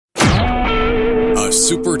A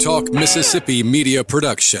Super Talk Mississippi media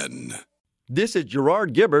production. This is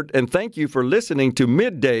Gerard Gibbert, and thank you for listening to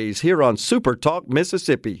Middays here on Super Talk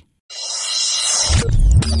Mississippi.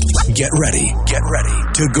 Get ready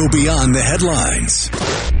to go beyond the headlines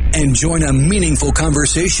and join a meaningful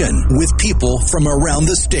conversation with people from around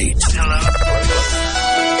the state.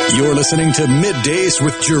 You're listening to Middays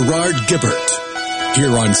with Gerard Gibbert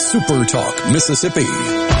here on Super Talk Mississippi.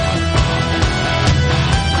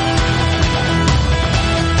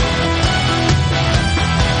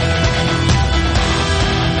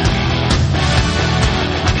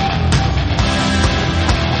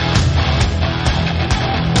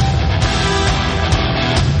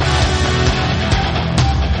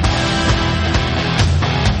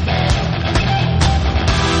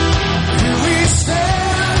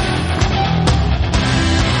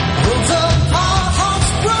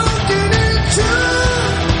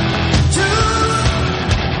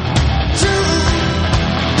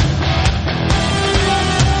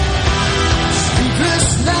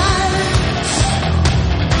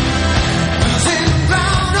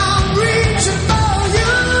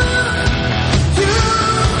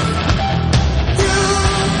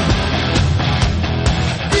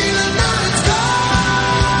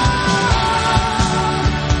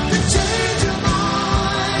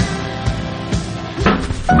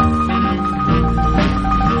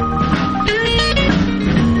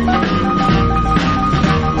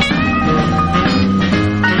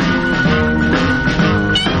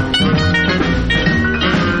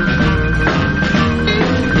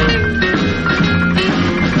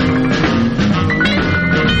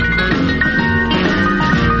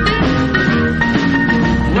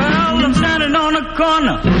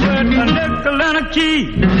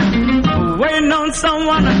 Waiting on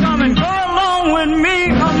someone to come and go along with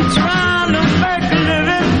me. I'm trying to make a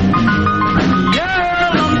living. Yeah,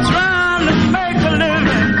 I'm trying to make a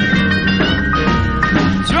living.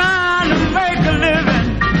 Trying to make a living.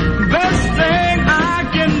 Best thing I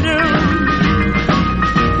can do.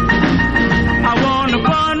 I want to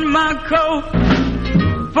bun my coat,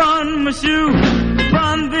 bun my shoe,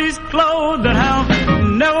 bun these clothes that have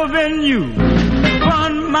never been used.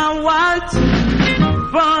 Bun my watch,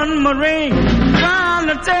 bun my ring. Trying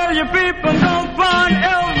to tell you people I'm gonna bun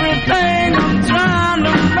everything. I'm trying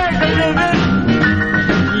to make a living.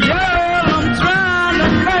 Yeah, I'm trying to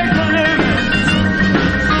make a living.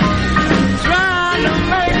 Trying to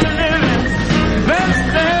make a living. Best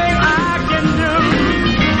thing I can do.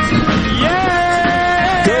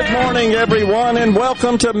 Yeah. Good morning, everyone, and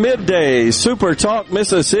welcome to Midday Super Talk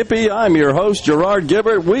Mississippi. I'm your host, Gerard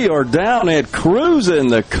Gibbert. We are down at Cruising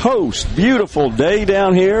the Coast. Beautiful day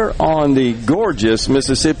down here on the gorgeous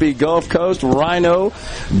Mississippi Gulf Coast. Rhino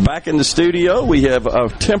back in the studio. We have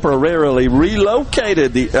temporarily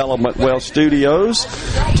relocated the Element Well Studios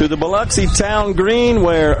to the Biloxi Town Green,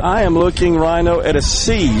 where I am looking, Rhino, at a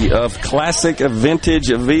sea of classic vintage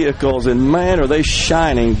vehicles, and man, are they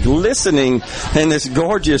shining, glistening in this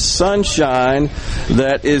gorgeous sunshine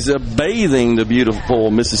that is bathing the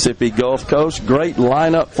beautiful Mississippi Gulf Coast. Great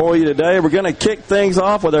lineup for you today. We're going to kick things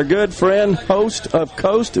off with our good friend, host of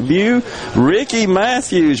Coast View, Ricky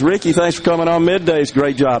Matthews. Ricky, thanks for coming on Middays.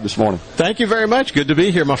 Great job this morning. Thank you very much. Good to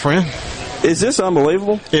be here, my friend. Is this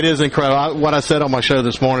unbelievable? It is incredible. What I said on my show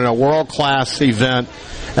this morning, a world-class event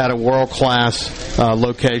at a world-class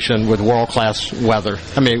location with world-class weather.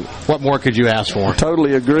 I mean, what more could you ask for?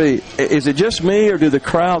 Totally agree. Is it just me, or do the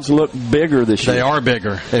crowds look bigger this year? They are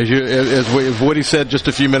bigger. As Woody said just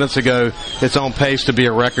a few minutes ago, it's on pace to be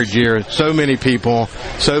a record year. So many people,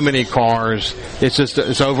 so many cars.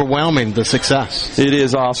 It's overwhelming, the success. It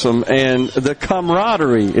is awesome. And the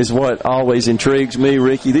camaraderie is what always intrigues me,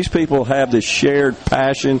 Ricky. These people have this shared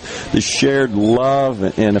passion, this shared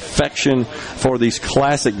love and affection for these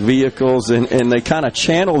classic vehicles, and they kind of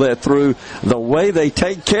channel that through the way they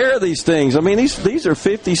take care of these things. I mean, these are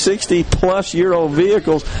 50, 60-plus year old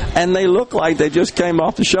vehicles, and they look like they just came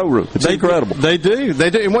off the showroom. It's incredible. They do.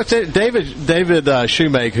 And what's it? David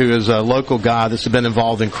Shoemake, who is a local guy that's been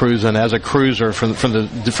involved in cruising as a cruiser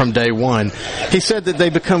from day one, he said that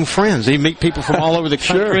they become friends. They meet people from all over the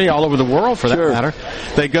country, all over the world, for that matter.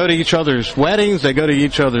 They go to each other's weddings. They go to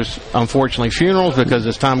each other's, unfortunately, funerals because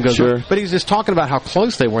as time goes on. But he's just talking about how close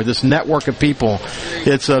close they were. This network of people,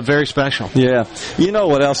 it's very special. Yeah. You know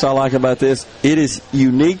what else I like about this? It is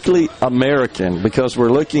uniquely American because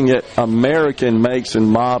we're looking at American makes and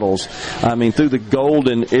models. I mean, through the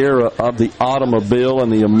golden era of the automobile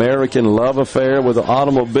and the American love affair with the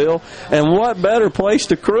automobile. And what better place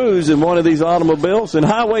to cruise in one of these automobiles than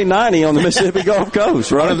Highway 90 on the Mississippi Gulf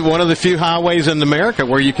Coast, right? One of the few highways in America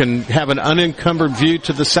where you can have an unencumbered view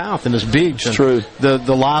to the south and this beach. It's true. The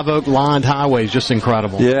live oak lined highway is just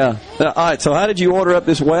incredible. Yeah. All right, so how did you order up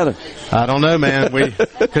this weather? I don't know, man.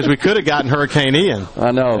 Because we could have gotten Hurricane Ian.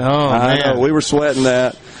 I know. I know. We were sweating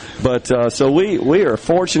that. But so we are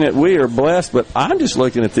fortunate, we are blessed. But I'm just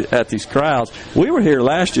looking at these crowds. We were here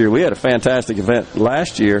last year. We had a fantastic event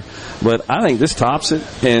last year, but I think this tops it,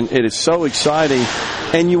 and it is so exciting.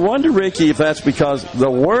 And you wonder, Ricky, if that's because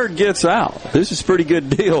the word gets out. This is a pretty good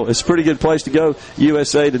deal. It's a pretty good place to go.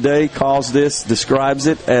 USA Today describes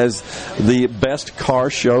it as the best car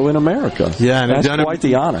show in America. Yeah, and that's quite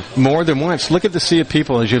the honor. More than once. Look at the sea of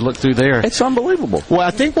people as you look through there. It's unbelievable. Well,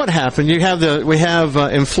 I think what happened, we have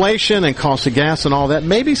inflation and cost of gas and all that.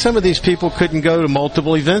 Maybe some of these people couldn't go to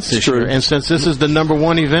multiple events this year. And since this is the number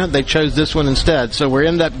one event, they chose this one instead. So we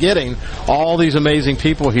end up getting all these amazing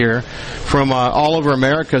people here from all over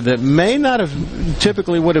America that may not have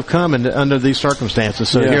typically would have come under these circumstances.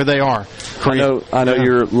 So here they are. I know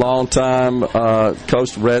you're a long-time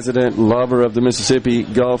coast resident, lover of the Mississippi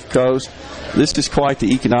Gulf Coast. This is quite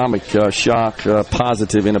the economic shock,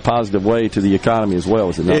 positive in a positive way to the economy as well,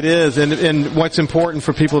 is it not? It is, and what's important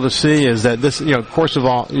for people to see is that this, of course of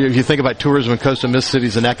all, if you think about tourism in coastal Mississippi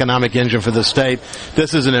as an economic engine for the state,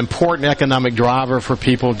 this is an important economic driver for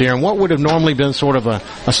people during what would have normally been sort of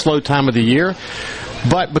a slow time of the year.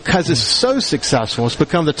 But because it's so successful, it's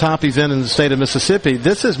become the top event in the state of Mississippi.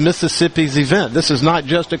 This is Mississippi's event. This is not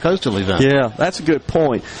just a coastal event. Yeah, that's a good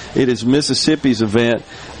point. It is Mississippi's event.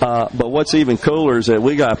 But what's even cooler is that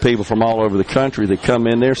we got people from all over the country that come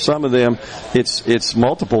in there. Some of them, it's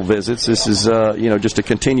multiple visits. This is just a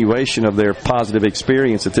continuation of their positive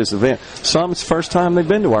experience at this event. Some, it's the first time they've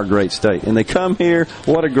been to our great state, and they come here.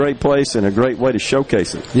 What a great place and a great way to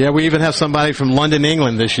showcase it. Yeah, we even have somebody from London,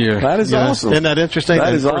 England this year. That is awesome. Isn't that interesting?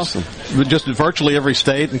 That is awesome. Just virtually every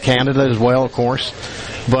state, and Canada as well, of course.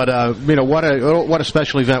 But what a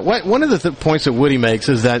special event. One of the points that Woody makes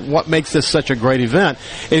is that what makes this such a great event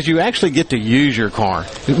is you actually get to use your car.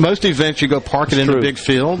 Most events you go park it in a big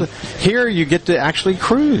field. Here you get to actually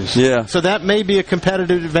cruise. Yeah. So that may be a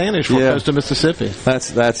competitive advantage for coastal Mississippi.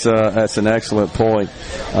 That's an excellent point.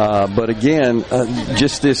 But again,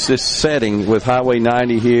 just this setting with Highway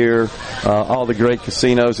 90 here, all the great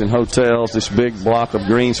casinos and hotels, this big block of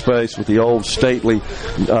green space with the old stately,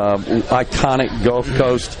 iconic Gulf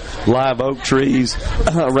Coast live oak trees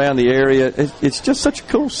around the area. It's just such a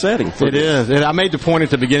cool setting. It is. And I made the point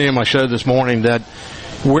at the beginning of my show this morning that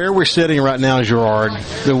where we're sitting right now, Gerard,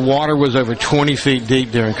 the water was over 20 feet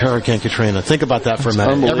deep during Hurricane Katrina. Think about that for a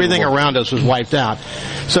minute. Everything around us was wiped out.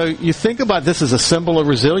 So you think about this as a symbol of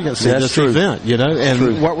resiliency, this event,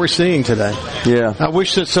 and what we're seeing today. Yeah. I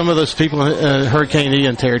wish that some of those people in Hurricane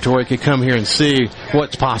Ian territory could come here and see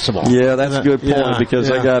what's possible. Yeah, that's a good point because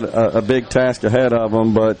they got a big task ahead of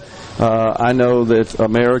them, but I know that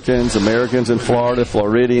Americans in Florida,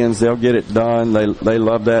 Floridians, they'll get it done. They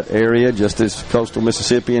love that area just as coastal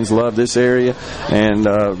Mississippians love this area and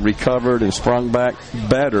recovered and sprung back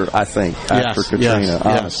better, I think, after Katrina,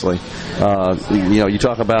 honestly. You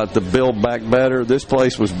talk about the build back better. This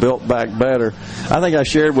place was built back better. I think I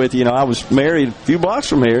shared with you, I was married a few blocks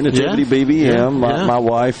from here, Nativity BBM. My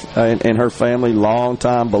wife and her family,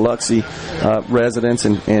 long-time Biloxi residents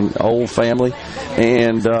and old family.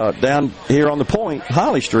 And down here on the point,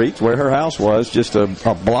 Holly Street, where her house was, just a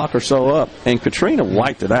block or so up. And Katrina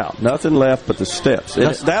wiped it out. Nothing left but the steps.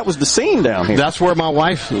 That was the scene down here. That's where my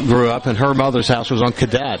wife grew up, and her mother's house was on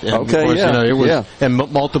Cadet. And okay, of course, and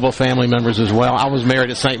multiple family members as well. I was married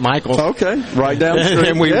at St. Michael's. Okay, right down the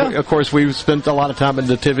street. And of course, we spent a lot of time at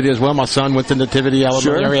Nativity as well. My son went to Nativity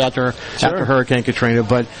Elementary after Hurricane Katrina.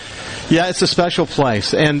 But yeah, it's a special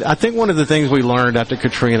place. And I think one of the things we learned after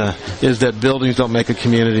Katrina is that buildings don't make a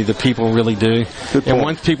community, the people really do. And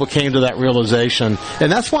once people came to that realization,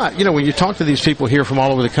 and that's why, when you talk to these people here from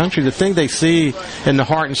all over the country, the thing they see in the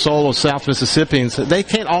heart and soul of South Mississippians, they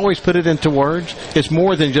can't always put it into words. It's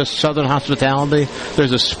more than just Southern hospitality.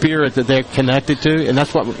 There's a spirit that they're connected to, and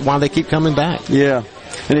that's why they keep coming back. Yeah.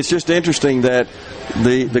 And it's just interesting that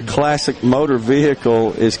the classic motor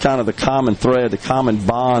vehicle is kind of the common thread, the common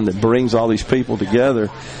bond that brings all these people together,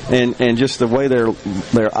 and just the way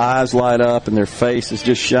their eyes light up and their face is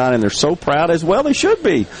just shining. They're so proud, as well they should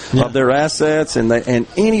be, of their assets, and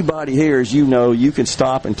anybody here, as you know, you can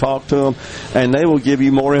stop and talk to them, and they will give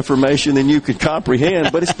you more information than you can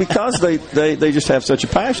comprehend, but it's because they just have such a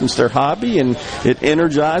passion. It's their hobby, and it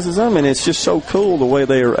energizes them, and it's just so cool the way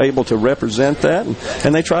they are able to represent that,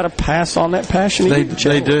 and they try to pass on that passion. They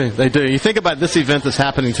do. You think about this event that's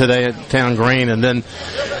happening today at Town Green, and then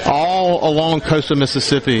all along coastal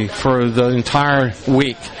Mississippi for the entire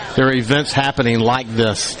week, there are events happening like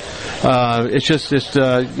this. It's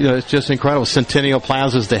just incredible. Centennial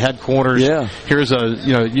Plaza is the headquarters. Yeah. Here's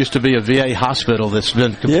it used to be a VA hospital that's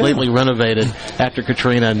been completely renovated after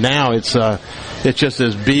Katrina. Now it's just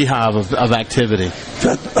this beehive of activity.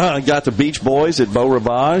 Got the Beach Boys at Beau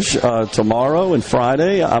Rivage tomorrow and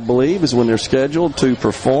Friday, I believe, is when they're scheduled to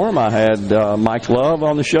perform. I had Mike Love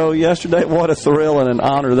on the show yesterday. What a thrill and an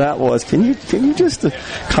honor that was. Can you just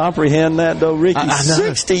comprehend that, though, Ricky?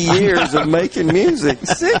 60 years of making music.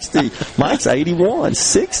 60. Mike's 81.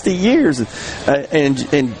 60 years.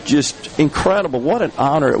 And just incredible. What an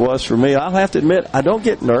honor it was for me. I'll have to admit, I don't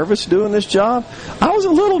get nervous doing this job. I was a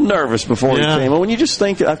little nervous before he came. When you just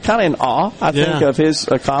think, I'm kind of in awe, I think, of his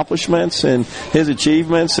accomplishments and his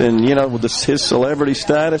achievements and, with his celebrity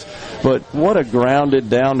status. But what a grounded,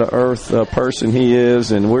 down-to-earth person he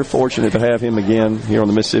is, and we're fortunate to have him again here on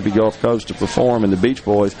the Mississippi Gulf Coast to perform in the Beach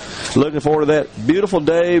Boys. Looking forward to that beautiful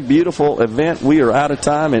day, beautiful event. We are out of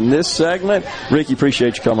time in this segment. Ricky,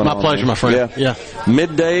 appreciate you coming on. My pleasure, my friend. Yeah.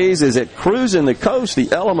 Middays is at Cruising the Coast,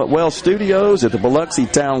 the Element Well Studios at the Biloxi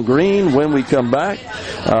Town Green. When we come back,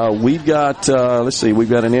 we've got, we've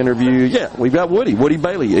got an interview. Yeah, we've got Woody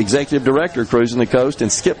Bailey, Executive Director of Cruising the Coast,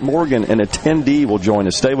 and Skip Morgan, an attendee, will join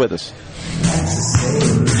us. Stay with us.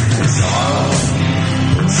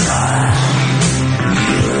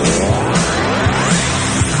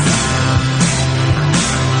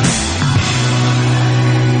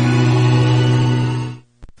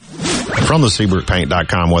 From the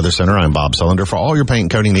SeabrookPaint.com Weather Center, I'm Bob Sullender. For all your paint and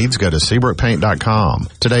coating needs, go to SeabrookPaint.com.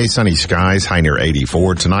 Today, sunny skies, high near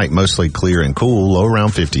 84. Tonight, mostly clear and cool, low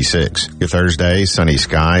around 56. Your Thursday, sunny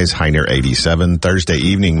skies, high near 87. Thursday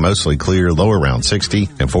evening, mostly clear, low around 60.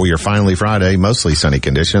 And for your finally Friday, mostly sunny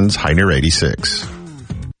conditions, high near 86.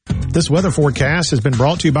 This weather forecast has been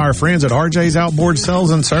brought to you by our friends at RJ's Outboard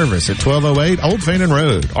Sales and Service at 1208 Old Fannin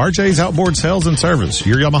Road. RJ's Outboard Sales and Service,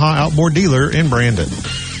 your Yamaha outboard dealer in Brandon.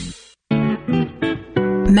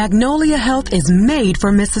 Magnolia Health is made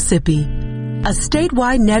for Mississippi. A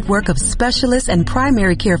statewide network of specialists and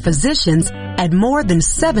primary care physicians at more than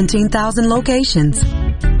 17,000 locations.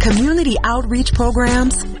 Community outreach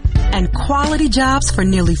programs and quality jobs for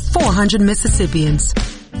nearly 400 Mississippians.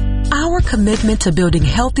 Our commitment to building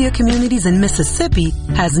healthier communities in Mississippi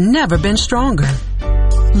has never been stronger.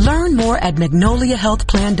 Learn more at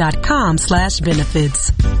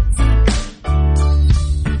magnoliahealthplan.com/benefits.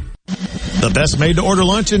 The best made-to-order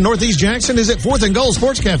lunch in Northeast Jackson is at 4th and Gold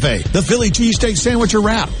Sports Cafe. The Philly cheesesteak sandwich or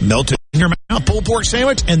wrap, melted in your mouth pulled pork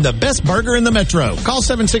sandwich, and the best burger in the metro. Call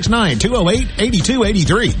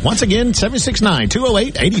 769-208-8283. Once again,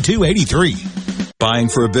 769-208-8283. Buying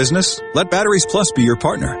for a business? Let Batteries Plus be your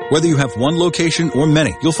partner. Whether you have one location or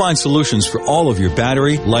many, you'll find solutions for all of your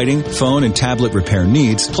battery, lighting, phone, and tablet repair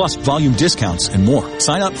needs, plus volume discounts and more.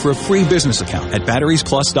 Sign up for a free business account at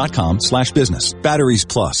batteriesplus.com/business. Batteries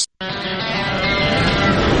Plus.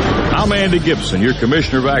 I'm Andy Gibson, your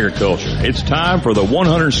Commissioner of Agriculture. It's time for the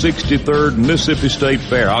 163rd Mississippi State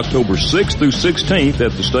Fair, October 6th through 16th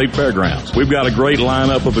at the State Fairgrounds. We've got a great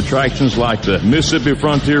lineup of attractions like the Mississippi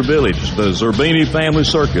Frontier Village, the Zerbini Family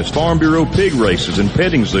Circus, Farm Bureau pig races and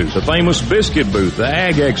petting zoos, the famous Biscuit Booth, the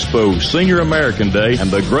Ag Expo, Senior American Day, and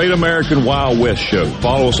the Great American Wild West Show.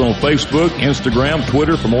 Follow us on Facebook, Instagram,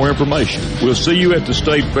 Twitter for more information. We'll see you at the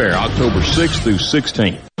State Fair, October 6th through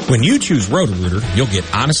 16th. When you choose Roto-Rooter, you'll get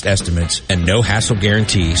honest estimates and no hassle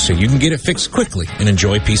guarantees so you can get it fixed quickly and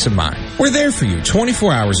enjoy peace of mind. We're there for you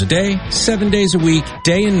 24 hours a day, 7 days a week,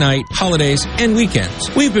 day and night, holidays, and weekends.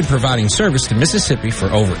 We've been providing service to Mississippi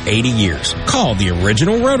for over 80 years. Call the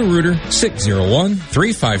original Roto-Rooter,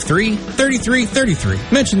 601-353-3333.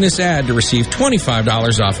 Mention this ad to receive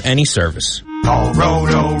 $25 off any service. Call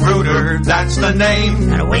Roto-Rooter, that's the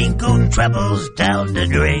name. And away go troubles down the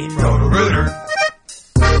drain. Roto-Rooter.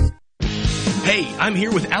 Hey, I'm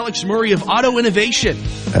here with Alex Murray of Auto Innovation.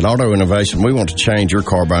 At Auto Innovation, we want to change your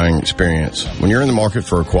car buying experience. When you're in the market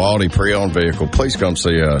for a quality pre-owned vehicle, please come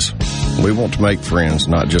see us. We want to make friends,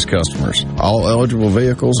 not just customers. All eligible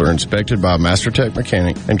vehicles are inspected by a MasterTech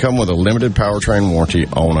mechanic and come with a limited powertrain warranty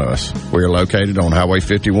on us. We are located on Highway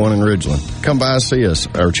 51 in Ridgeland. Come by and see us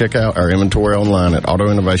or check out our inventory online at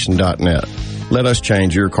autoinnovation.net. Let us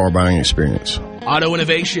change your car buying experience. Auto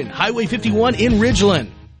Innovation, Highway 51 in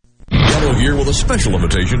Ridgeland. Gallo here with a special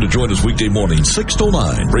invitation to join us weekday morning, 6 to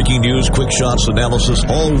 9. Breaking news, quick shots, analysis,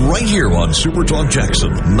 all right here on Super Talk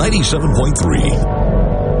Jackson 97.3.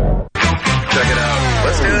 Check it out.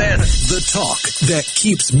 Let's do this. The talk that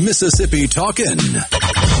keeps Mississippi talking.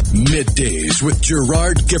 Middays with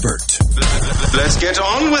Gerard Gibbert. Let's get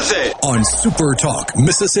on with it. On Super Talk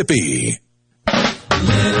Mississippi.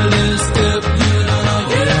 Little step, you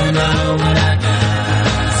don't know what I got.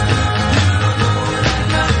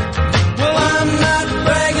 Well, I'm not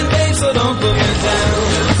bragging, babe, so don't put me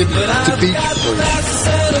down. But I've got the last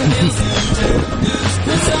set of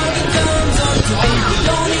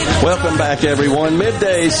Welcome back, everyone.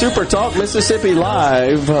 Midday Super Talk Mississippi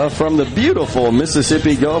live from the beautiful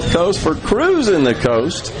Mississippi Gulf Coast for Cruising the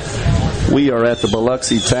Coast. We are at the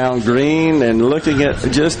Biloxi Town Green and looking at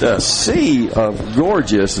just a sea of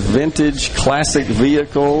gorgeous vintage classic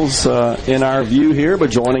vehicles in our view here.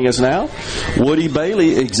 But joining us now, Woody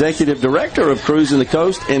Bailey, Executive Director of Cruising the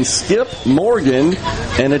Coast, and Skip Morgan,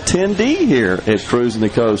 an attendee here at Cruising the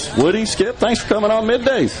Coast. Woody, Skip, thanks for coming on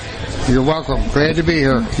Middays. You're welcome. Glad to be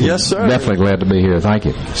here. Yes, sir. Definitely glad to be here. Thank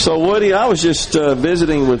you. So, Woody, I was just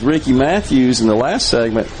visiting with Ricky Matthews in the last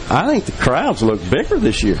segment. I think the crowds look bigger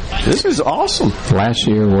this year. This is awesome. Last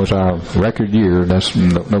year was our record year. That's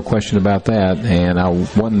no question about that. And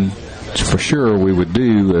one for sure we would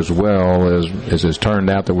do as well as it's turned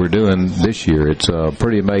out that we're doing this year. It's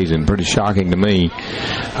pretty amazing, pretty shocking to me,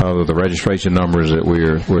 the registration numbers that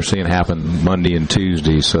we're seeing happen Monday and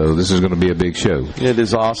Tuesday. So this is going to be a big show. It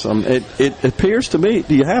is awesome. It appears to me,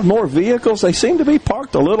 do you have more vehicles? They seem to be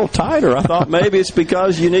parked a little tighter. I thought maybe it's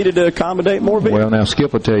because you needed to accommodate more vehicles. Well, now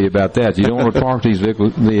Skip will tell you about that. You don't want to park these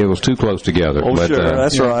vehicles too close together. Oh, but, sure,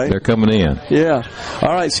 that's right. They're coming in. Yeah.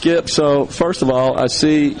 All right, Skip. So first of all, I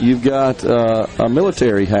see you've got a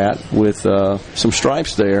military hat with some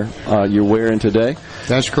stripes there you're wearing today.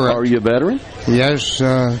 That's correct. Are you a veteran? Yes,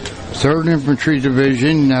 3rd Infantry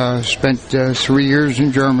Division. Spent 3 years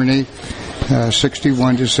in Germany,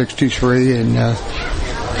 61 to 63, and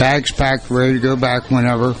bags packed, ready to go back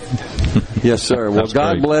whenever. Yes, sir. Well,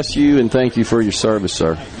 God bless you, and thank you for your service,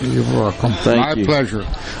 sir. You're welcome. Thank you. My pleasure.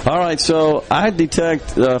 All right, so I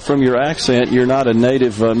detect from your accent you're not a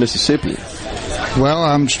native Mississippian. Well,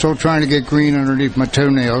 I'm still trying to get green underneath my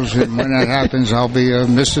toenails, and when that happens, I'll be a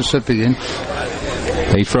Mississippian.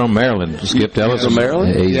 He's from Maryland. Skip Ellis. From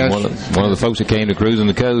Maryland? He's yes. one of the folks that came to Cruising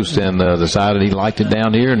the Coast and decided he liked it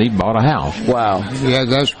down here, and he bought a house. Wow. Yeah,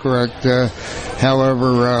 that's correct.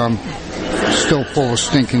 However, still full of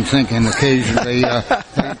stinking thinking. Occasionally,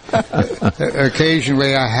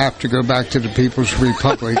 occasionally I have to go back to the People's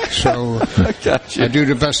Republic, so gotcha. I do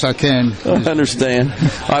the best I can. I understand.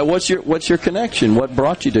 All right, what's your connection? What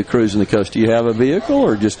brought you to Cruising the Coast? Do you have a vehicle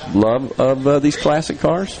or just love of these classic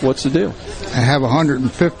cars? What's the deal? I have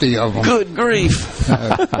 150 of them. Good grief.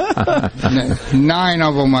 9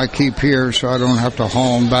 of them I keep here, so I don't have to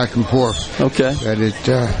haul them back and forth. Okay. But it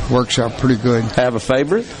works out pretty good. Have a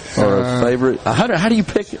favorite? Or a favorite? How do you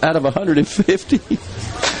pick out of 150?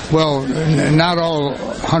 Well, not all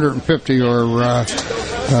 150 are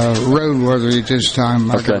roadworthy this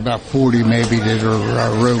time. I've got about 40 maybe that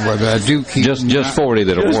are roadworthy. I do keep just 40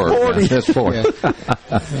 that'll work. 40. Just 40.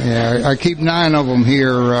 Yeah, I keep 9 of them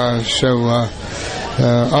here.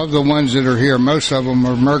 Of the ones that are here, most of them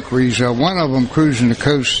are Mercuries. One of them, Cruising the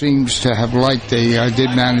Coast, seems to have liked. I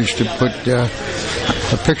did manage to put a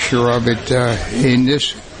picture of it in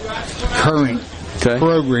this current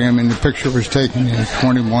program, and the picture was taken in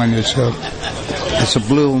 21. It's a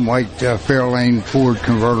blue and white Fairlane Ford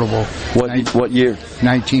convertible. What year?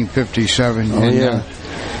 1957. Oh, and, yeah.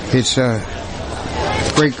 It's a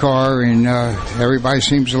great car, and everybody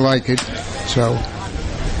seems to like it. So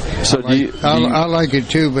I like it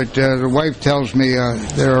too, but the wife tells me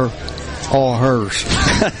they're all hers.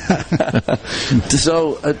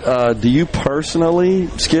 So, do you personally,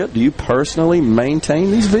 Skip,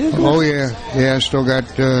 maintain these vehicles? Oh, yeah. I still got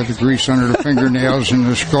the grease under the fingernails and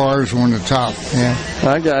the scars on the top. Yeah.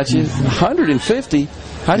 I got you. 150?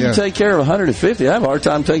 How do you take care of 150? I have a hard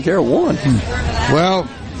time taking care of one. Well,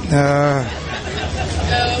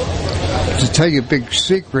 to tell you a big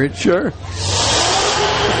secret. Sure.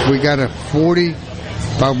 We got a 40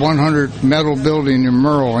 by 100 metal building in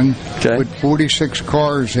Merlin with 46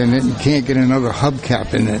 cars in it and can't get another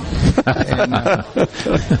hubcap in it.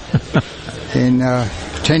 And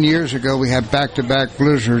 10 years ago, we had back-to-back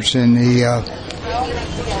blizzards, and the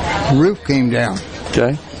roof came down.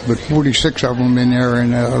 Okay. But 46 of them in there,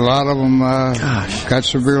 and a lot of them got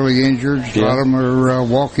severely injured. A lot of them are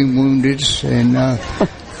walking wounded, and a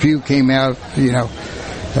few came out,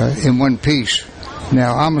 in one piece.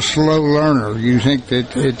 Now, I'm a slow learner. You think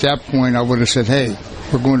that at that point I would have said, hey,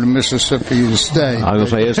 we're going to Mississippi to stay. I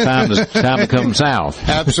was going to say, it's time to come south.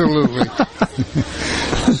 Absolutely.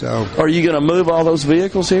 So, are you going to move all those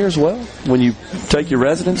vehicles here as well when you take your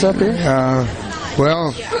residents up here?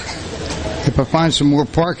 Well, if I find some more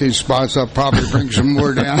parking spots, I'll probably bring some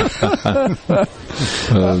more down.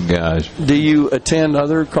 Oh, gosh. Do you attend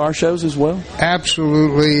other car shows as well?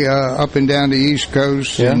 Absolutely, up and down the East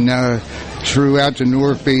Coast and throughout the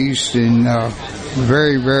Northeast and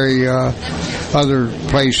very, very other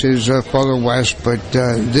places further west. But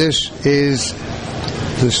this is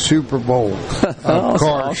the Super Bowl of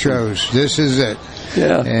car shows. This is it.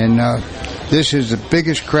 Yeah. And this is the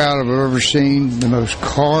biggest crowd I've ever seen, the most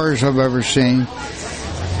cars I've ever seen.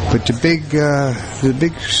 But the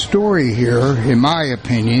big story here, in my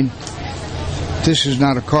opinion, this is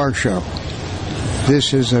not a car show.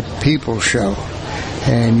 This is a people show.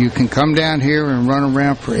 And you can come down here and run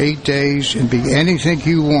around for 8 days and be anything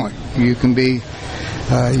you want. You can be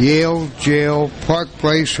Yale, jail, Park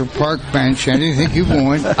Place, or Park Bench, anything you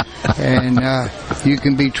want. And you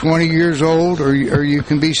can be 20 years old or you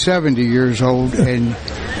can be 70 years old and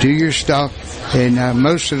do your stuff. And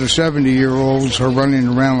most of the 70-year-olds are running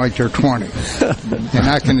around like they're 20. And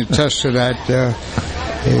I can attest to that.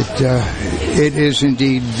 It is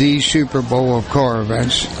indeed the Super Bowl of car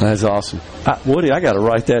events. That's awesome. Woody, I got to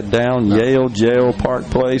write that down. Yale, jail, Park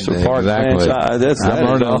Place, or Park Bench.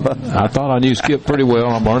 I thought I knew Skip pretty well.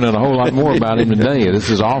 I'm learning a whole lot more about him today. This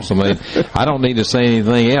is awesome. I don't need to say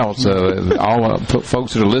anything else. All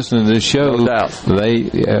folks that are listening to this show,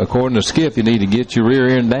 according to Skip, you need to get your rear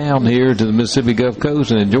end down here to the Mississippi Gulf Coast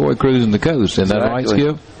and enjoy cruising the coast. Isn't that right,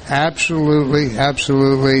 Skip? Absolutely,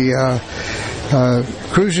 absolutely.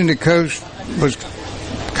 Cruising the coast was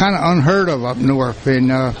kind of unheard of up north,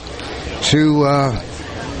 and to a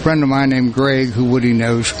friend of mine named Greg, who Woody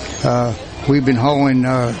knows, we've been hauling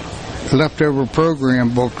leftover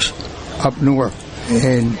program books up north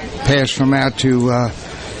and passed them out to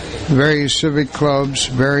various civic clubs,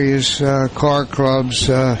 various car clubs,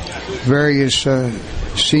 various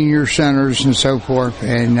senior centers and so forth,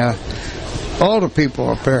 and all the people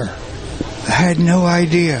up there. I had no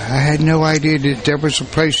idea. That there was a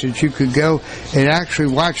place that you could go and actually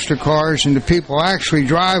watch the cars, and the people actually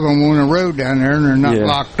drive them on the road down there, and they're not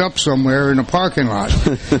locked up somewhere in a parking lot.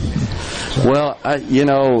 Well,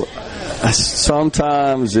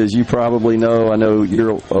 sometimes, as you probably know, I know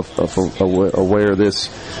you're aware of this,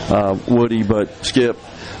 Woody, but Skip,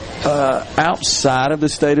 outside of the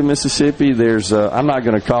state of Mississippi, there's I'm not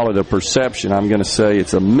going to call it a perception. I'm going to say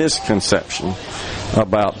it's a misconception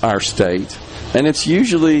about our state, and it's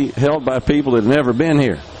usually held by people that have never been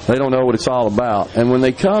here. They don't know what it's all about, and when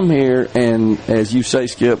they come here, and as you say,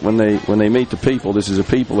 Skip, when they meet the people, this is a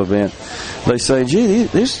people event, they say, gee,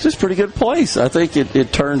 this is a pretty good place. I think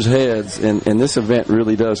it turns heads, and this event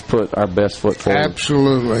really does put our best foot forward.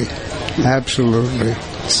 Absolutely.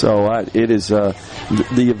 So it is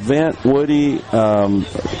the event, Woody,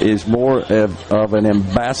 is more of an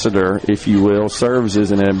ambassador, if you will, serves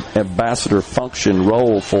as an ambassador function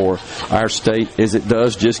role for our state, as it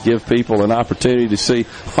does just give people an opportunity to see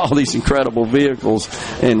all these incredible vehicles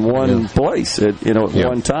in one place at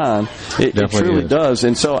one time. It truly does.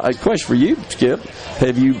 And so a question for you, Skip,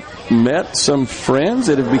 have you met some friends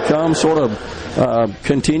that have become sort of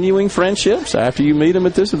continuing friendships after you meet them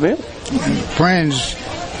at this event? Friends,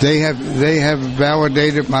 they have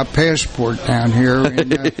validated my passport down here,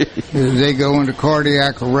 and they go into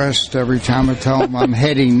cardiac arrest every time I tell them I'm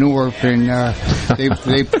heading north, and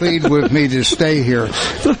they plead with me to stay here.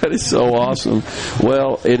 That is so awesome.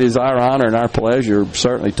 Well, it is our honor and our pleasure,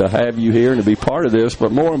 certainly, to have you here and to be part of this,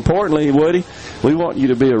 but more importantly, Woody, we want you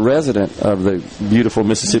to be a resident of the beautiful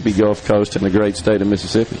Mississippi Gulf Coast and the great state of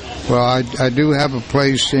Mississippi. Well, I do have a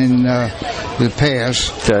place in the pass,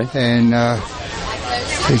 and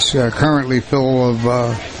it's currently full of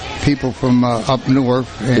people from up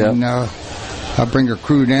north, and I bring a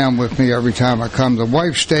crew down with me every time I come. The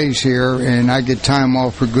wife stays here, and I get time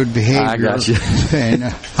off for good behavior. I got you. And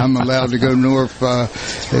I'm allowed to go north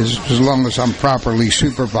as long as I'm properly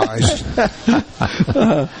supervised.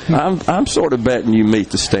 I'm sort of betting you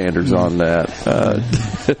meet the standards on that.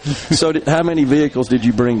 So how many vehicles did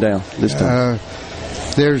you bring down this time?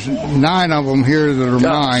 There's 9 of them here that are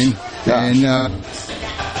mine. And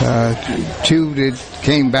two that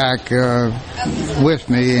came back with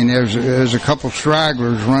me, and there's a couple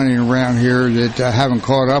stragglers running around here that I haven't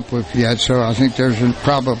caught up with yet, so I think there's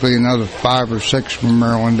probably another 5 or 6 from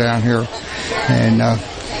Maryland down here. And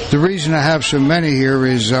the reason I have so many here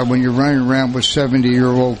is when you're running around with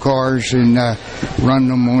 70-year-old cars and run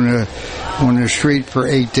them on the street for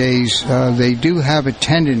 8 days, they do have a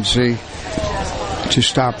tendency to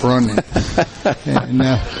stop running. And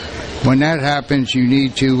when that happens, you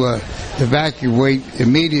need to evacuate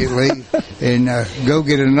immediately and go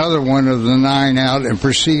get another one of the 9 out and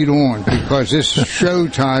proceed on, because this is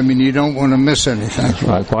showtime and you don't want to miss anything.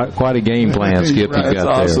 Quite a game plan, Skip. Right. You got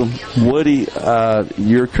That's awesome. There. Woody,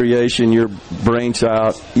 your creation, your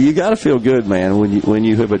brainchild, you got to feel good, man, when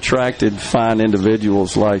you have attracted fine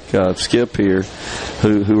individuals like Skip here,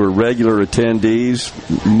 who are regular attendees,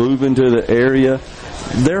 moving to the area.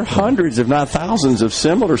 There are hundreds, if not thousands, of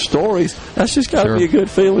similar stories. That's just got to be a good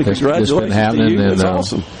feeling. Congratulations it's been happening, to you. It's and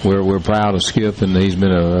awesome. We're proud of Skip, and he's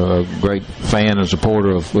been a great fan and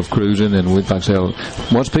supporter of cruising. And we, like I say,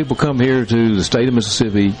 once people come here to the state of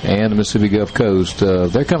Mississippi and the Mississippi Gulf Coast,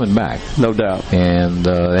 they're coming back, no doubt. And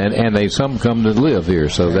some come to live here,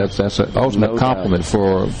 so that's an ultimate compliment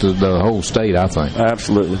for the whole state, I think.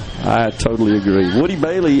 Absolutely, I totally agree. Woody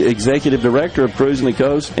Bailey, Executive Director of Cruising the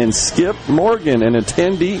Coast, and Skip Morgan, an attendee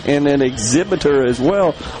and an exhibitor as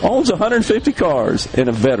well, owns 150 cars and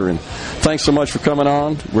a veteran. Thanks so much for coming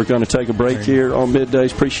on. We're going to take a break here on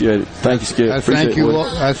Middays. Appreciate it. Thank you, Skip. Thank you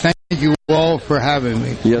all for having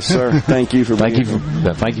me. Yes, sir. Thank you for thank you for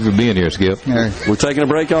being here, Skip. Right. We're taking a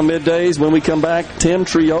break on Middays. When we come back, Tim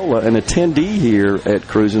Triola, an attendee here at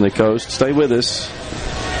Cruising the Coast. Stay with us.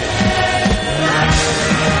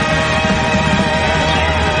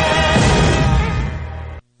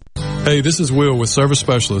 Hey, this is Will with Service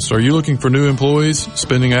Specialists. Are you looking for new employees,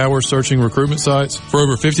 spending hours searching recruitment sites? For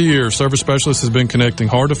over 50 years, Service Specialists has been connecting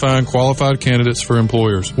hard-to-find qualified candidates for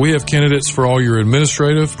employers. We have candidates for all your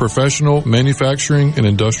administrative, professional, manufacturing, and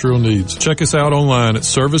industrial needs. Check us out online at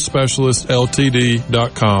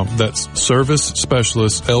ServiceSpecialistLTD.com. That's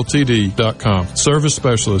ServiceSpecialistLTD.com. Service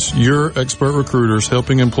Specialists, your expert recruiters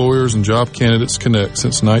helping employers and job candidates connect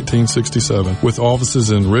since 1967, with offices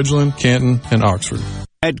in Ridgeland, Canton, and Oxford.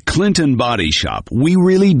 At Clinton Body Shop, we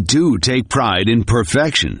really do take pride in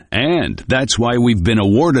perfection, and that's why we've been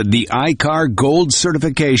awarded the ICAR Gold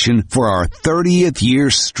certification for our 30th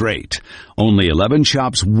year straight. Only 11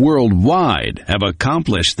 shops worldwide have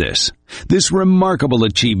accomplished this. This remarkable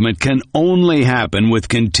achievement can only happen with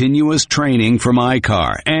continuous training from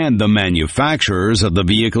ICAR and the manufacturers of the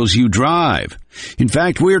vehicles you drive. In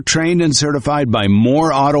fact, we're trained and certified by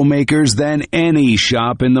more automakers than any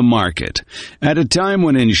shop in the market. At a time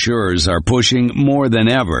when insurers are pushing more than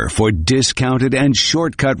ever for discounted and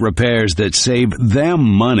shortcut repairs that save them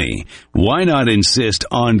money, why not insist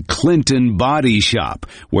on Clinton Body Shop,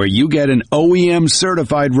 where you get an OEM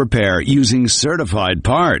certified repair using certified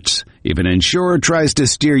parts? If an insurer tries to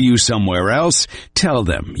steer you somewhere else, tell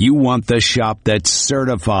them you want the shop that's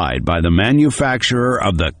certified by the manufacturer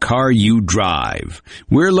of the car you drive.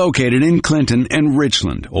 We're located in Clinton and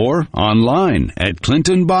Richland, or online at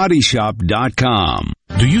ClintonBodyShop.com.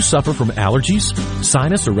 Do you suffer from allergies,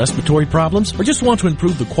 sinus, or respiratory problems, or just want to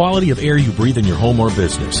improve the quality of air you breathe in your home or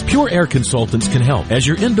business? Pure Air Consultants can help. As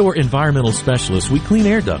your indoor environmental specialists, we clean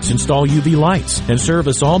air ducts, install UV lights, and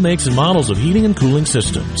service all makes and models of heating and cooling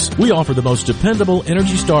systems. We offer the most dependable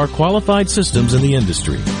Energy Star qualified systems in the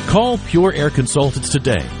industry. Call Pure Air Consultants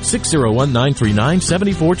today,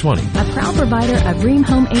 601-939-7420. A proud provider of Rheem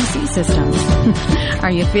Home AC systems.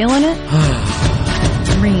 Are you feeling it?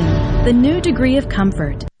 Rheem, the new degree of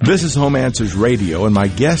comfort. This is Home Answers Radio, and my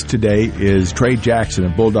guest today is Trey Jackson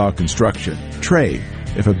of Bulldog Construction. Trey,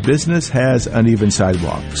 if a business has uneven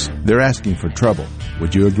sidewalks, they're asking for trouble.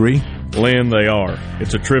 Would you agree? Lynn, they are.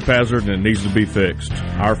 It's a trip hazard and it needs to be fixed.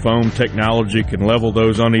 Our foam technology can level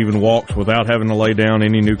those uneven walks without having to lay down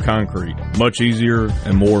any new concrete. Much easier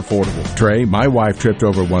and more affordable. Trey, my wife tripped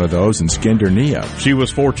over one of those and skinned her knee up. She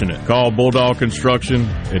was fortunate. Call Bulldog Construction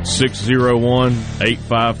at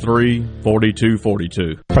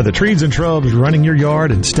 601-853-4242. Are the trees and shrubs running your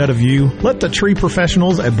yard instead of you? Let the tree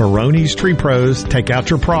professionals at Baroni's Tree Pros take out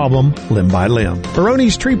your problem limb by limb.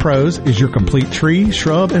 Baroni's Tree Pros is your complete tree,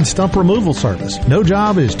 shrub, and stump removal service. No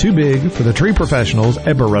job is too big for the tree professionals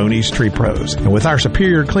at Baroni's Tree Pros. And with our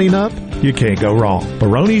superior cleanup, you can't go wrong.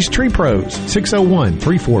 Baroni's Tree Pros,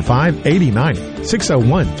 601-345-8090.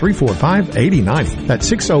 601-345-8090. That's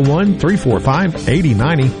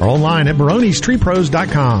 601-345-8090. Or online at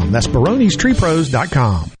baronistreepros.com. That's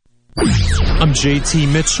baronistreepros.com. I'm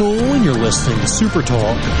JT Mitchell, and you're listening to Super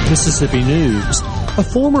Talk Mississippi News. A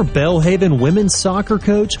former Belhaven women's soccer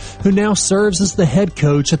coach who now serves as the head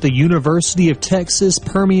coach at the University of Texas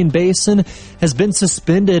Permian Basin has been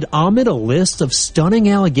suspended amid a list of stunning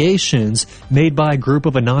allegations made by a group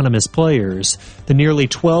of anonymous players. The nearly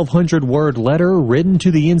 1,200-word letter written to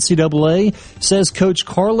the NCAA says Coach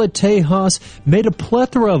Carla Tejas made a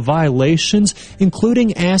plethora of violations,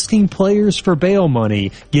 including asking players for bail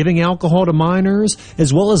money, giving alcohol to minors,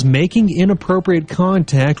 as well as making inappropriate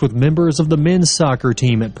contact with members of the men's soccer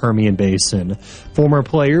team at Permian Basin. Former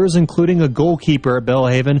players, including a goalkeeper at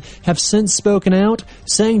Belhaven, have since spoken out,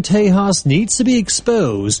 saying Tejas needs to be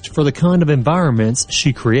exposed for the kind of environments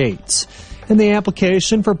she creates. And the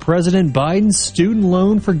application for President Biden's student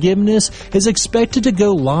loan forgiveness is expected to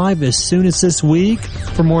go live as soon as this week.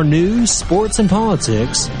 For more news, sports, and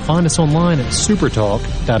politics, find us online at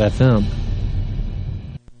supertalk.fm.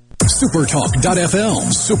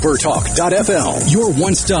 Supertalk.fm. Supertalk.fm. Your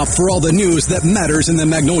one stop for all the news that matters in the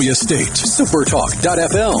Magnolia State.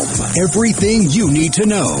 Supertalk.fm. Everything you need to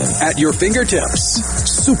know at your fingertips.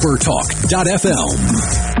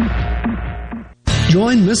 Supertalk.fm.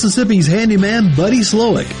 Join Mississippi's handyman Buddy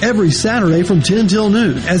Slowick every Saturday from 10 till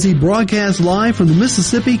noon as he broadcasts live from the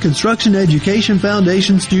Mississippi Construction Education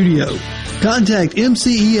Foundation studio. Contact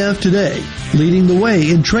MCEF today, leading the way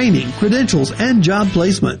in training, credentials, and job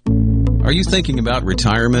placement. Are you thinking about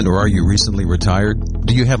retirement, or are you recently retired?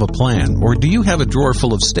 Do you have a plan, or do you have a drawer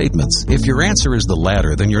full of statements? If your answer is the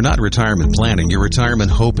latter, then you're not retirement planning, you're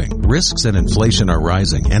retirement hoping. Risks and inflation are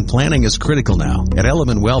rising, and planning is critical now. At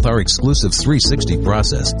Element Wealth, our exclusive 360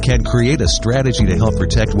 process can create a strategy to help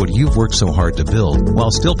protect what you've worked so hard to build,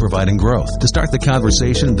 while still providing growth. To start the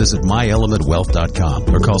conversation, visit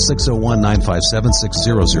myelementwealth.com or call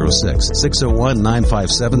 601-957-6006,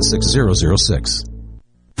 601-957-6006.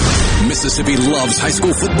 Mississippi loves high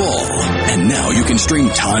school football, and now you can stream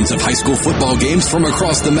tons of high school football games from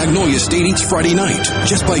across the Magnolia State each Friday night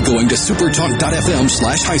just by going to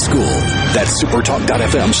supertalk.fm/high school. That's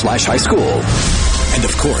supertalk.fm/high school. And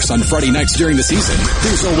of course, on Friday nights during the season,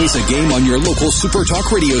 there's always a game on your local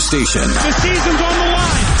Supertalk radio station. The season's on the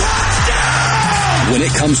line. When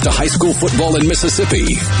it comes to high school football in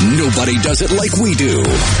Mississippi, nobody does it like we do.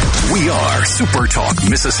 We are Supertalk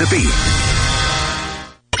Mississippi.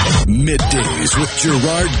 Middays with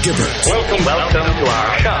Gerard Gibbert. Welcome to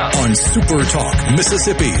our shop on Supertalk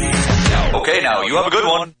Mississippi. Okay, now you have a good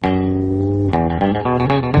one.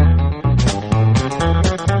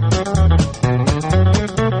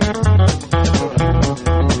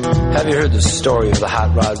 Have you heard the story of the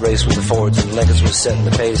hot rod race with the Fords and Lincolns was setting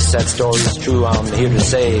the pace? That story is true. I'm here to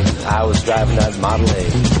say I was driving that Model A.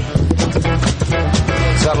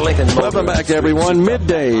 Welcome back, everyone.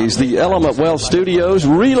 Middays, the Element Wealth Studios,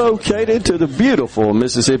 relocated to the beautiful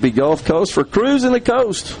Mississippi Gulf Coast for Cruising the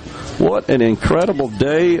Coast. What an incredible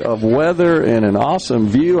day of weather and an awesome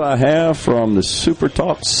view I have from the Super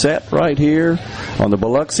Talk set right here on the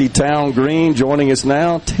Biloxi Town Green. Joining us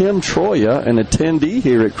now, Tim Troya, an attendee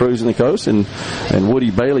here at Cruising the Coast, and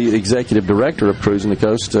Woody Bailey, Executive Director of Cruising the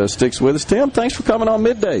Coast, sticks with us. Tim, thanks for coming on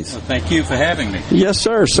Middays. Well, thank you for having me. Yes,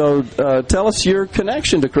 sir. So tell us your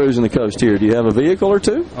connection to Cruising the Coast here. Do you have a vehicle or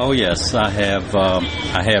two? Oh, yes. I have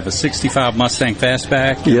a 65 Mustang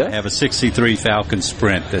Fastback. Yeah. I have a 63 Falcon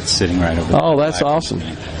Sprint that's sitting right over there. Oh, that's awesome.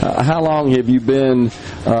 How long have you been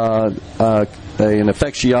an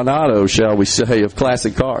aficionado, shall we say, of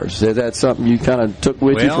classic cars? Is that something you kind of took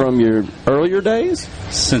with you from your earlier days?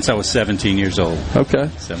 Since I was 17 years old. Okay.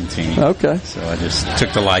 17. Okay. So I just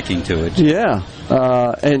took the liking to it. Yeah.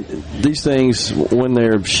 And these things, when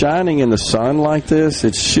they're shining in the sun like this,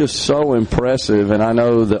 it's just so impressive. And I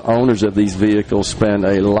know the owners of these vehicles spend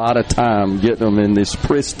a lot of time getting them in this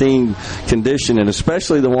pristine condition, and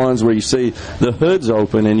especially the ones where you see the hoods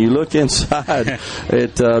open and you look inside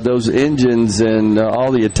at those engines and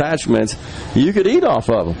all the attachments. You could eat off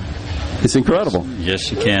of them. It's incredible.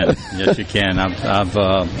 Yes, you can. Yes, you can.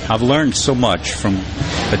 I've learned so much from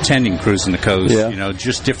attending Cruising the Coast. Yeah. You know,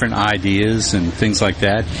 just different ideas and things like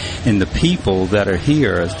that. And the people that are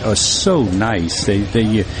here are so nice.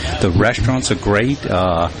 The restaurants are great.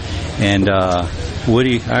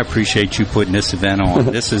 Woody, I appreciate you putting this event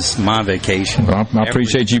on. This is my vacation. Well, I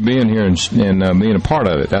appreciate you being here and being a part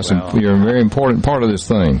of it. You're a very important part of this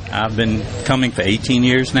thing. I've been coming for 18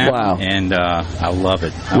 years now. Wow. And I love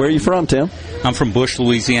it. Where are you from, Tim? I'm from Bush,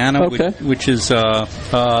 Louisiana, okay. which is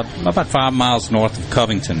about 5 miles north of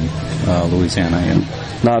Covington, Louisiana. Yeah.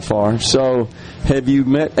 Not far. So have you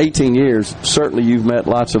met 18 years? Certainly, you've met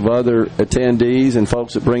lots of other attendees and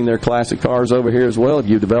folks that bring their classic cars over here as well. Have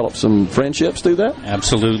you developed some friendships through that?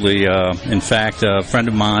 Absolutely. In fact, a friend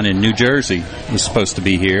of mine in New Jersey was supposed to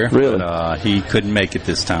be here. Really? But he couldn't make it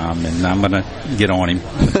this time, and I'm going to get on him.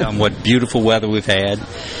 Tell him what beautiful weather we've had,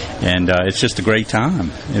 and it's just a great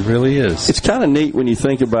time. It really is. It's kind of neat when you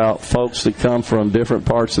think about folks that come from different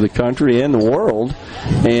parts of the country and the world,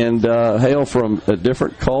 and hail from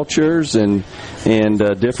different cultures and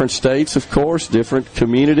different states, of course, different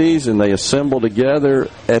communities, and they assemble together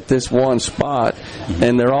at this one spot,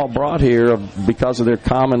 and they're all brought here because of their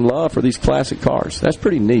common love for these classic cars. That's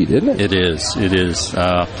pretty neat, isn't it? It is. It is.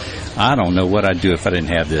 I don't know what I'd do if I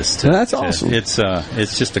didn't have this. That's awesome. It's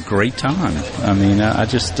just a great time. I mean, I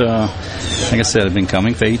just, like I said, I've been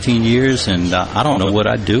coming for 18 years, and I don't know what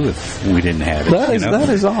I'd do if we didn't have it. That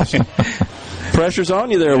is awesome. Pressure's on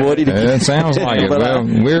you there, Woody. It sounds like it. Well,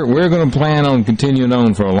 we're going to plan on continuing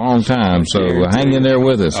on for a long time, so hang in there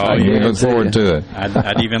with us. We look forward to it.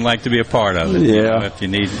 I'd even like to be a part of it. Yeah. If you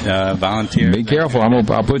need volunteers. Be careful.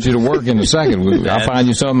 I'll put you to work in a second. I'll find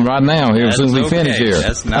you something right now here as soon as we finish here.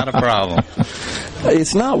 That's not a problem.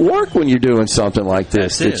 It's not work when you're doing something like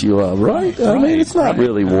this that you love, right? I mean, it's not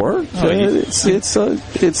really work. It's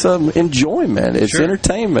enjoyment. It's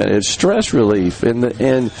entertainment. It's stress relief, and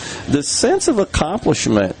the sense of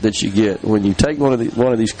accomplishment that you get when you take one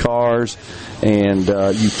of these cars and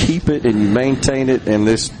you keep it and you maintain it in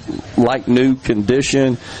this like new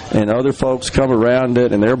condition, and other folks come around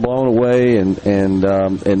it and they're blown away and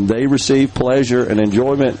they receive pleasure and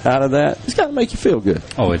enjoyment out of that. It's got to make you feel good.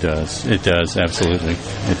 Oh, it does. It does, absolutely.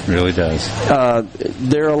 It really does.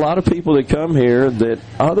 There are a lot of people that come here that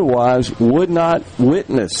otherwise would not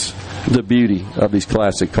witness the beauty of these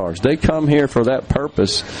classic cars. They come here for that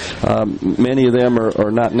purpose. Many of them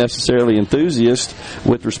are not necessarily enthusiasts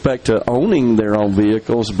with respect to owning their own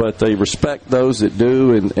vehicles, but they respect those that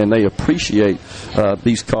do, and they appreciate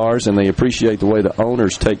these cars, and they appreciate the way the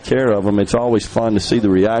owners take care of them. It's always fun to see the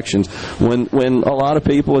reactions when a lot of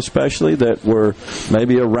people, especially that were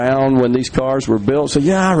maybe around when these cars were built, say,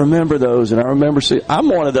 yeah, I remember those, and I remember I'm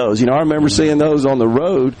one of those. I remember seeing those on the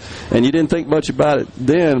road, and you didn't think much about it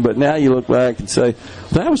then, but now you look back and say,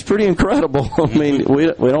 that was pretty incredible. I mean, we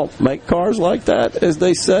don't make cars like that, as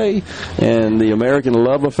they say, and the American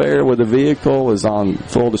love affair with the vehicle is on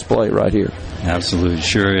full display right here. Absolutely,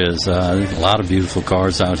 sure is. A lot of beautiful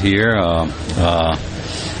cars out here.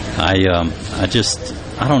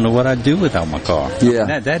 I don't know what I'd do without my car.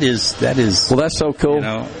 Yeah, that is. Well, that's so cool.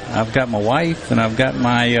 I've got my wife and I've got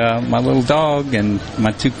my my little dog and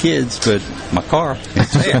my 2 kids, but my car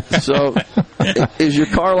is there. So, is your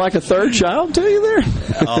car like a third child to you there?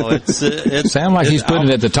 Oh, it sounds like he's putting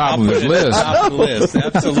it at the top of his list. Top of the list,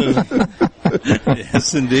 absolutely.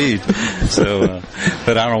 Yes, indeed. So,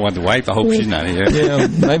 but I don't want the wife. I hope she's not here. Yeah,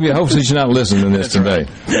 maybe I hope she's not listening to this today.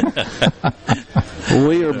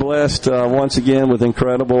 We are blessed once again with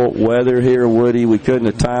incredible weather here, Woody. We couldn't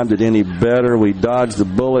have timed it any better. We dodged the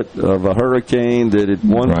bullet of a hurricane that at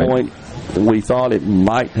one point we thought it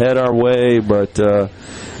might head our way, but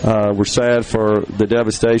we're sad for the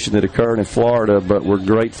devastation that occurred in Florida, but we're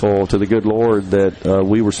grateful to the good Lord that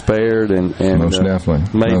we were spared and Most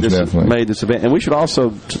definitely. made this event. And we should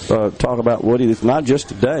also talk about, Woody, it's not just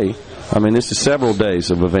today. I mean, this is several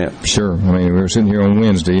days of event. Sure. I mean, we're sitting here on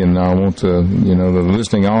Wednesday, and I want the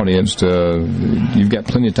listening audience you've got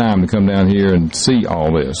plenty of time to come down here and see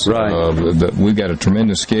all this. Right. We've got a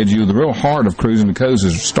tremendous schedule. The real heart of Cruising the Coast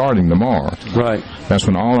is starting tomorrow. Right. That's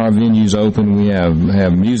when all our venues open. We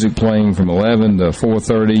have music playing from 11 to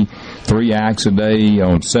 4:30, 3 acts a day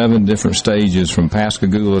on 7 different stages from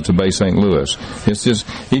Pascagoula to Bay St. Louis. It's just,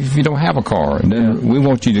 if you don't have a car, then we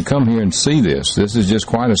want you to come here and see this. This is just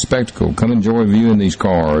quite a spectacle. Come enjoy viewing these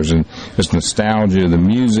cars, and it's nostalgia, the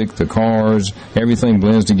music, the cars, everything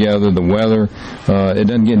blends together, the weather. It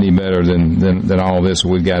doesn't get any better than all this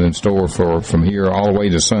we've got in store from here all the way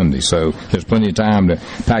to Sunday. So there's plenty of time to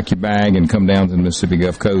pack your bag and come down to the Mississippi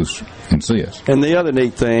Gulf Coast and see us. And the other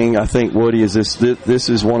neat thing, I think, Woody, is this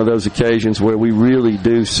is one of those occasions where we really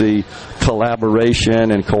do see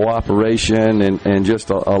collaboration and cooperation and just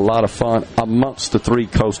a lot of fun amongst the 3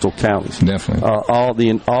 coastal counties. Definitely. All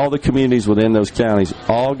the communities within those counties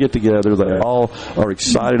all get together. They all are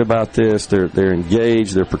excited about this. They're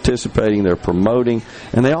engaged. They're participating. They're promoting,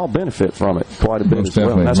 and they all benefit from it quite a bit as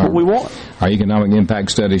well. That's what we want. Our economic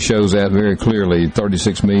impact study shows that very clearly.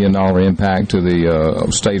 $36 million impact to the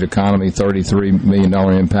state economy, $33 million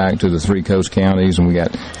impact to the 3 coast counties, and we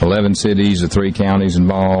got 11 cities, the 3 counties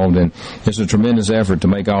involved, and it's a tremendous effort to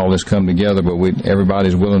make all this come together, but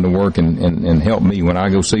everybody's willing to work and help me. When I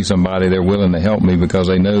go see somebody, they're willing to help me because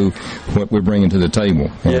they know what we're bringing to the table.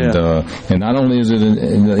 And not only is it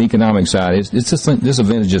in the economic side, it's just, this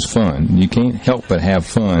event is just fun. You can't help but have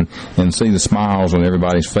fun and see the smiles on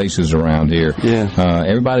everybody's faces around here.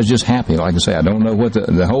 Everybody's just happy. Like I say, I don't know what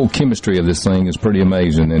the whole chemistry of this thing is pretty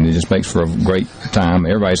amazing, and it just makes for a great time.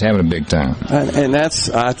 Everybody's having a big time. And that's,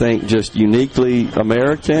 I think, just uniquely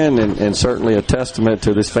American and certainly a testament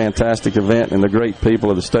to this fantastic event and the great people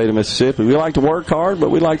of the state of Mississippi. We like to work hard, but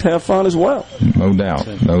we like to have fun as well. No doubt.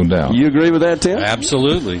 No doubt. You agree with that, Tim?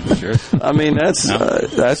 Absolutely. Sure. I mean, that's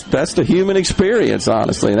the human experience,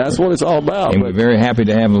 honestly, and that's what it's all about. And we're very happy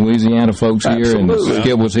to have Louisiana folks here, and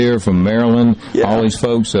Skip was here from Maryland. All these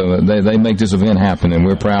folks, they make this event happen, and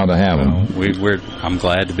we're proud to have them. I'm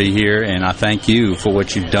glad to be here, and I thank you for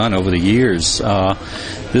what you've done over the years.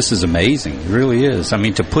 This is amazing. It really is. I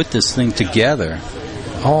mean, to put this thing together,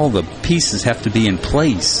 all the pieces have to be in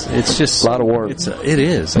place. It's just a lot of work. It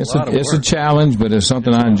is. It's a challenge, but it's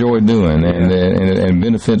something I enjoy doing, and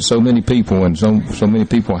benefits so many people, and so many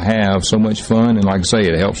people have so much fun. And like I say,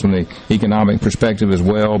 it helps from the economic perspective as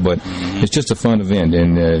well. But it's just a fun event,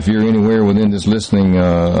 and if you're anywhere within this listening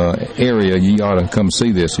area, you ought to come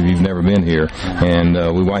see this if you've never been here. And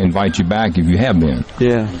we want to invite you back if you have been.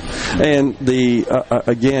 Yeah, and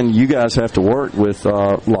again, you guys have to work with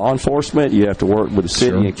law enforcement. You have to work with the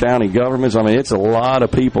city and county governments. I mean, it's a lot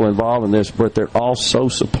of people involved in this, but they're all so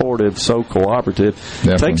supportive, so cooperative.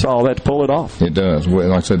 Definitely. It takes all that to pull it off. It does.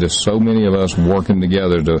 Like I said, there's so many of us working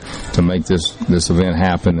together to make this event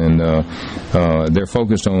happen, and they're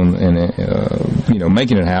focused on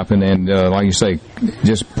making it happen. And like you say,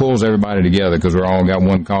 just pulls everybody together because we're all got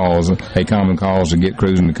one cause, a common cause to get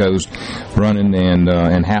Cruising the Coast running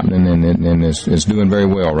and happening, and it's doing very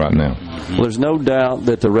well right now. Well, there's no doubt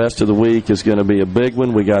that the rest of the week is going to be a big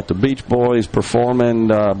one. We got the Beach Boys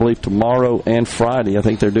performing, I believe, tomorrow and Friday. I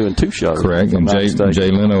think they're doing 2 shows. Correct, and Jay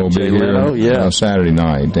Leno will be here Saturday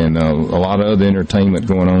night, and a lot of other entertainment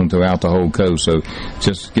going on throughout the whole coast. So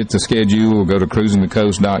just get the schedule, go to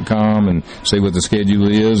cruisingthecoast.com and see what the schedule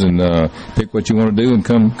is, and pick what you want to do and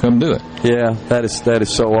come do it. Yeah, that is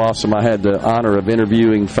so awesome. I had the honor of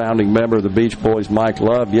interviewing founding member of the Beach Boys, Mike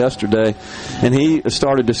Love, yesterday, and he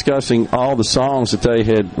started discussing all the songs that they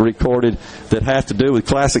had recorded that have to do with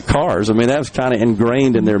classic cars. I mean, that was kind of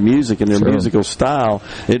ingrained in their music and their musical style.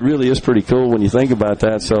 It really is pretty cool when you think about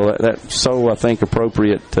that. So that's so, I think,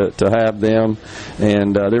 appropriate to have them.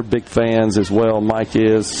 And they're big fans as well. Mike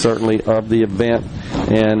is certainly of the event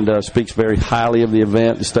and speaks very highly of the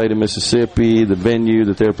event, the state of Mississippi, the venue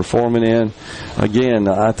that they're performing in. Again,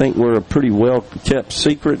 I think we're a pretty well-kept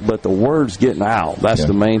secret, but the word's getting out. That's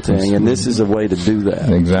the main thing. And this is a way to do that.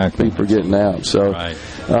 Exactly. People are getting out. So,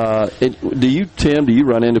 do you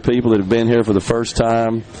run into people that have been here for the first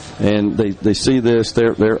time and they see this? They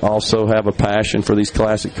also have a passion for these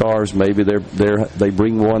classic cars. Maybe they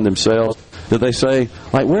bring one themselves. Do they say,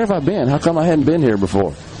 like, where have I been? How come I hadn't been here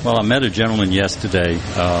before? Well, I met a gentleman yesterday,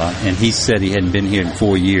 and he said he hadn't been here in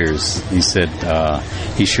 4 years. He said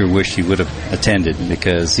he sure wished he would have attended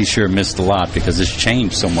because he sure missed a lot because it's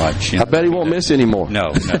changed so much. I bet he won't miss anymore. No,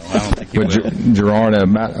 I don't think he will. Gerard,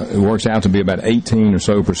 it works out to be about 18% or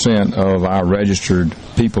so of our registered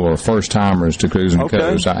people are first-timers to Cruising the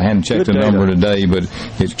Coast. I hadn't checked the number today, but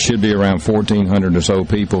it should be around 1,400 or so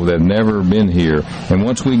people that have never been here. And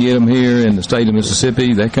once we get them here in the state of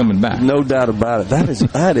Mississippi, they're coming back. No doubt about it.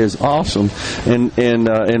 That is awesome. And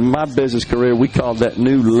in my business career, we call that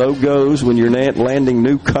new logos when you're landing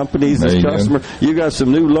new companies as customers. You got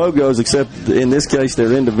some new logos, except in this case,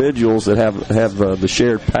 they're individuals that have the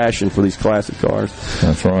shared passion for these classic cars.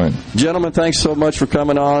 That's right. Gentlemen, thanks so much for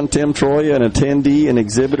coming on. Tim Troya, an attendee and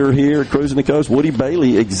exhibitor here at Cruising the Coast. Woody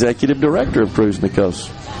Bailey, Executive Director of Cruising the Coast.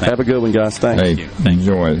 Have a good one, guys. Thank you.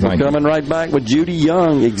 Enjoy it. We're coming right back with Judy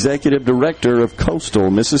Young, Executive Director of Coastal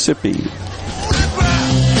Mississippi.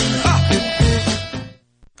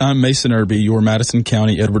 I'm Mason Irby, your Madison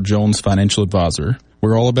County Edward Jones financial advisor.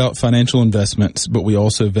 We're all about financial investments, but we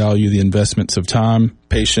also value the investments of time,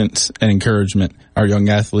 patience, and encouragement our young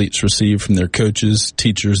athletes receive from their coaches,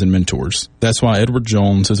 teachers, and mentors. That's why Edward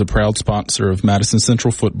Jones is a proud sponsor of Madison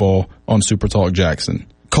Central football on Super Talk Jackson.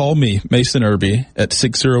 Call me, Mason Irby, at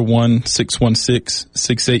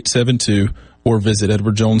 601-616-6872 or visit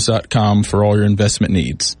edwardjones.com for all your investment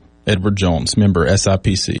needs. Edward Jones, member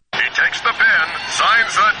SIPC. He takes the pen,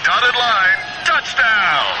 signs the dotted line,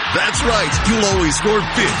 touchdown! That's right. You'll always score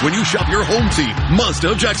big when you shop your home team,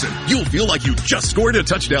 Mazda of Jackson. You'll feel like you just scored a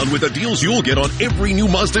touchdown with the deals you'll get on every new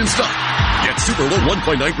Mazda in stock. Get super low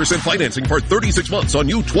 1.9% financing for 36 months on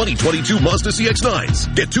new 2022 Mazda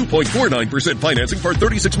CX-9s. Get 2.49% financing for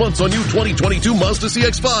 36 months on new 2022 Mazda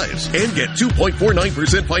CX-5s. And get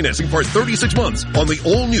 2.49% financing for 36 months on the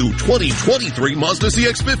all-new 2023 Mazda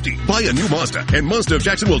CX-50. Buy a new Mazda, and Mazda of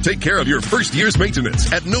Jackson will take care of your first year's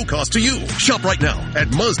maintenance at no cost to you. Shop right now at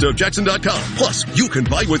MazdaofJackson.com. Plus, you can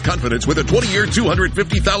buy with confidence with a 20-year,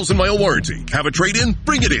 250,000-mile warranty. Have a trade-in?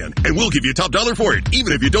 Bring it in, and we'll give you top dollar for it,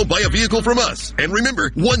 even if you don't buy a vehicle from us. And remember,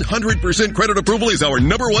 100% credit approval is our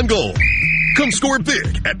 #1 goal. Come score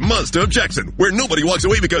big at Mazda of Jackson, where nobody walks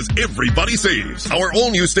away because everybody saves. Our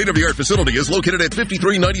all-new state-of-the-art facility is located at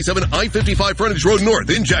 5397 I-55 Frontage Road North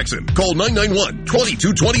in Jackson. Call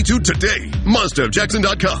 991-2222 today.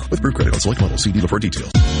 MazdaofJackson.com. With approved credit on select models. See dealer for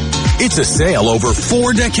details. It's a sale over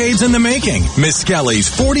 4 decades in the making. Miss Kelly's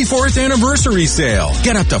 44th anniversary sale.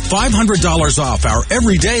 Get up to $500 off our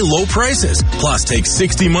everyday low prices. Plus, take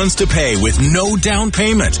 60 months to pay with no down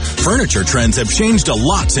payment. Furniture trends have changed a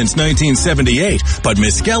lot since 1978, but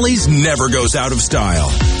Miss Kelly's never goes out of style.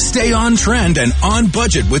 Stay on trend and on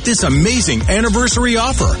budget with this amazing anniversary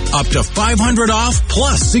offer. Up to $500 off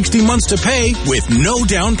plus 60 months to pay with no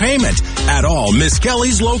down payment at all Miss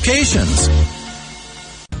Kelly's locations.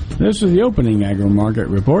 This is the opening agri-market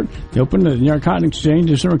report. The open of the New York Cotton Exchange,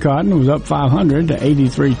 December cotton was up 500 to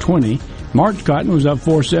 83.20. March cotton was up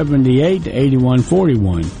 478 to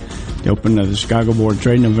 81.41. The open of the Chicago Board of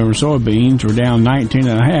Trade, November soybeans were down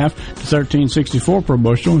 19.5 to 13.64 per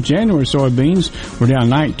bushel. January soybeans were down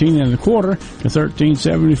 19.25 to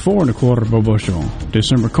 13.74 per bushel.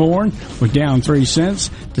 December corn was down 3 cents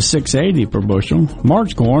to 6.80 per bushel.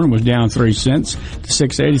 March corn was down 3 cents to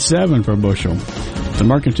 6.87 per bushel. The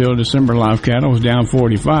mercantile December live cattle was down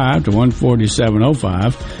 45 to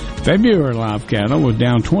 147.05. February live cattle was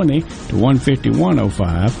down 20 to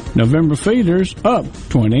 151.05. November feeders up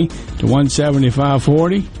 20 to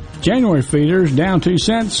 175.40. January feeders down 2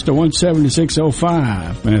 cents to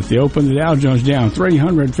 176.05. And at the open, the Dow Jones down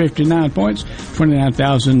 359 points,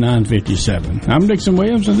 29,957. I'm Dixon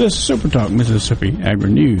Williams, and this is Super Talk Mississippi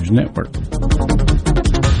Agri-News Network.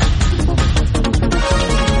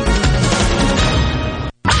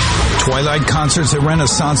 Twilight concerts at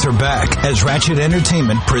Renaissance are back as Ratchet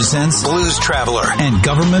Entertainment presents Blues Traveler and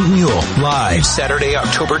Government Mule live Saturday,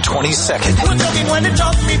 October 22nd.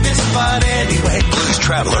 Blues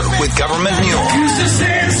Traveler with Government Mule.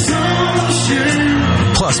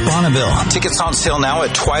 Plus Bonneville. Tickets on sale now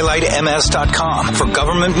at twilightms.com for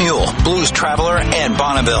Government Mule, Blues Traveler, and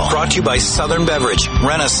Bonneville. Brought to you by Southern Beverage,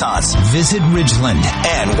 Renaissance, Visit Ridgeland,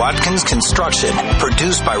 and Watkins Construction.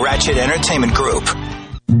 Produced by Ratchet Entertainment Group.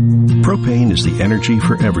 Propane is the energy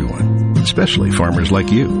for everyone, especially farmers like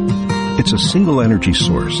you. It's a single energy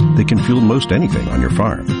source that can fuel most anything on your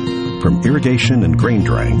farm. From irrigation and grain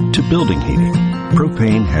drying to building heating,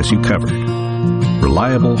 propane has you covered.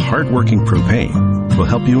 Reliable, hard-working propane will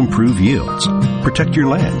help you improve yields, protect your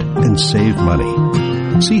land, and save money.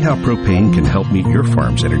 See how propane can help meet your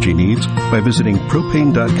farm's energy needs by visiting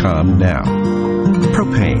propane.com now.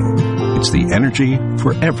 Propane. It's the energy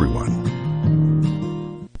for everyone.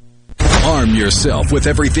 Arm yourself with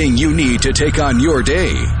everything you need to take on your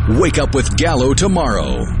day. Wake up with Gallo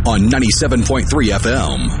tomorrow on 97.3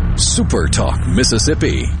 FM. Super Talk,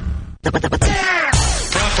 Mississippi.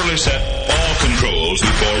 Properly set all controls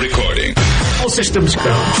before recording. All systems go.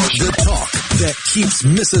 The talk that keeps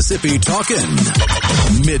Mississippi talking.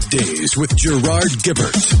 Middays with Gerard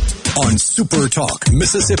Gibbert on Super Talk,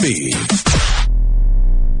 Mississippi.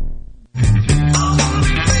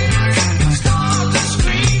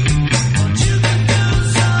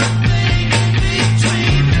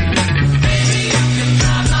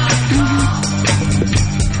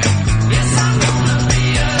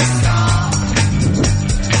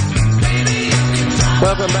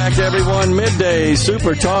 Welcome back, everyone. Midday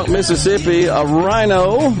Super Talk Mississippi. A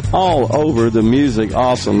Rhino all over the music.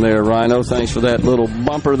 Awesome there, Rhino. Thanks for that little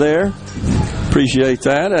bumper there. Appreciate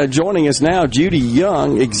that. Joining us now, Judy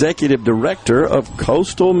Young, Executive Director of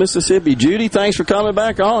Coastal Mississippi. Judy, thanks for coming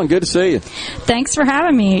back on. Good to see you. Thanks for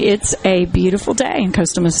having me. It's a beautiful day in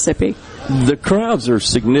Coastal Mississippi. The crowds are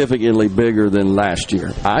significantly bigger than last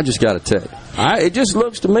year. I just got to tell you. It just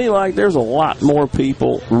looks to me like there's a lot more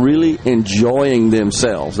people really enjoying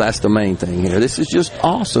themselves. That's the main thing here. This is just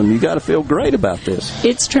awesome. You got to feel great about this.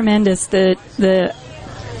 It's tremendous. The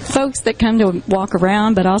folks that come to walk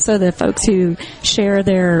around, but also the folks who share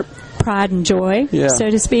their pride and joy, so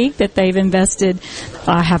to speak, that they've invested,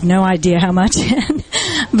 I have no idea how much in,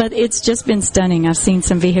 but it's just been stunning. I've seen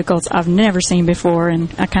some vehicles I've never seen before,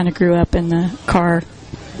 and I kind of grew up in the car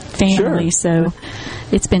family, so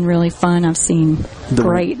it's been really fun. I've seen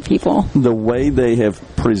great people. The way they have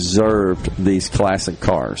preserved these classic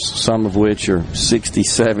cars, some of which are 60,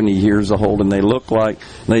 70 years old, and they look like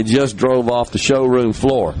they just drove off the showroom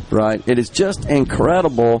floor, right? It is just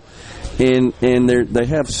incredible. And they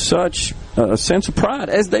have such a sense of pride,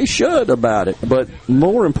 as they should, about it. But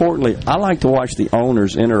more importantly, I like to watch the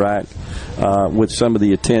owners interact with some of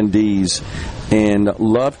the attendees, and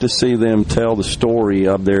love to see them tell the story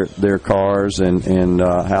of their cars and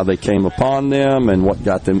how they came upon them and what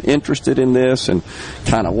got them interested in this and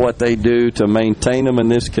kind of what they do to maintain them in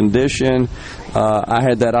this condition. I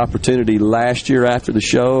had that opportunity last year after the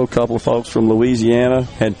show. A couple of folks from Louisiana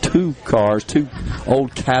had two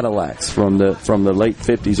old Cadillacs from the late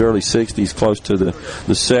 50s, early 60s, close to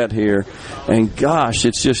the set here. And gosh,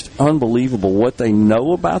 it's just unbelievable what they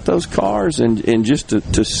know about those cars, and just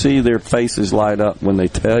to see their faces light up when they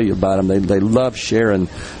tell you about them. They love sharing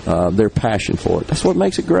their passion for it. That's what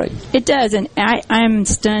makes it great. It does, and I'm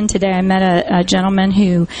stunned today. I met a gentleman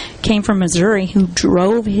who came from Missouri who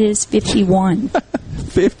drove his 51.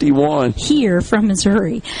 51 here from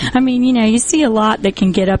Missouri. I mean, you see a lot that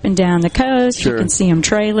can get up and down the coast. Sure. You can see them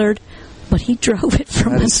trailered, but he drove it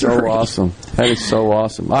from Missouri. That is so awesome. That is so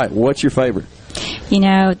awesome. All right, what's your favorite?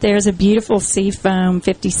 There's a beautiful Seafoam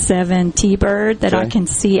 57 T-Bird that I can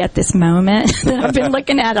see at this moment that I've been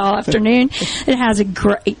looking at all afternoon. It has a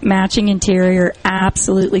great matching interior,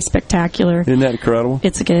 absolutely spectacular. Isn't that incredible?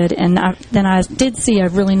 It's good. And then I did see a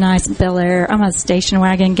really nice Bel Air. I'm a station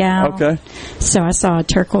wagon gal. Okay. So I saw a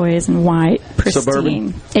turquoise and white, pristine.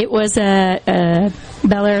 Suburban? It was a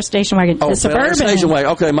Bel Air station wagon. Oh, the Suburban. Station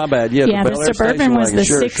wagon. Okay, my bad. Yeah, the Suburban was the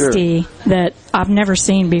 60 that I've never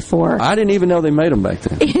seen before. I didn't even know they made them back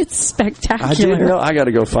then. It's spectacular. I didn't know. I got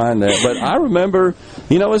to go find that. But I remember,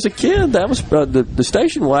 as a kid, that was the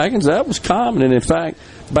station wagons. That was common, and in fact,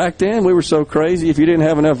 back then we were so crazy. If you didn't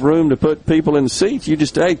have enough room to put people in the seats, you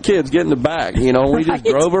just, hey, kids, get in the back. We just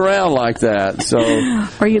drove around like that. So,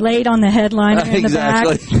 or you laid on the headliner in the back.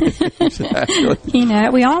 Exactly.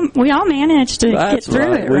 We all managed to get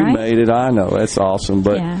through it. We made it. I know. That's awesome.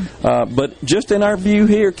 But but just in our view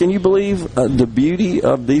here, can you believe the beauty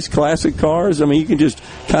of these classic cars? I mean, you can just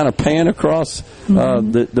kind of pan across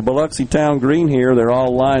the Biloxi Town Green here. They're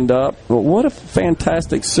all lined up. But what a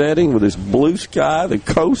fantastic setting with this blue sky, the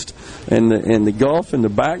coast, and the Gulf in the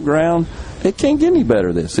background. It can't get any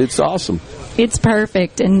better, this. It's awesome. It's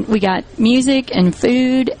perfect, and we got music and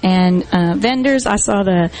food and vendors. I saw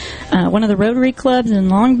one of the Rotary clubs in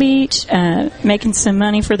Long Beach making some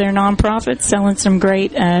money for their nonprofit, selling some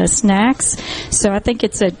great snacks. So I think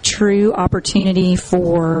it's a true opportunity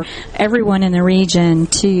for everyone in the region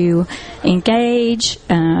to engage,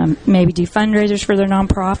 maybe do fundraisers for their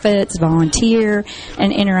nonprofits, volunteer,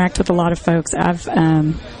 and interact with a lot of folks.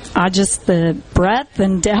 The breadth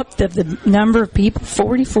and depth of the number of people,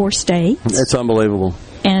 44 states. It's unbelievable.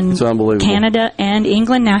 And it's unbelievable. Canada and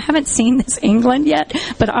England. Now, I haven't seen this England yet,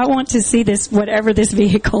 but I want to see this, whatever this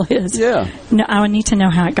vehicle is. Yeah. No, I need to know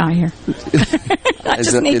how it got here. I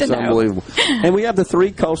just need to know. It's unbelievable. And we have the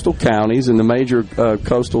 3 coastal counties and the major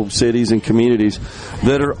coastal cities and communities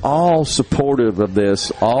that are all supportive of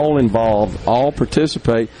this, all involved, all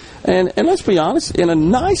participate. And let's be honest, in a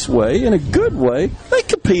nice way, in a good way, they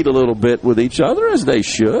compete a little bit with each other, as they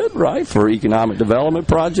should, right, for economic development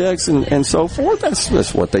projects and so forth.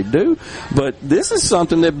 That's what they do. But this is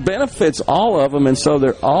something that benefits all of them, and so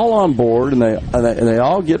they're all on board, and they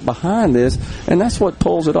all get behind this, and that's what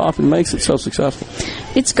pulls it off and makes it so successful.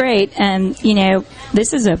 It's great, and,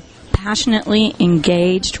 this is a passionately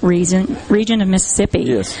engaged region of Mississippi.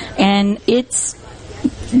 Yes. And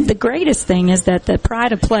the greatest thing is that the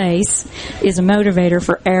pride of place is a motivator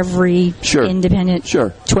for every independent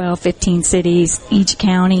 12, 15 cities, each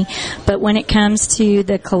county. But when it comes to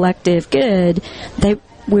the collective good,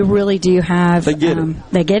 we really do have. They get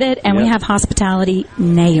it. They get it, and we have hospitality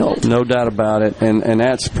nailed. No doubt about it, and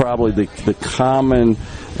that's probably the common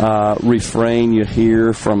refrain you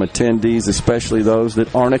hear from attendees, especially those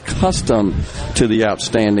that aren't accustomed to the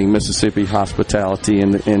outstanding Mississippi hospitality,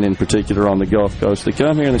 and in particular on the Gulf Coast. They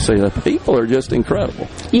come here and they say, the people are just incredible.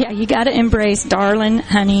 Yeah, you got to embrace darling,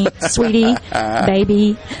 honey, sweetie,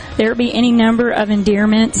 baby. There'll be any number of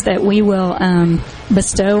endearments that we will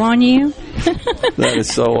bestow on you. That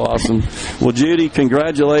is so awesome. Well, Judy,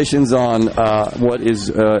 congratulations on what is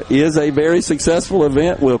a very successful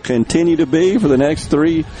event. Will continue to be for the next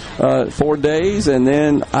 4 days, and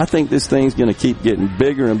then I think this thing's going to keep getting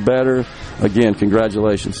bigger and better. Again,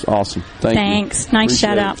 congratulations. Awesome. Thanks. Nice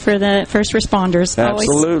shout out for the first responders.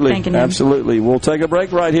 Absolutely. Always thanking them. Absolutely. We'll take a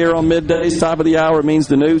break right here on Middays. Top of the hour means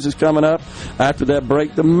the news is coming up. After that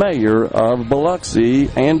break, the mayor of Biloxi,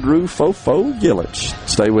 Andrew Fofo Gillich.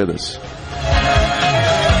 Stay with us.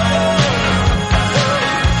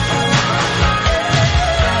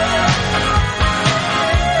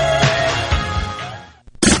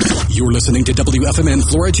 You're listening to WFMN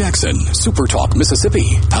Flora Jackson, Super Talk,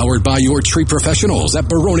 Mississippi. Powered by your tree professionals at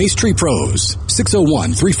Barone's Tree Pros.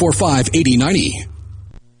 601-345-8090.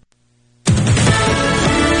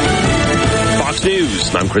 Fox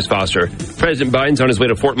News. I'm Chris Foster. President Biden's on his way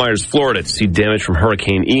to Fort Myers, Florida to see damage from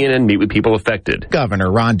Hurricane Ian and meet with people affected. Governor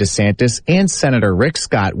Ron DeSantis and Senator Rick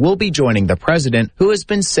Scott will be joining the president, who has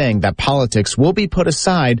been saying that politics will be put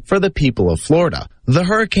aside for the people of Florida. The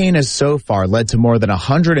hurricane has so far led to more than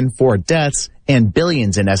 104 deaths and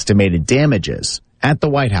billions in estimated damages. At the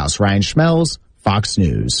White House, Ryan Schmelz, Fox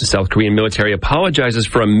News. The South Korean military apologizes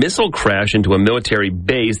for a missile crash into a military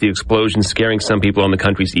base, the explosion scaring some people on the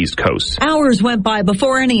country's east coast. Hours went by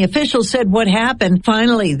before any official said what happened.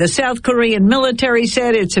 Finally, the South Korean military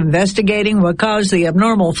said it's investigating what caused the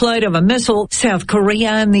abnormal flight of a missile. South Korea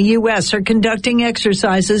and the U.S. are conducting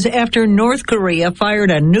exercises after North Korea fired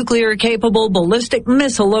a nuclear-capable ballistic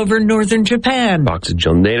missile over northern Japan. Fox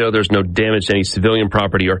Jill NATO, there's no damage to any civilian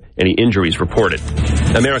property or any injuries reported.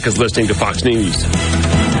 America's listening to Fox News.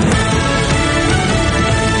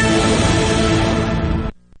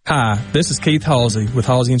 Hi, this is Keith Halsey with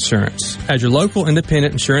Halsey Insurance. As your local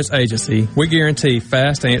independent insurance agency, we guarantee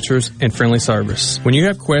fast answers and friendly service. When you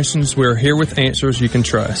have questions, we're here with answers you can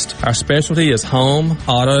trust. Our specialty is home,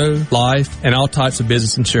 auto, life, and all types of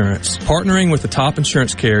business insurance. Partnering with the top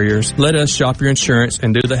insurance carriers, let us shop your insurance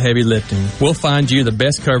and do the heavy lifting. We'll find you the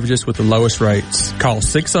best coverages with the lowest rates. Call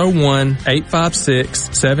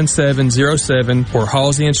 601-856-7707 or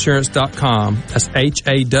halseyinsurance.com. That's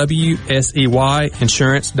HAWSEY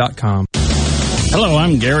insurance.com. Hello,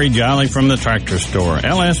 I'm Gary Jolly from the Tractor Store.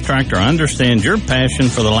 LS Tractor understands your passion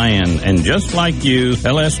for the land, and just like you,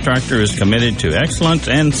 LS Tractor is committed to excellence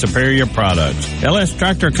and superior products. LS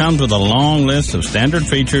Tractor comes with a long list of standard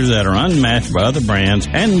features that are unmatched by other brands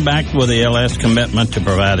and backed with the LS commitment to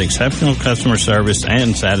provide exceptional customer service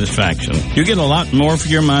and satisfaction. You get a lot more for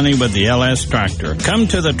your money with the LS Tractor. Come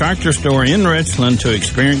to the Tractor Store in Richland to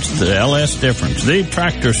experience the LS difference. The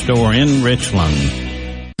Tractor Store in Richland.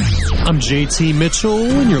 I'm JT Mitchell,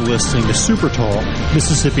 and you're listening to Super Talk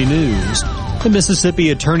Mississippi News. The Mississippi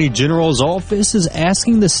Attorney General's office is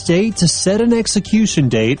asking the state to set an execution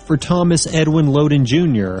date for Thomas Edwin Loden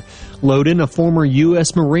Jr. Loden, a former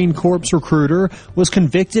U.S. Marine Corps recruiter, was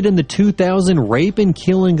convicted in the 2000 rape and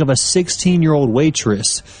killing of a 16-year-old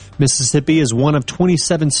waitress. Mississippi is one of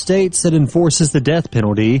 27 states that enforces the death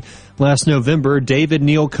penalty. Last November, David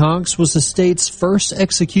Neal Cox was the state's first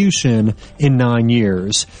execution in 9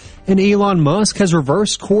 years. And Elon Musk has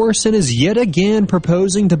reversed course and is yet again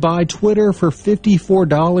proposing to buy Twitter for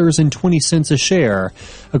 $54.20 a share.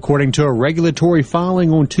 According to a regulatory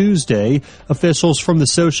filing on Tuesday, officials from the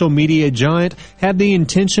social media giant have the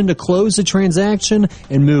intention to close the transaction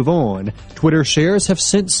and move on. Twitter shares have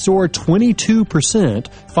since soared 22%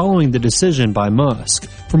 following the decision by Musk.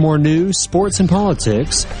 For more news, sports, and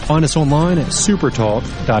politics, find us online at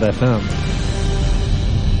supertalk.fm.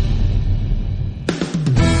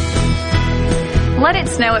 Let it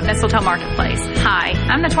snow at Mistletoe Marketplace. Hi,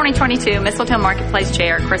 I'm the 2022 Mistletoe Marketplace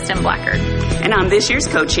Chair, Kristen Blackard. And I'm this year's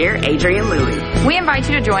co-chair, Adrienne Louie. We invite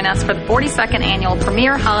you to join us for the 42nd annual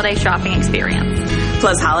Premier Holiday Shopping Experience.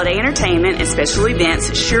 Plus holiday entertainment and special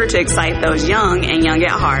events sure to excite those young and young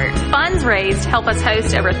at heart. Funds raised help us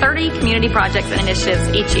host over 30 community projects and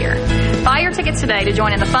initiatives each year. Buy your tickets today to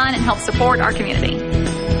join in the fun and help support our community.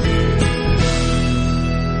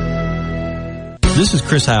 This is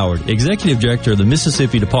Chris Howard, Executive Director of the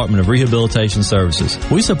Mississippi Department of Rehabilitation Services.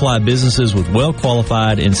 We supply businesses with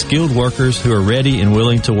well-qualified and skilled workers who are ready and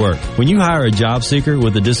willing to work. When you hire a job seeker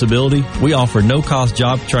with a disability, we offer no-cost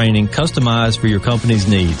job training customized for your company's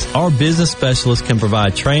needs. Our business specialists can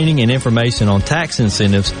provide training and information on tax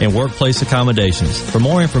incentives and workplace accommodations. For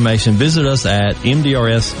more information, visit us at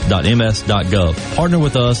mdrs.ms.gov. Partner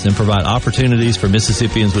with us and provide opportunities for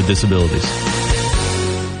Mississippians with disabilities.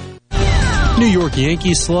 New York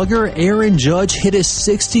Yankees slugger Aaron Judge hit his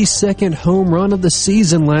 62nd home run of the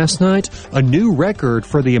season last night, a new record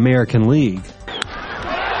for the American League.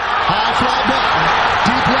 High fly ball,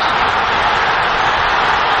 deep left.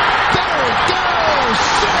 There it goes,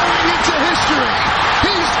 soaring into history.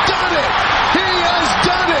 He's done it. He has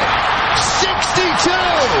done it.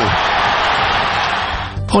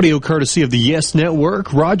 62. Audio courtesy of the Yes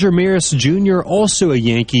Network. Roger Maris Jr., also a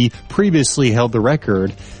Yankee, previously held the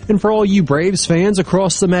record. And for all you Braves fans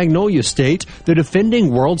across the Magnolia State, the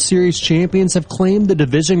defending World Series champions have claimed the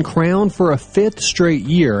division crown for a 5th straight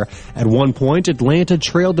year. At one point, Atlanta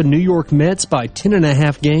trailed the New York Mets by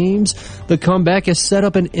 10.5 games. The comeback has set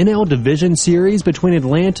up an NL Division Series between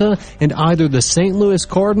Atlanta and either the St. Louis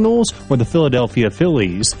Cardinals or the Philadelphia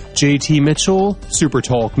Phillies. JT Mitchell, Super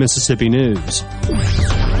Talk Mississippi News.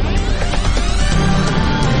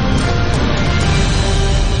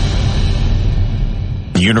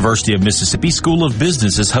 The University of Mississippi School of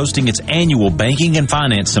Business is hosting its annual Banking and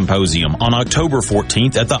Finance Symposium on October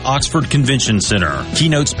 14th at the Oxford Convention Center.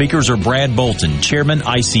 Keynote speakers are Brad Bolton, Chairman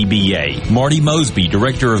ICBA, Marty Mosby,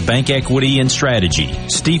 Director of Bank Equity and Strategy,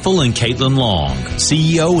 Stiefel and Caitlin Long,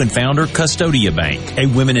 CEO and founder Custodia Bank. A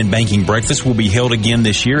Women in Banking breakfast will be held again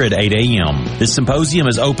this year at 8 a.m. This symposium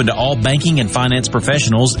is open to all banking and finance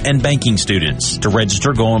professionals and banking students. To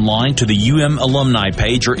register, go online to the UM alumni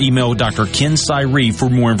page or email Dr. Ken Cyree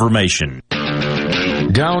for more information.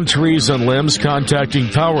 Downed trees and limbs contacting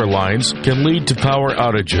power lines can lead to power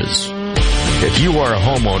outages. If you are a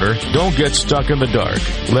homeowner, don't get stuck in the dark.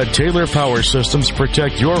 Let Taylor Power Systems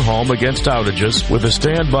protect your home against outages with a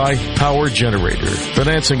standby power generator.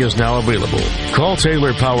 Financing is now available. Call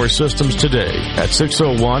Taylor Power Systems today at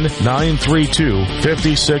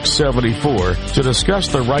 601-932-5674 to discuss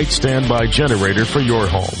the right standby generator for your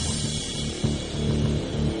home.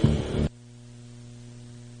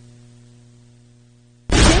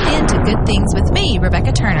 Good Things with me,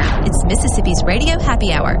 Rebecca Turner. It's Mississippi's Radio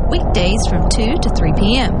Happy Hour, weekdays from 2 to 3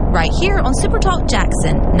 p.m. right here on Super Talk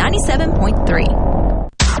Jackson 97.3.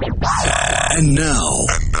 And now,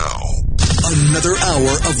 another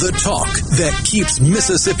hour of the talk that keeps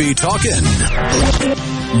Mississippi talking.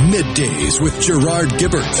 Middays with Gerard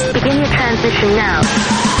Gibbert. Begin your transition now.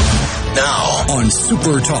 Now on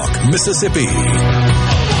Super Talk Mississippi.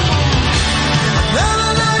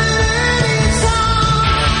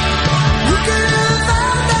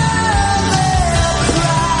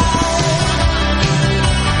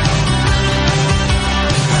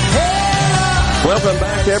 Welcome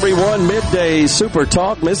back, everyone. Midday Super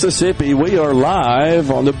Talk Mississippi. We are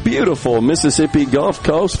live on the beautiful Mississippi Gulf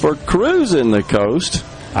Coast for Cruising the Coast.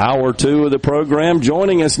 Hour 2 of the program.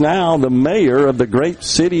 Joining us now, the mayor of the great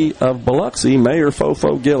city of Biloxi, Mayor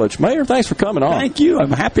Fofo Gilich. Mayor, thanks for coming on. Thank you.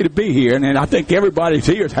 I'm happy to be here, and I think everybody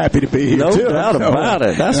here is happy to be here, no too. Doubt about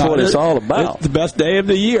it. That's what it's all about. It's the best day of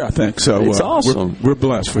the year, I think. So it's awesome. We're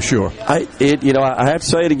blessed for sure. I have to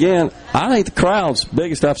say it again. I think the crowd's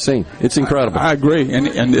biggest I've seen. It's incredible. I agree.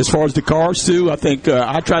 And as far as the cars, too, I think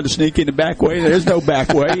I tried to sneak in the back way. There's no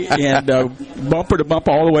back way. And bumper to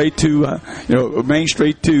bumper all the way to Main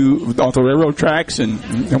Street to off the railroad tracks. And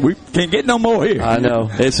we can't get no more here. I know.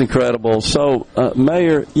 It's incredible. So,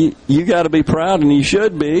 Mayor, you got to be proud, and you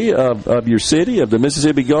should be, of your city, of the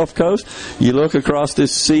Mississippi Gulf Coast. You look across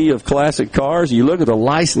this sea of classic cars. You look at the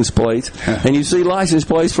license plates, and you see license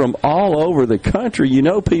plates from all over the country. You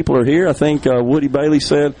know people are here. I think Woody Bailey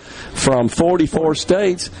said from 44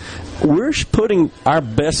 states. We're putting our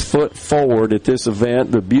best foot forward at this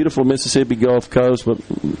event, the beautiful Mississippi Gulf Coast, but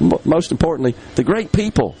most importantly, the great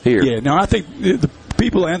people here. Yeah, no, I think the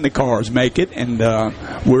people and the cars make it, and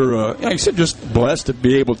we're, like I said, just blessed to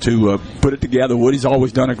be able to put it together. Woody's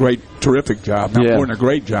always done a terrific job. Not more than a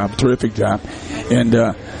great job, terrific job. And,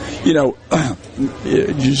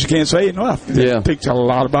 you just can't say enough. It takes a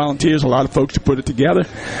lot of volunteers, a lot of folks to put it together.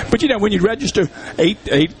 But when you register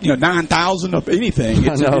 9,000 of anything,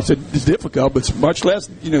 it's difficult. But it's much less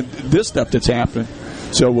this stuff that's happening.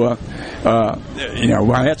 So,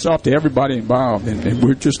 hats off to everybody involved, and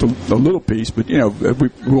we're just a little piece, but we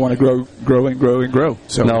want to grow and grow.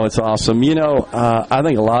 So, no, it's awesome. I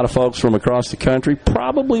think a lot of folks from across the country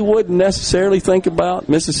probably wouldn't necessarily think about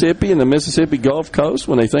Mississippi and the Mississippi Gulf Coast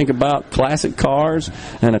when they think about classic cars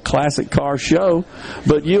and a classic car show.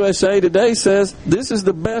 But USA Today says this is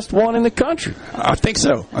the best one in the country. I think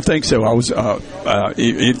so. I was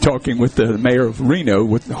talking with the mayor of Reno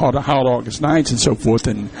with Hot August Nights and so forth.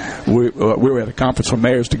 And we were at a conference for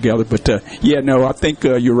mayors together, but I think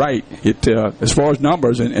you're right. As far as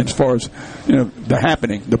numbers and as far as the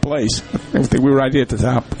happening, the place, I think we're right here at the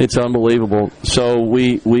top. It's unbelievable. So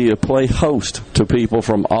we play host to people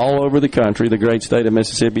from all over the country. The great state of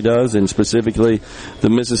Mississippi does, and specifically the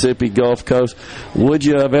Mississippi Gulf Coast. Would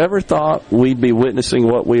you have ever thought we'd be witnessing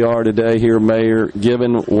what we are today here, Mayor,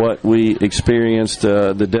 given what we experienced,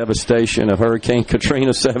 the devastation of Hurricane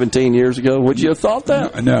Katrina 17 years ago? Would you have thought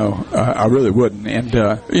that? No, I really wouldn't. And,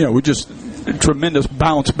 we're just a tremendous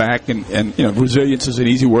bounce back, and resilience is an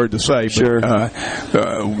easy word to say. Sure. But,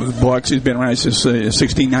 Biloxi's been around since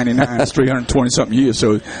 1699. It's 320-something years.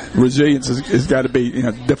 So resilience has got to be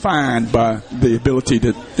defined by the ability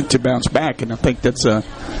to bounce back, and I think that's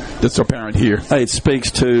apparent here. Hey, it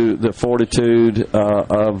speaks to the fortitude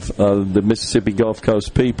of the Mississippi Gulf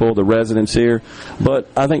Coast people, the residents here. But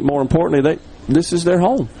I think more importantly, this is their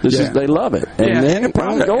home. They love it, and they're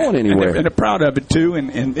not going anywhere. And they're proud of it too.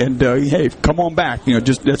 And hey, come on back.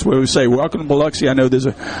 That's what we say. Welcome to Biloxi. I know there's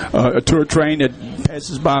a tour train that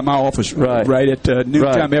passes by my office right at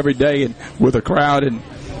noontime every day, and with a crowd. And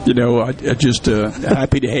I just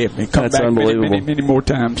happy to have me. Come back many more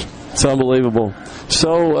times. It's unbelievable.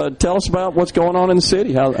 So tell us about what's going on in the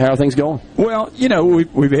city. How are things going? Well,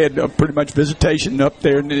 we've had pretty much visitation up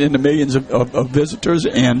there in the millions of visitors,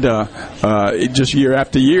 and just year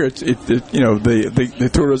after year, the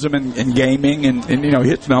tourism and gaming and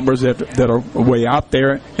hits numbers that are way out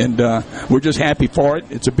there, and we're just happy for it.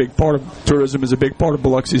 It's a big part of tourism, is a big part of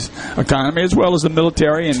Biloxi's economy, as well as the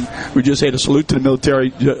military, and we just had a salute to the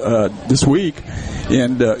military this week,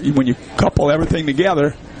 and when you couple everything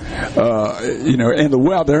together, and the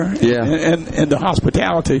weather, and the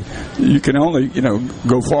hospitality, you can only,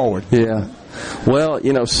 go forward. Yeah. Well,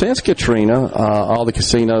 since Katrina, all the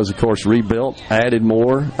casinos, of course, rebuilt, added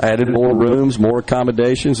more rooms, more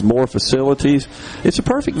accommodations, more facilities. It's a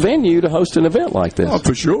perfect venue to host an event like this. Oh,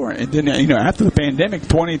 for sure. And then, after the pandemic,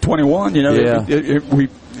 2021,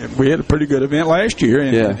 we had a pretty good event last year,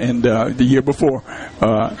 and the year before.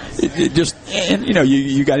 You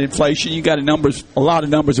got inflation, you got a lot of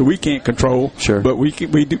numbers that we can't control. Sure. But we can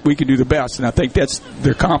do the best, and I think that's the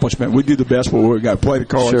accomplishment. We do the best where we got to play the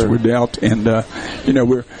cards we're dealt, and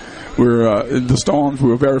we're the storms.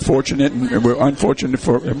 We're very fortunate, and we're unfortunate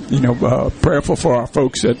for prayerful for our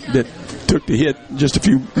folks that took the hit just a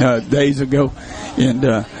few days ago,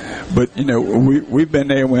 and but we've been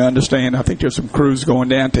there and we understand. I think there's some crews going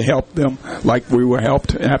down to help them, like we were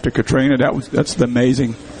helped after Katrina. That's the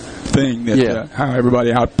amazing thing that how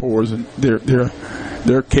everybody outpours and their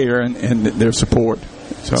care and their support.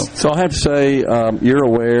 So I have to say, you're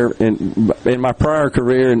aware, in my prior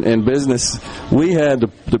career in business, we had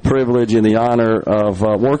the privilege and the honor of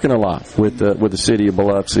working a lot with the city of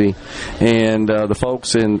Biloxi, and the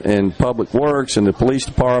folks in Public Works and the police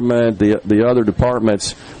department, the other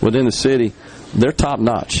departments within the city. They're top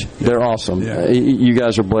notch. They're awesome. Yeah. You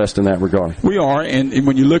guys are blessed in that regard. We are, and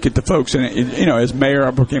when you look at the folks, and as mayor,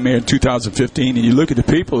 I became mayor in 2015, and you look at the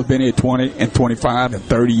people who've been here 20 and 25 and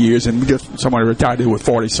 30 years, and just somebody retired here with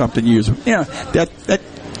 40 something years.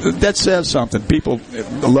 That says something. People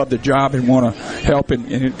love the job and want to help,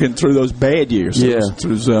 and through those bad years. Yeah.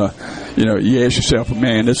 You ask yourself,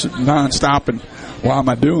 man, this is nonstop, and why am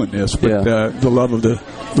I doing this? But the love of the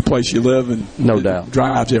place you live, and no doubt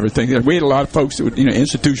drives everything. We had a lot of folks that would,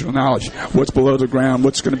 institutional knowledge, what's below the ground,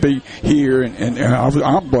 what's going to be here, and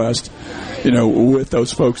I'm blessed, with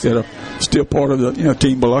those folks that are still part of the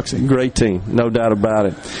Team Biloxi. Great team, no doubt about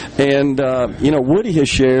it. And Woody has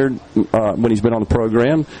shared when he's been on the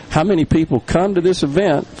program how many people come to this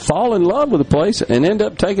event, fall in love with the place, and end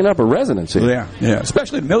up taking up a residency. Yeah,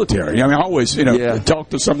 especially the military. I always talk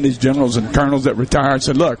to some of these generals and colonels that retire and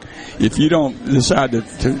said, look, if you don't decide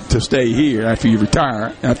to stay here after you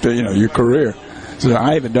retire, after your career, So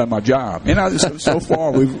I haven't done my job. And so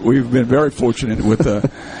far, we've been very fortunate with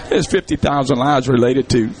there's 50,000 lives related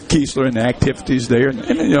to Keesler and the activities there, and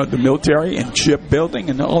the military and shipbuilding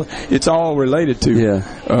and all. It's all related to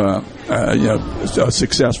a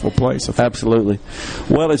successful place. Absolutely.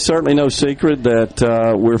 Well, it's certainly no secret that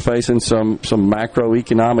we're facing some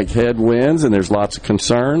macroeconomic headwinds, and there's lots of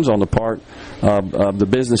concerns on the part of the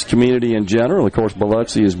business community in general. Of course,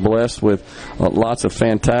 Biloxi is blessed with lots of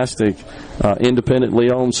fantastic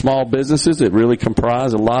independently owned small businesses that really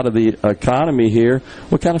comprise a lot of the economy here.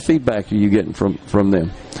 What kind of feedback are you getting from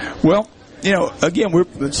them? Well, again, we're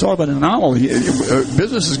sort of an anomaly.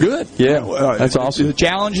 Business is good. Yeah, that's awesome. The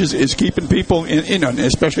challenge is keeping people in,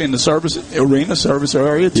 especially in the service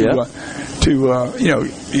area,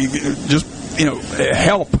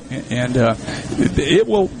 help, and it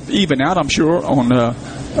will even out, I'm sure. I'm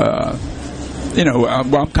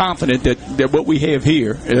confident that what we have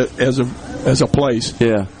here as a place,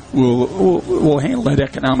 will handle that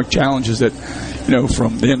economic challenges that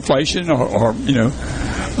from the inflation or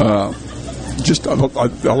just a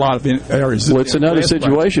lot of areas. Well, it's another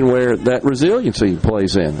situation where that resiliency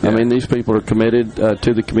plays in. Yeah. I mean, these people are committed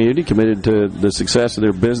to the community, committed to the success of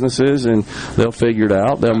their businesses, and they'll figure it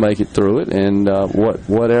out. They'll make it through it, and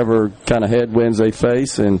whatever kind of headwinds they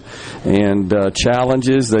face and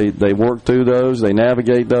challenges, they work through those, they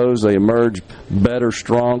navigate those, they emerge better,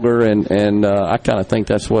 stronger, and I kind of think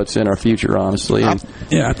that's what's in our future, honestly. I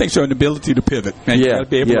think so. An ability to pivot. And you got to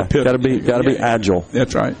be able to pivot. Got to be agile.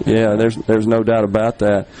 That's right. Yeah, there's no doubt about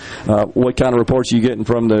that. What kind of reports are you getting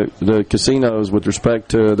from the casinos with respect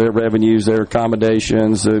to their revenues, their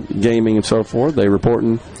accommodations, gaming, and so forth? They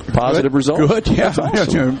reporting positive results? Good, yeah. That's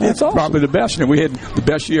awesome. It's awesome. Probably the best. And we had the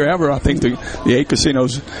best year ever. I think the 8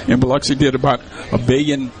 casinos in Biloxi did about $1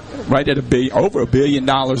 billion. Right at over $1 billion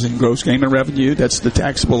in gross gaming revenue. That's the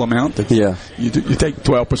taxable amount. You take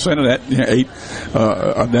 12% of that, 8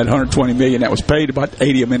 of that $120 million that was paid. About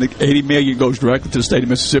 $80 million goes directly to the state of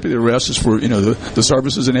Mississippi. The rest is for the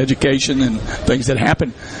services and education and things that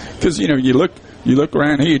happen. Because you look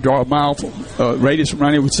around here, you draw a mile radius from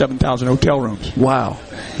around here with 7,000 hotel rooms. Wow,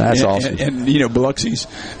 that's awesome. And Biloxi's,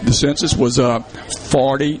 the census was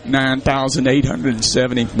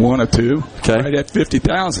 49,871 or 2, right at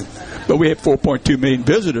 50,000. But we had 4.2 million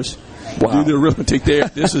visitors. Wow. Do the arithmetic there.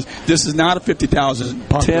 This is not a 50,000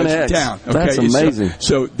 population town. Okay? That's amazing.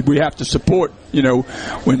 So we have to support.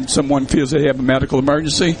 When someone feels they have a medical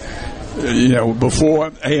emergency.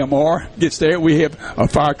 Before AMR gets there, we have a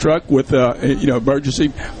fire truck with emergency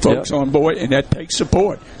folks on board, and that takes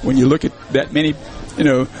support. When you look at that many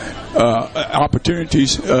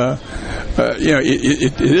opportunities,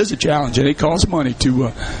 it is a challenge, and it costs money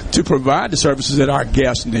to provide the services that our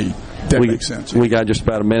guests need. That makes sense. We got just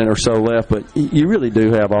about a minute or so left, but you really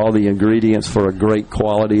do have all the ingredients for a great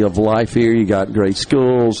quality of life here. You got great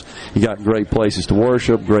schools, you got great places to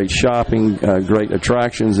worship, great shopping, great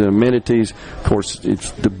attractions and amenities. Of course,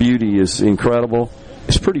 the beauty is incredible.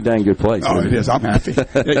 It's a pretty dang good place. Oh, it is. I'm happy.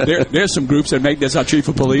 There's some groups that make this our chief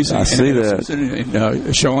of police. I see that.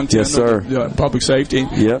 And Sean, yes, sir. Public safety.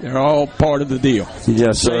 Yep. They're all part of the deal.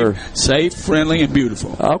 Yes, sir. Safe, friendly, and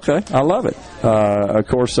beautiful. Okay, I love it. Of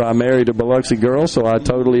course, I married a Biloxi girl, so I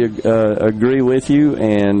totally agree with you,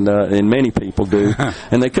 and many people do.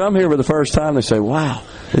 And they come here for the first time, they say, wow,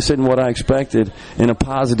 this isn't what I expected, in a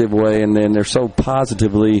positive way, and then they're so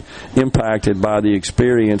positively impacted by the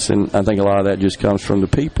experience, and I think a lot of that just comes from the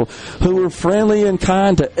people who are friendly and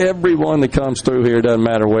kind to everyone that comes through here. It doesn't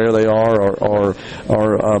matter where they are or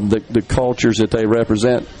the cultures that they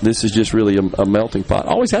represent. This is just really a melting pot.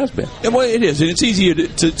 Always has been. Well, it is, and it's easier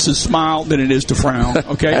to smile than it is to frown.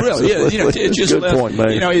 Okay, really, it's just good point,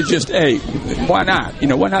 man. It's just, hey, why not?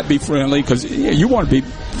 Why not be friendly? Because you want to be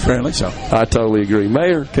friendly. So I totally agree,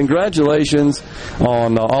 Mayor. Congratulations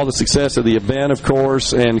on all the success of the event, of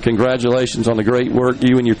course, and congratulations on the great work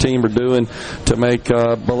you and your team are doing to make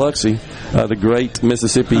Biloxi the great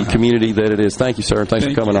Mississippi community that it is. Thank you, sir. Thanks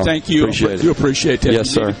for coming on. Thank you. Appreciate it. You appreciate that.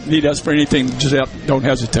 Yes, sir. Need us for anything, just don't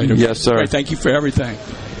hesitate. Okay? Yes, sir. Great. Thank you for everything.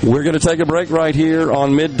 We're going to take a break right here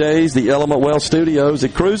on Middays, the Element Wealth Studios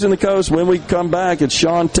at Cruising the Coast. When we come back, it's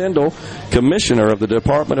Sean Tyndall, Commissioner of the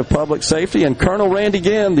Department of Public Safety, and Colonel Randy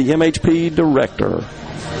Ginn, the MHP Director.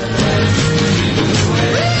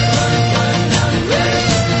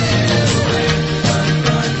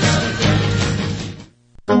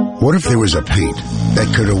 What if there was a paint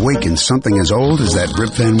that could awaken something as old as that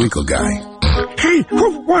Rip Van Winkle guy? Hey,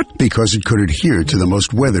 what? Because it could adhere to the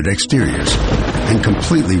most weathered exteriors and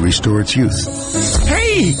completely restore its youth.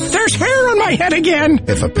 Hey, there's hair on my head again!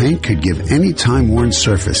 If a paint could give any time-worn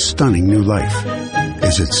surface stunning new life,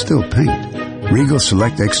 is it still paint? Regal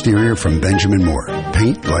Select Exterior from Benjamin Moore.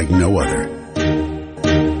 Paint like no other.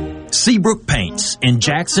 Seabrook Paints in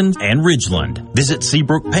Jackson and Ridgeland. Visit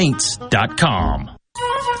SeabrookPaints.com.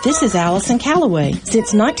 This is Allison Callaway.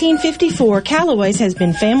 Since 1954, Callaway's has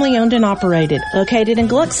been family-owned and operated. Located in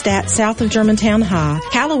Gluckstadt, south of Germantown High,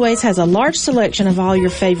 Callaway's has a large selection of all your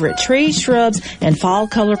favorite trees, shrubs, and fall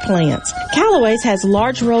color plants. Callaway's has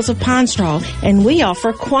large rolls of pine straw, and we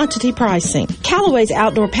offer quantity pricing. Callaway's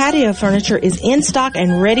outdoor patio furniture is in stock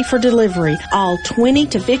and ready for delivery, all 20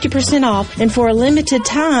 to 50% off, and for a limited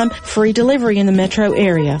time, free delivery in the metro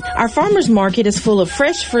area. Our farmers market is full of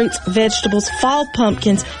fresh fruits, vegetables, fall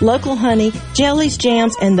pumpkins, local honey, jellies,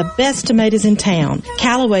 jams, and the best tomatoes in town.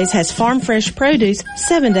 Callaway's has farm fresh produce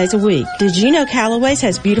 7 days a week. Did you know Callaway's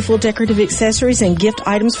has beautiful decorative accessories and gift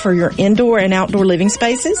items for your indoor and outdoor living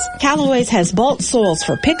spaces? Callaway's has bulk soils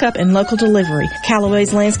for pickup and local delivery.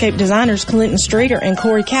 Callaway's landscape designers Clinton Streeter and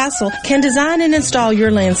Corey Castle can design and install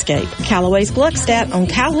your landscape. Callaway's Gluckstadt on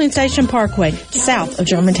Calhoun Station Parkway, south of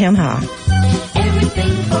Germantown High.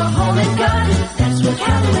 Everything for home and garden, that's what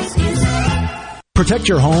Callaway's is. Protect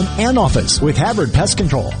your home and office with Havard Pest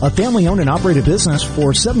Control, a family-owned and operated business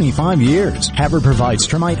for 75 years. Havard provides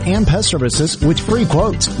termite and pest services with free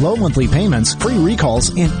quotes, low monthly payments, free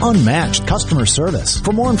recalls, and unmatched customer service.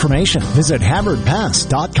 For more information, visit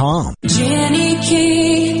HavardPest.com. Jenny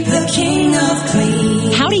King, the king of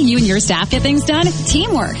clean. How do you and your staff get things done?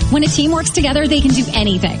 Teamwork. When a team works together, they can do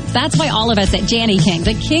anything. That's why all of us at Janny King,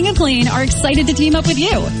 the king of clean, are excited to team up with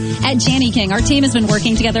you. At Janny King, our team has been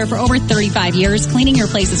working together for over 35 years, cleaning your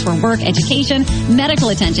places for work, education, medical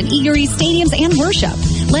attention, eateries, stadiums, and worship.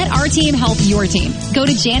 Let our team help your team. Go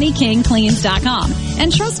to JannyKingCleans.com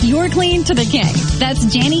and trust your clean to the king. That's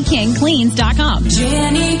JannyKingCleans.com.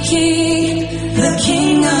 Jenny King, the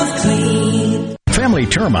king of clean. Family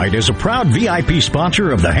Termite is a proud VIP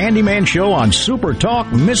sponsor of the Handyman Show on Super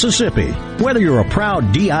Talk, Mississippi. Whether you're a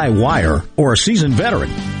proud DIYer or a seasoned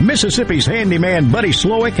veteran, Mississippi's handyman Buddy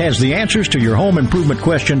Slowick has the answers to your home improvement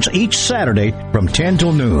questions each Saturday from 10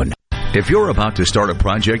 till noon. If you're about to start a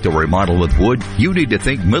project or remodel with wood, you need to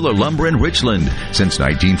think Miller Lumber in Richland. Since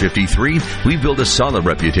 1953, we've built a solid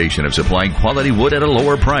reputation of supplying quality wood at a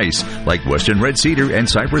lower price, like Western Red Cedar and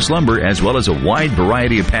Cypress Lumber, as well as a wide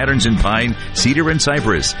variety of patterns in pine, cedar, and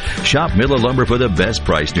cypress. Shop Miller Lumber for the best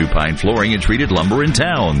price new pine flooring and treated lumber in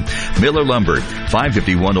town. Miller Lumber,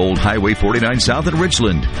 551 Old Highway 49 South in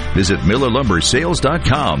Richland. Visit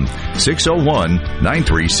MillerLumberSales.com,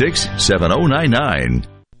 601-936-7099.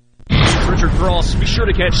 Richard Cross. Be sure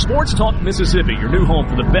to catch Sports Talk Mississippi, your new home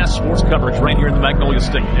for the best sports coverage right here in the Magnolia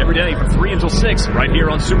State. Every day from 3 until 6, right here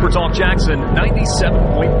on Super Talk Jackson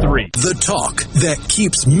 97.3. The talk that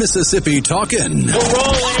keeps Mississippi talking. We're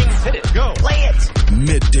rolling. Hit it. Go. Play it.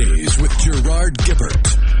 Middays with Gerard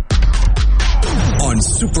Gibbert on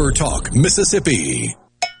Super Talk Mississippi.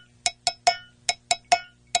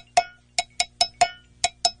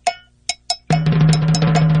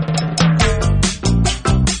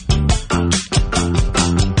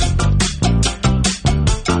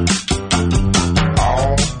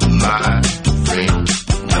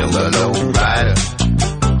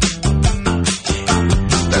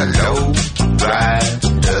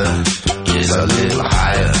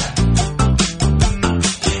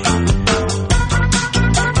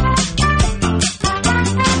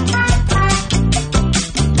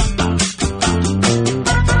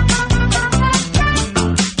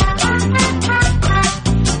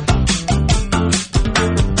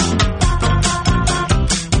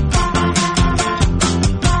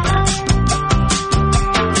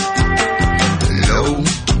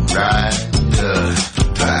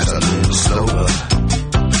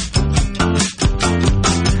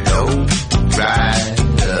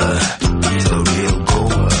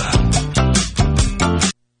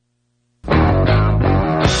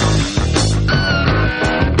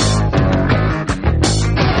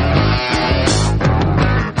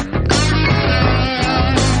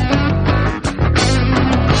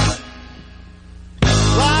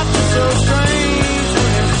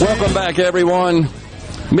 Everyone,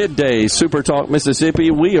 midday Super Talk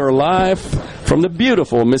Mississippi. We are live from the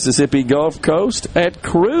beautiful Mississippi Gulf Coast at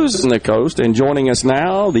Cruising the Coast, and joining us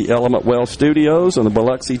now, the Element Wealth Studios on the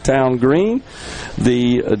Biloxi Town Green,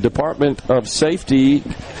 the Department of Safety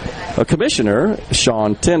Commissioner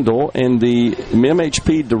Sean Tyndall, and the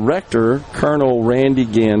MHP Director Colonel Randy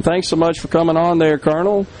Ginn. Thanks so much for coming on there,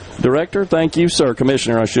 Colonel. Director, thank you, sir.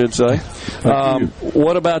 Commissioner, I should say.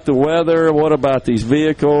 What about the weather? What about these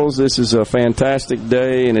vehicles? This is a fantastic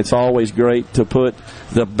day, and it's always great to put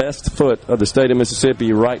the best foot of the state of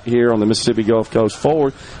Mississippi right here on the Mississippi Gulf Coast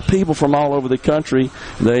forward. People from all over the country,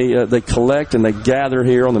 they collect and they gather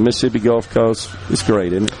here on the Mississippi Gulf Coast. It's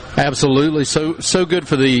great, isn't it? Absolutely. So good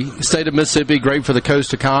for the state of Mississippi, great for the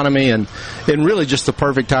coast economy, and really just the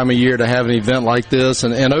perfect time of year to have an event like this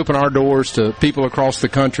and open our doors to people across the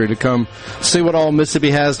country to come see what all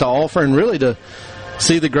Mississippi has to offer, and really to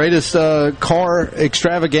see the greatest car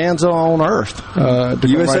extravaganza on earth.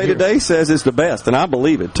 USA Today says it's the best, and I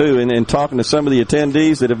believe it, too. And talking to some of the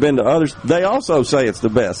attendees that have been to others, they also say it's the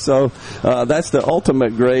best. So that's the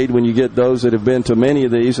ultimate grade when you get those that have been to many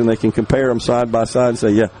of these, and they can compare them side by side and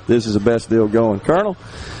say, yeah, this is the best deal going. Colonel,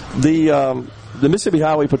 the Mississippi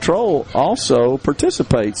Highway Patrol also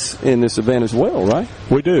participates in this event as well, right?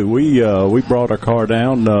 We do. We brought our car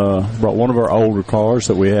down, brought one of our older cars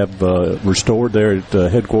that we have restored there at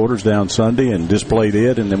headquarters down Sunday and displayed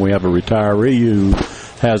it, and then we have a retiree who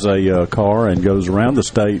has a car and goes around the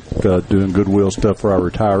state doing goodwill stuff for our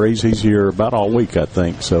retirees. He's here about all week, I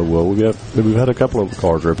think. So we've had a couple of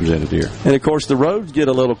cars represented here. And, of course, the roads get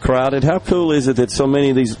a little crowded. How cool is it that so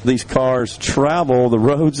many of these cars travel the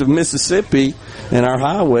roads of Mississippi and our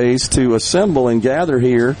highways to assemble and gather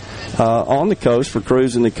here on the coast for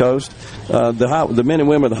cruising the coast? The men and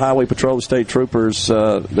women of the Highway Patrol, the state troopers,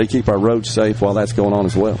 they keep our roads safe while that's going on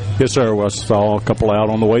as well. Yes, sir. Well, I saw a couple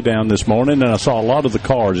out on the way down this morning, and I saw a lot of the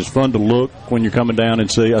cars. It's fun to look when you're coming down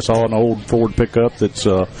and see. I saw an old Ford pickup that's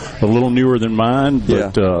a little newer than mine,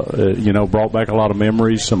 but brought back a lot of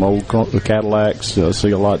memories. Some old Cadillacs.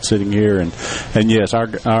 See a lot sitting here, and yes,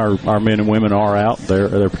 our men and women are out.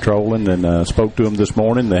 They're patrolling, and spoke to them this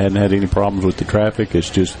morning. They hadn't had any problems with the traffic. It's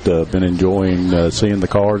just been enjoying seeing the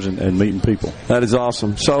cars and meeting people. That is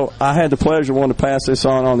awesome. So I had the pleasure, wanting to pass this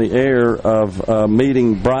on the air, of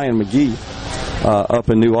meeting Brian McGee up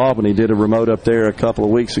in New Albany. Did a remote up there a couple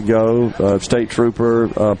of weeks ago. State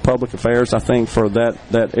trooper, public affairs, I think, for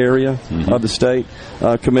that area of the state,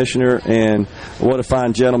 commissioner. And what a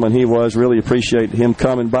fine gentleman he was. Really appreciate him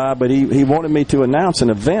coming by. But he wanted me to announce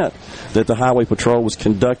an event that the Highway Patrol was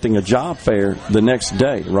conducting, a job fair the next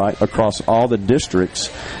day, right, across all the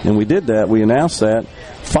districts. And we did that. We announced that.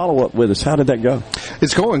 Follow up with us. How did that go?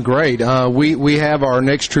 It's going great. We have our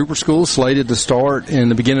next trooper school slated to start in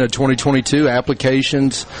the beginning of 2022.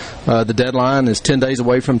 Applications, the deadline is 10 days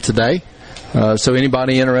away from today. So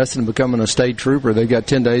anybody interested in becoming a state trooper, they've got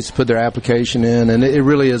 10 days to put their application in, and it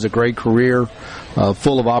really is a great career,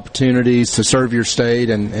 full of opportunities to serve your state,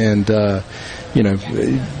 and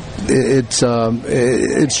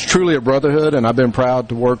it's truly a brotherhood, and I've been proud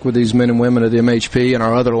to work with these men and women of the MHP and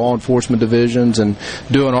our other law enforcement divisions and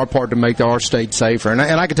doing our part to make our state safer. And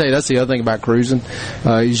I can tell you that's the other thing about cruising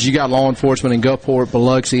is you got law enforcement in Gulfport,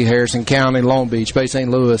 Biloxi, Harrison County, Long Beach, Bay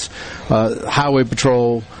St. Louis, Highway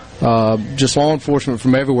Patrol, just law enforcement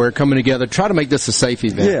from everywhere coming together, try to make this a safe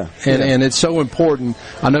event. And it's so important.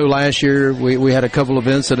 I know last year we had a couple of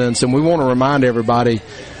incidents, and we want to remind everybody,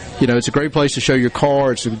 it's a great place to show your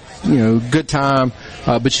car. It's a good time,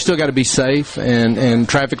 but you still got to be safe, and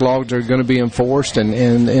traffic laws are going to be enforced,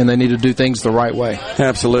 and they need to do things the right way.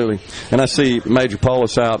 Absolutely. And I see Major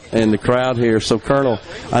Polis out in the crowd here. So, Colonel,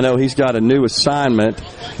 I know he's got a new assignment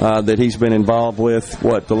that he's been involved with,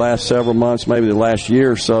 the last several months, maybe the last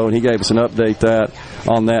year or so, and he gave us an update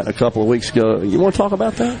on that a couple of weeks ago. You want to talk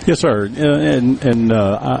about that? Yes, sir. And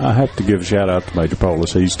I have to give a shout-out to Major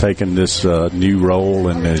Polis. He's taken this new role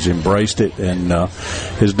and has embraced it, and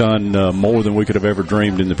has done more than we could have ever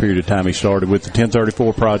dreamed in the period of time he started with the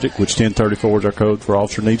 1034 project, which 1034 is our code for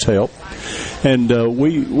officer needs help. And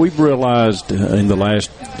we've realized in the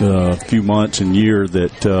last few months and year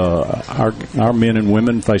that our men and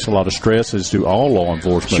women face a lot of stress, as do all law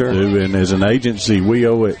enforcement do, and as an agency we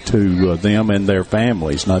owe it to them and their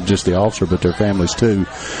families, not just the officer but their families too,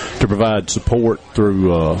 to provide support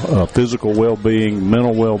through physical well-being,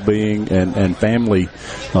 mental well-being, and family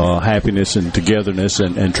happiness and togetherness,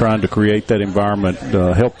 and trying to create that environment,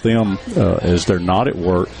 help them as they're not at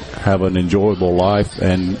work have an enjoyable life,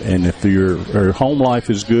 and if your home life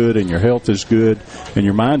is good and your health is good and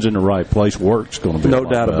your mind's in the right place, work's going to be no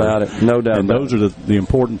doubt about it. And those are the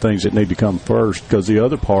important things that need to come first, because the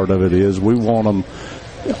other part of it is we want them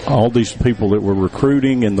all these people that we're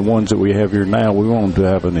recruiting and the ones that we have here now, we want them to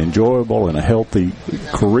have an enjoyable and a healthy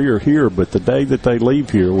career here. But the day that they leave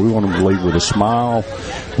here, we want them to leave with a smile,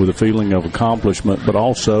 with a feeling of accomplishment, but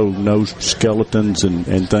also no skeletons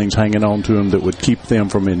and things hanging on to them that would keep them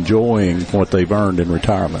from enjoying what they've earned in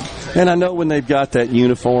retirement. And I know when they've got that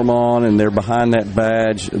uniform on and they're behind that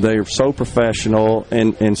badge, they're so professional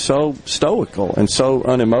and so stoical and so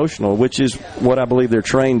unemotional, which is what I believe they're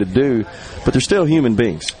trained to do. But they're still human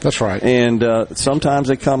beings. That's right. And sometimes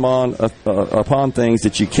they come on upon things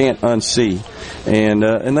that you can't unsee, and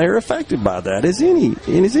they're affected by that, as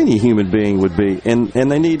any human being would be. And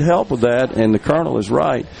they need help with that. And the Colonel is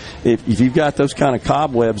right. If you've got those kind of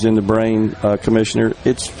cobwebs in the brain, Commissioner,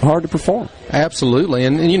 it's hard to perform. Absolutely.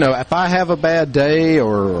 And if I have a bad day,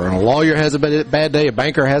 or a lawyer has a bad day, a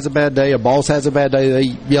banker has a bad day, a boss has a bad day, they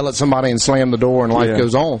yell at somebody and slam the door and life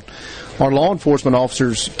goes on. Our law enforcement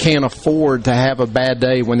officers can't afford to have a bad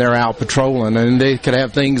day when they're out patrolling, and they could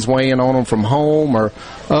have things weighing on them from home or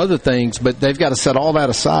other things, but they've got to set all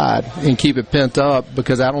that aside and keep it pent up,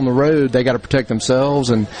 because out on the road they got to protect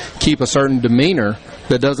themselves and keep a certain demeanor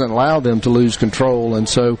that doesn't allow them to lose control. And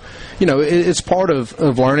so, it's part of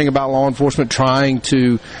learning about law enforcement, trying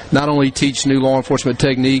to not only teach new law enforcement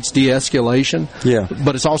techniques, de-escalation,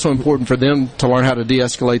 but it's also important for them to learn how to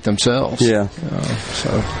de-escalate themselves. Yeah.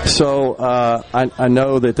 So I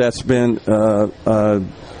know that's been an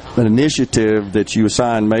initiative that you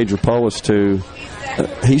assigned Major Polis to.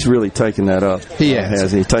 He's really taken that up. He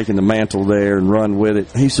has. He's taken the mantle there and run with it.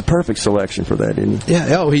 He's the perfect selection for that, isn't he?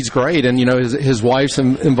 Yeah. Oh, he's great. And, his wife's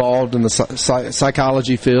involved in the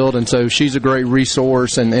psychology field, and so she's a great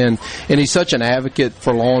resource. And he's such an advocate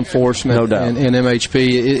for law enforcement, no doubt. And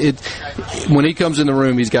MHP. When he comes in the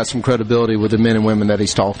room, he's got some credibility with the men and women that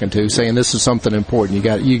he's talking to, saying this is something important. We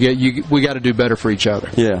got to do better for each other.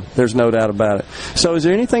 Yeah, there's no doubt about it. So is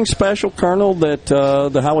there anything special, Colonel, that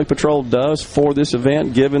the Highway Patrol does for this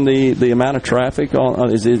event, given the amount of traffic?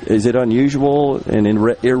 Is it unusual and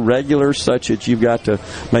irregular, such that you've got to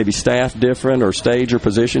maybe staff different or stage or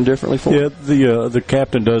position differently for it? Yeah, the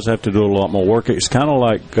captain does have to do a lot more work. It's kind of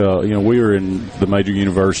like we are in the major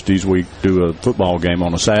universities. We do a football game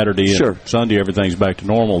on a Saturday, and Sunday everything's back to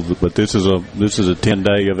normal. But this is a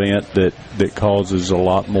 10-day event that causes a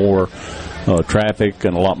lot more traffic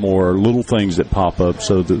and a lot more little things that pop up.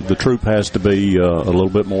 So the troop has to be a little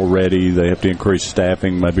bit more ready. They have to increase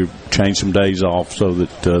staffing, maybe change some days off so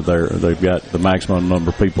that they've got the maximum number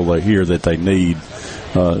of people here that they need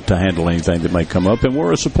to handle anything that may come up. And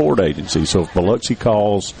we're a support agency, so if Biloxi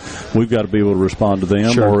calls, we've got to be able to respond to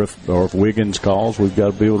them. Or if Wiggins calls, we've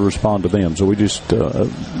got to be able to respond to them. So we just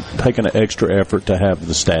taking an extra effort to have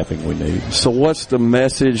the staffing we need. So what's the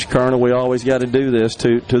message, Colonel? We always got to do this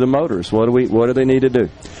to the motorists. What do they need to do?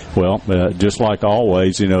 Well, just like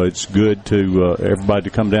always, it's good to everybody to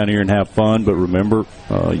come down here and have fun, but remember,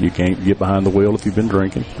 you can't get behind the wheel if you've been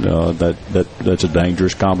drinking. That's a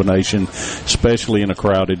dangerous combination, especially in a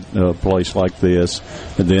crowded place like this.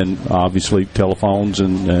 And then, obviously, telephones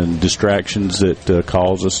and distractions that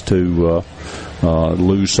cause us to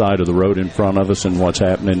lose sight of the road in front of us and what's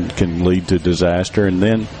happening can lead to disaster. And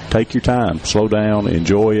then take your time, slow down,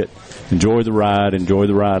 enjoy it. Enjoy the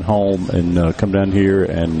ride home, and come down here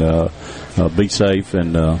and be safe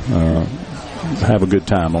and have a good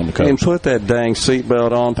time on the coast. And put that dang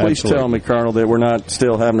seatbelt on. Please Absolutely. tell me, Colonel, that we're not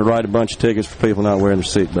still having to write a bunch of tickets for people not wearing their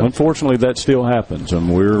seatbelt. Unfortunately, that still happens,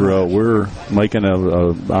 and we're making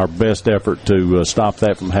our best effort to stop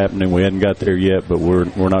that from happening. We hadn't got there yet, but we're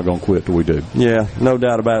not going to quit till we do. Yeah, no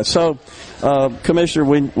doubt about it. So, Commissioner,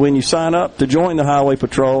 when you sign up to join the Highway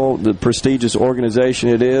Patrol, the prestigious organization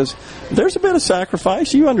it is, there's a bit of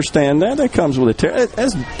sacrifice. You understand that. That comes with it,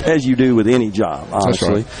 as you do with any job,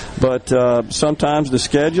 honestly. That's right. But sometimes the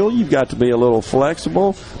schedule, you've got to be a little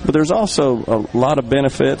flexible. But there's also a lot of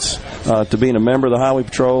benefits to being a member of the Highway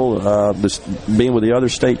Patrol, being with the other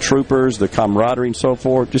state troopers, the camaraderie and so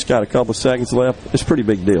forth. Just got a couple of seconds left. It's a pretty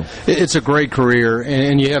big deal. It's a great career,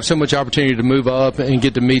 and you have so much opportunity to move up and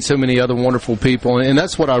get to meet so many other wonderful people. And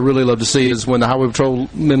that's what I really love to see is when the Highway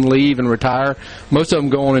Patrolmen leave and retire, most of them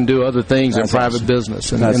go on and do other things in private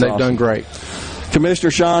business, and they've done great.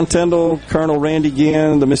 Commissioner Sean Tyndall, Colonel Randy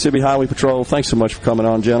Ginn, the Mississippi Highway Patrol, thanks so much for coming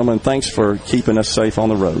on, gentlemen. Thanks for keeping us safe on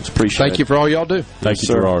the roads. Appreciate it. Thank you for all y'all do. Thank you,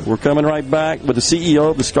 Gerard. We're coming right back with the CEO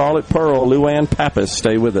of the Scarlet Pearl, Luann Pappas.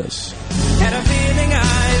 Stay with us. Had a feeling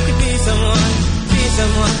I could be someone,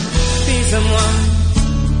 be someone.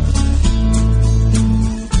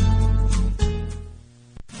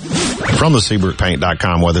 From the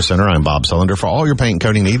SeabrookPaint.com Weather Center, I'm Bob Sullender. For all your paint and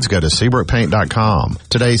coating needs, go to SeabrookPaint.com.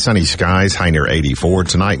 Today, sunny skies, high near 84.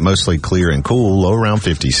 Tonight, mostly clear and cool, low around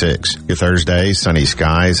 56. Your Thursday, sunny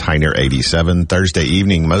skies, high near 87. Thursday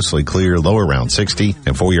evening, mostly clear, low around 60.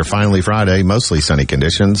 And for your finally Friday, mostly sunny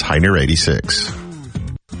conditions, high near 86.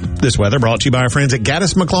 This weather brought to you by our friends at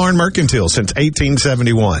Gaddis McLaurin Mercantile since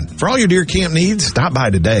 1871. For all your deer camp needs, stop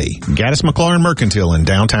by today. Gaddis McLaurin Mercantile in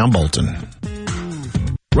downtown Bolton.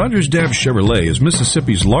 Rogers Dabbs Chevrolet is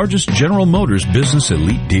Mississippi's largest General Motors business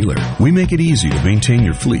elite dealer. We make it easy to maintain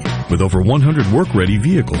your fleet with over 100 work-ready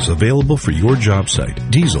vehicles available for your job site.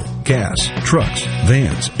 Diesel, gas, trucks,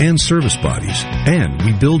 vans, and service bodies. And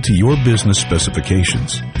we build to your business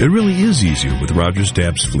specifications. It really is easier with Rogers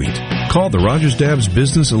Dabbs Fleet. Call the Rogers Dabbs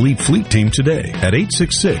Business Elite Fleet Team today at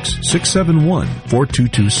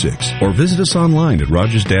 866-671-4226 or visit us online at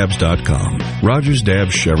rogersdabbs.com. Rogers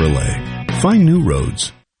Dabbs Chevrolet. Find new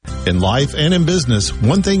roads. In life and in business,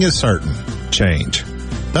 one thing is certain: change.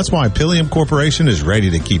 That's why Pilium Corporation is ready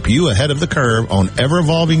to keep you ahead of the curve on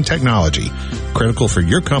ever-evolving technology, critical for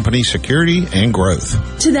your company's security and growth.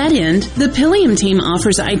 To that end, the Pilium team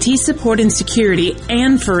offers IT support and security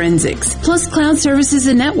and forensics, plus cloud services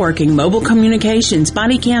and networking, mobile communications,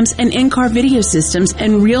 body cams, and in-car video systems,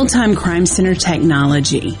 and real-time crime center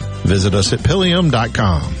technology. Visit us at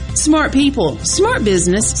Pilium.com. Smart people, smart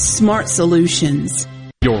business, smart solutions.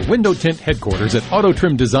 Your window tint headquarters at Auto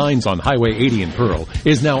Trim Designs on Highway 80 in Pearl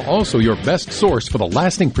is now also your best source for the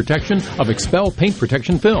lasting protection of Expel paint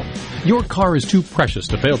protection film. Your car is too precious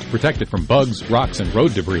to fail to protect it from bugs, rocks, and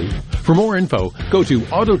road debris. For more info, go to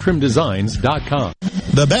autotrimdesigns.com.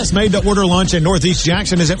 The best made-to-order lunch in Northeast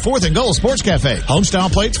Jackson is at 4th and Gold Sports Cafe.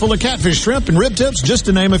 Homestyle plates full of catfish, shrimp, and rib tips, just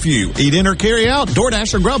to name a few. Eat in or carry out,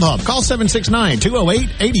 DoorDash or Grubhub. Call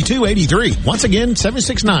 769-208-8283. Once again,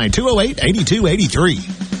 769-208-8283.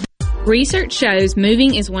 Research shows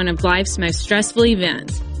moving is one of life's most stressful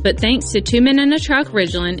events, but thanks to Two Men in a Truck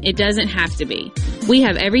Ridgeland, it doesn't have to be. We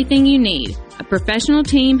have everything you need. A professional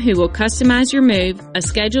team who will customize your move, a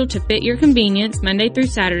schedule to fit your convenience Monday through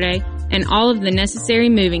Saturday, and all of the necessary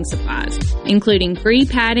moving supplies, including free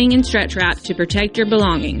padding and stretch wrap to protect your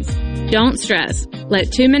belongings. Don't stress.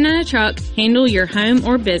 Let Two Men in a Truck handle your home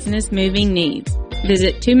or business moving needs.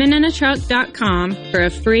 Visit twomeninatruck.com for a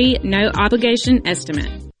free, no-obligation estimate.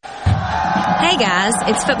 Hey guys,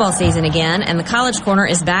 it's football season again, and the College Corner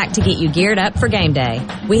is back to get you geared up for game day.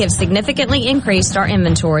 We have significantly increased our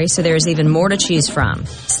inventory, so there's even more to choose from.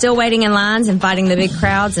 Still waiting in lines and fighting the big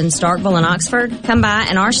crowds in Starkville and Oxford? Come by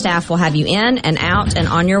and our staff will have you in and out and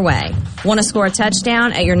on your way. Want to score a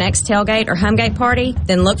touchdown at your next tailgate or homegate party?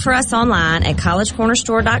 Then look for us online at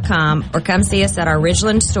collegecornerstore.com or come see us at our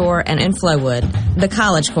Ridgeland store and in Flowood. The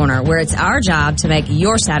College Corner, where it's our job to make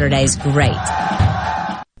your Saturdays great.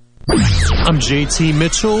 I'm JT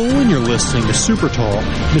Mitchell, and you're listening to Super Talk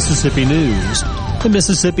Mississippi News. The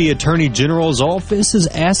Mississippi Attorney General's office is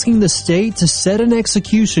asking the state to set an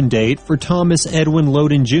execution date for Thomas Edwin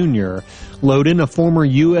Loden Jr. Loden, a former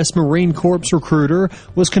U.S. Marine Corps recruiter,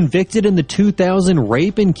 was convicted in the 2000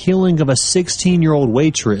 rape and killing of a 16-year-old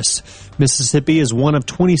waitress. Mississippi is one of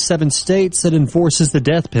 27 states that enforces the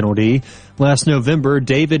death penalty. Last November,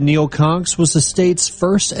 David Neal Cox was the state's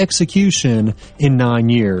first execution in 9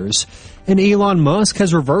 years. And Elon Musk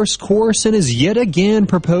has reversed course and is yet again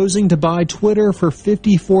proposing to buy Twitter for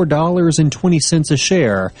 $54.20 a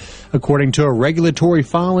share. According to a regulatory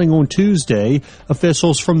filing on Tuesday,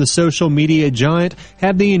 officials from the social media giant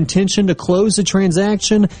have the intention to close the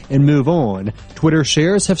transaction and move on. Twitter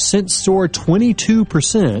shares have since soared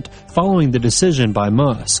 22% following the decision by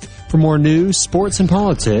Musk. For more news, sports, and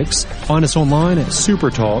politics, find us online at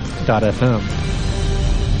supertalk.fm.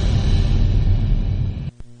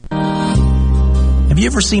 Have you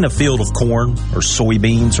ever seen a field of corn or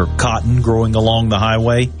soybeans or cotton growing along the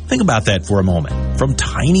highway? Think about that for a moment. From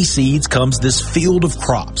tiny seeds comes this field of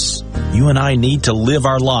crops. You and I need to live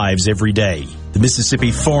our lives every day. The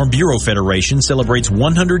Mississippi Farm Bureau Federation celebrates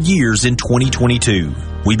 100 years in 2022.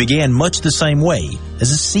 We began much the same way,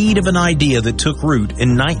 as a seed of an idea that took root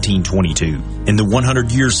in 1922. In the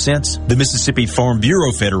 100 years since, the Mississippi Farm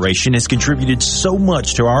Bureau Federation has contributed so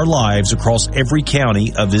much to our lives across every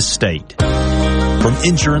county of this state. From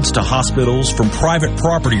insurance to hospitals, from private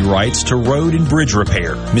property rights to road and bridge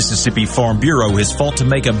repair, Mississippi Farm Bureau has fought to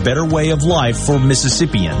make a better way of life for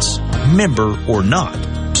Mississippians, member or not.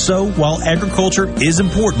 So, while agriculture is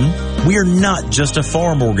important, we are not just a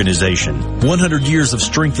farm organization. 100 years of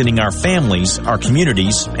strengthening our families, our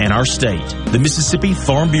communities, and our state. The Mississippi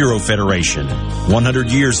Farm Bureau Federation.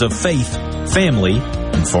 100 years of faith, family,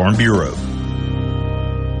 and Farm Bureau.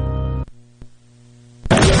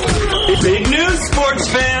 Big news, sports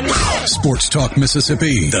fans. Sports Talk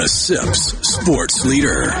Mississippi, the SIPs sports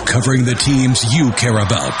leader, covering the teams you care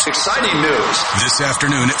about. Exciting news. This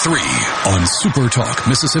afternoon at 3 on Super Talk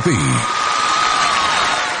Mississippi.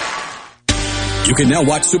 You can now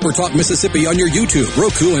watch Super Talk Mississippi on your YouTube,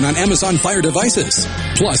 Roku, and on Amazon Fire devices.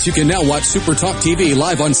 Plus, you can now watch Super Talk TV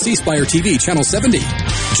live on C Spire TV Channel 70.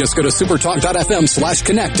 Just go to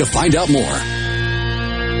supertalk.fm/connect to find out more.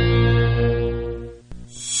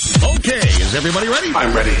 Okay, is everybody ready?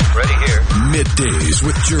 I'm ready. Ready here. Middays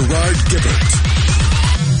with Gerard Gibbert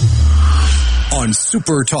on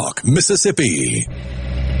Super Talk Mississippi.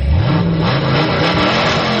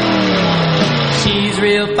 She's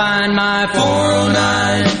real fine, my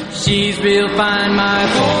 409. She's real fine, my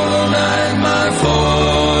 409, my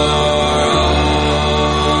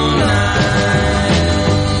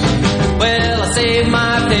 409. Well, I saved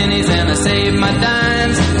my pennies and I saved my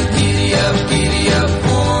dimes. Giddy up,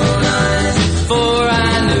 409. For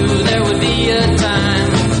I knew there would be a time.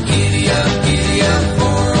 Giddy up,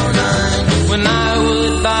 409. When I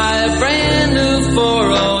would buy a brand new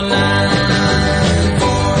 409.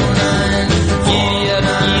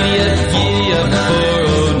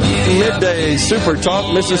 Midday Super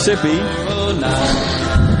Talk Mississippi.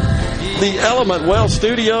 The Element Well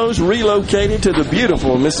Studios relocated to the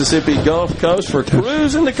beautiful Mississippi Gulf Coast for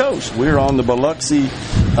Cruising the Coast. We're on the Biloxi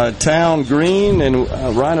town green, and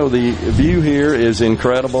Rhino, the view here is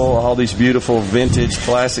incredible. All these beautiful vintage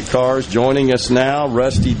classic cars. Joining us now,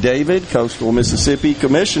 Rusty David, Coastal Mississippi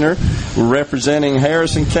Commissioner, representing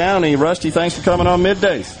Harrison County. Rusty, thanks for coming on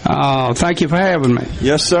Middays. Thank you for having me.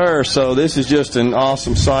 Yes, sir. So this is just an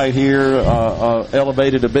awesome site here,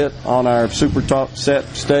 elevated a bit on our Super Talk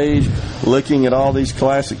set stage, looking at all these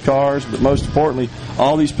classic cars, but most importantly,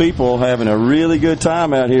 all these people having a really good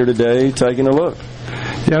time out here today taking a look.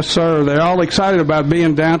 Yes, sir. They're all excited about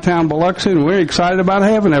being downtown Biloxi, and we're excited about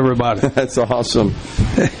having everybody. That's awesome.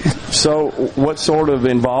 So what sort of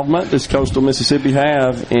involvement does Coastal Mississippi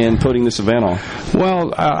have in putting this event on?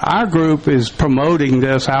 Well, our group is promoting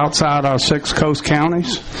this outside our 6 coast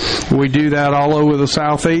counties. We do that all over the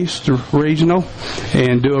Southeast regional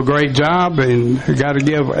and do a great job, and got to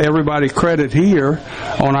give everybody credit here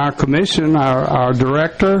on our commission. Our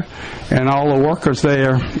director and all the workers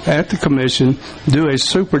there at the commission do a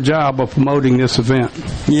super job of promoting this event.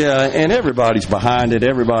 Yeah, and everybody's behind it.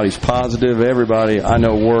 Everybody's positive. Everybody I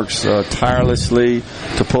know works tirelessly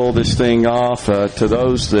to pull this thing off. To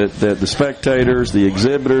those that the spectators, the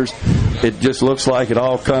exhibitors, it just looks like it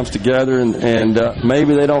all comes together, and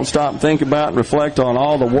maybe they don't stop and think about and reflect on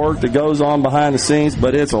all the work that goes on behind the scenes,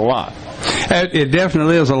 but it's a lot. It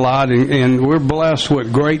definitely is a lot, and we're blessed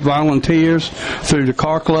with great volunteers through the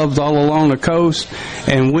car clubs all along the coast,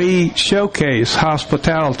 and we showcase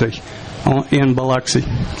hospitality in Biloxi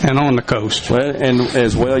and on the coast. Well, and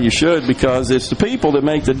as well you should, because it's the people that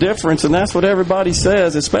make the difference, and that's what everybody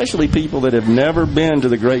says, especially people that have never been to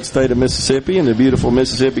the great state of Mississippi and the beautiful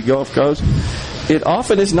Mississippi Gulf Coast. It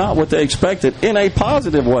often is not what they expected in a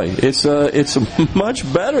positive way. It's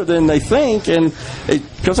much better than they think, and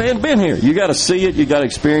because they hadn't been here. You got to see it, you got to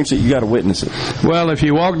experience it, you got to witness it. Well, if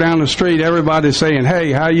you walk down the street, everybody's saying,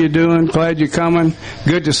 "Hey, how you doing? Glad you're coming.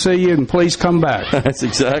 Good to see you, and please come back." That's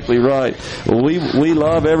exactly right. Well, we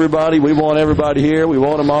love everybody. We want everybody here. We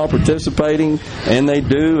want them all participating, and they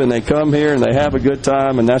do, and they come here, and they have a good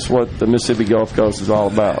time, and that's what the Mississippi Gulf Coast is all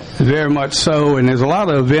about. Very much so, and there's a lot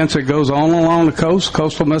of events that goes on along the coast,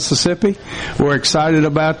 coastal Mississippi. We're excited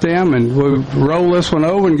about them, and we'll roll this one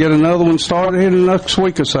over and get another one started here in the next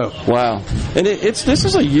week or so. Wow. And this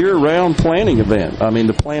is a year-round planning event. I mean,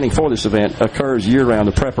 the planning for this event occurs year-round,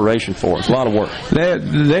 the preparation for it. It's a lot of work.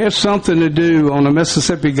 There's something to do on the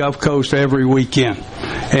Mississippi Gulf Coast every weekend,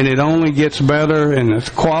 and it only gets better, and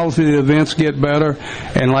the quality of the events get better.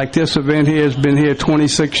 And like this event here has been here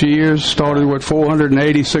 26 years, started with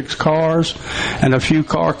 486 cars and a few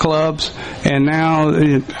car clubs, and now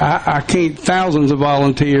I can't, thousands of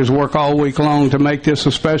volunteers work all week long to make this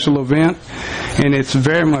a special event, and it's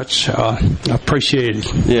very much appreciated.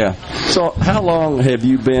 Yeah. So how long have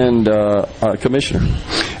you been a commissioner?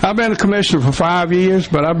 I've been a commissioner for 5 years,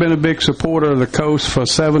 but I've been a big supporter of the coast for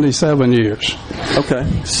 77 years. Okay.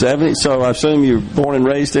 70. So I assume you're born and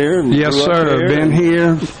raised here? Yes, sir. I've been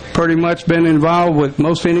here, pretty much been involved with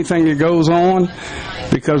most anything that goes on,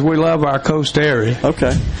 because we love our coast area.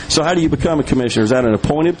 Okay. So how do you become a commissioner? Is that an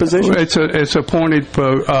appointed position? It's appointed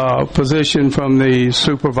position from the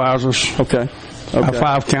supervisors. Okay.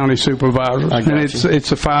 5 county supervisors, and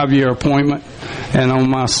it's a 5-year appointment, and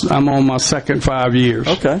I'm on my second 5 years.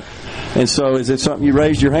 Okay. And so is it something you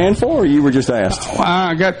raised your hand for, or you were just asked?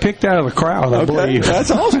 I got picked out of the crowd, I believe.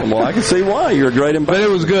 That's awesome. Well, I can see why. You're a great ambassador. But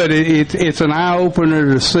it was good. It's an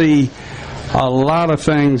eye-opener to see a lot of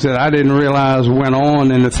things that I didn't realize went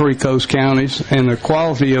on in the 3 coast counties and the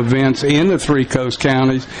quality events in the 3 coast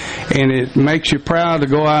counties, and it makes you proud to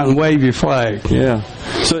go out and wave your flag. Yeah.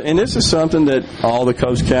 So, and this is something that all the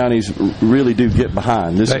coast counties really do get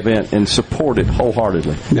behind, this event, and support it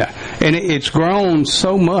wholeheartedly. Yeah. And it's grown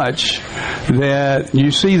so much that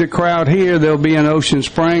you see the crowd here. They'll be in Ocean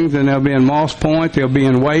Springs, and they'll be in Moss Point, they'll be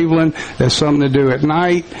in Waveland. There's something to do at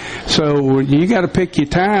night. So you got to pick your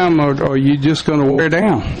time, or you just going to wear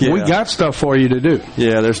down. Yeah. We got stuff for you to do.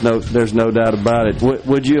 Yeah, there's no doubt about it.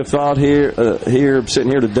 Would you have thought here sitting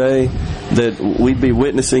here today that we'd be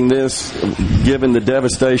witnessing this, given the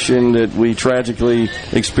devastation that we tragically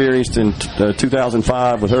experienced in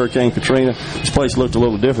 2005 with Hurricane Katrina? This place looked a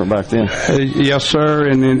little different back then. Yes, sir,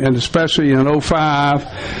 and especially in 2005,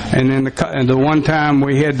 and then the one time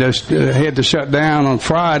we had to shut down on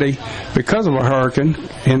Friday because of a hurricane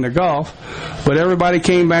in the Gulf. But everybody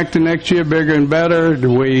came back the next year bigger and better. A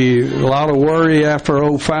lot of worry after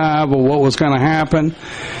 2005 of what was going to happen.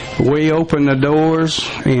 We opened the doors,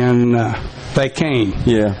 and they came.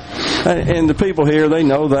 Yeah. And the people here, they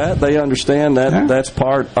know that. They understand that that's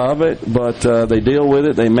part of it, but they deal with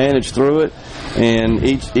it. They manage through it. And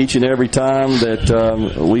each and every time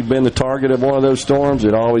that we've been the target of one of those storms,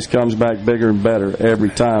 it always comes back bigger and better every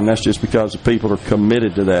time. That's just because the people are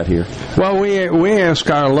committed to that here. Well, we ask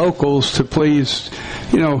our locals to please,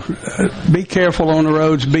 be careful on the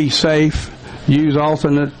roads, be safe, use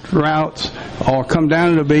alternate routes, or come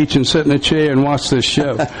down to the beach and sit in a chair and watch this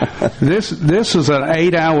show. This is an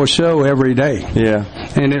 8-hour show every day. Yeah.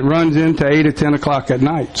 And it runs into 8 or 10 o'clock at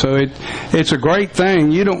night. So it's a great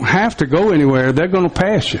thing. You don't have to go anywhere. They're going to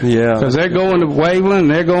pass you. Yeah. Because they're going to Waveland,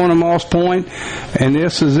 they're going to Moss Point, and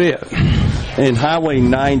this is it. And Highway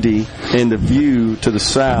 90 and the view to the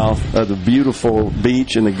south of the beautiful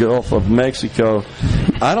beach in the Gulf of Mexico,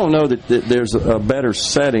 I don't know that there's a better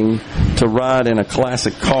setting to ride in a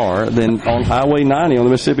classic car than on Highway 90 on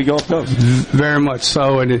the Mississippi Gulf Coast. Very much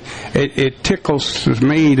so, and it tickles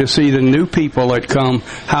me to see the new people that come,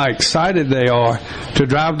 how excited they are to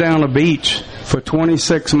drive down the beach for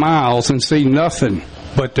 26 miles and see nothing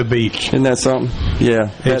but the beach. Isn't that something? Yeah.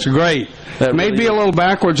 It's great. It may be a little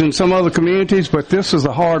backwards in some other communities, but this is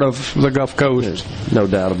the heart of the Gulf Coast. There's no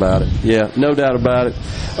doubt about it. Yeah, no doubt about it.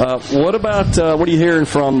 What are you hearing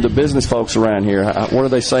from the business folks around here? What are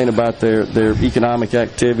they saying about their economic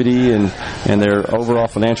activity and their overall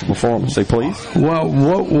financial performance? Say, please. Well,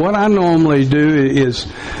 what I normally do is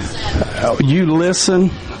you listen.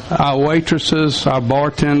 Our waitresses, our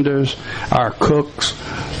bartenders, our cooks,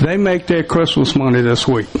 they make their Christmas money this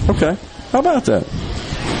week. Okay. How about that?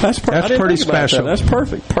 That's pretty special. That's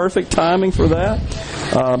perfect. Perfect timing for that.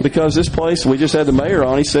 Because this place, we just had the mayor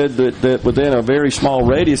on, he said that within a very small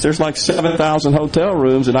radius, there's like 7,000 hotel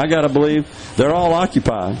rooms, and I got to believe they're all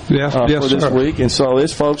occupied for this week. And so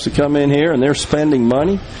there's folks that come in here, and they're spending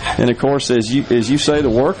money. And, of course, as you say, the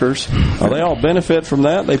workers, they all benefit from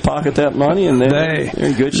that. They pocket that money, and they're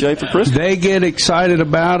in good shape for Christmas. They get excited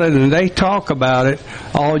about it, and they talk about it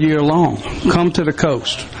all year long. Come to the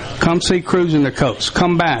coast. Come see Cruising the Coast.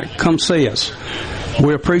 Come back. Come see us.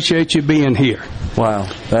 We appreciate you being here. Wow,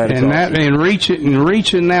 that is awesome.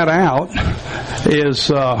 Reaching that out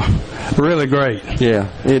is really great. Yeah,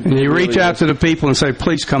 you reach out to the people and say,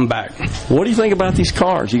 "Please come back." What do you think about these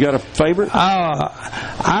cars? You got a favorite?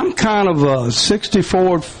 I'm kind of a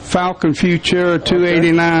 '64 Falcon Futura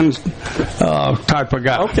 289 type of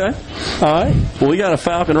guy. Okay, all right. Well, we got a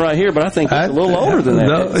Falcon right here, but I think it's a little older than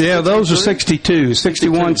that. Those are 62,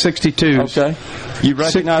 61, 62s. Okay. You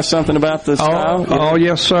recognize something about this style? Oh,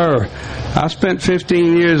 yes, sir. I spent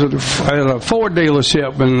 15 years at a Ford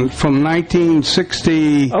dealership, and from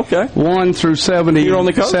 1961 through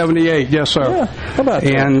 78. Yes, sir. Yeah. How about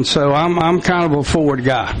that? And so I'm kind of a Ford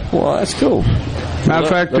guy. Well, that's cool. Matter of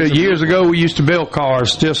fact, years ago we used to build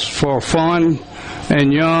cars just for fun.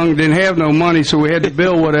 And young, didn't have no money, so we had to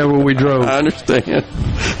build whatever we drove. I understand.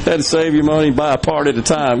 Had to save your money, buy a part at a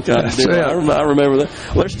time kind of deal. I remember that.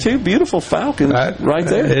 Well, there's two beautiful Falcons right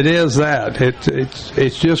there. It is that.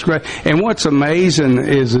 It's just great. And what's amazing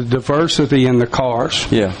is the diversity in the cars.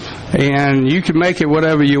 Yeah. and you can make it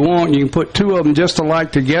whatever you want. You can put two of them just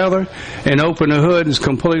alike together and open the hood, and it's a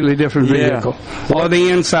completely different vehicle. Or the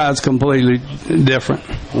inside's completely different.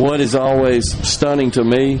 What is always stunning to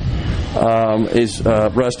me is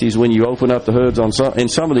Rusty, is when you open up the hoods on some, and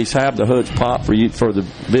some of these have the hoods pop for the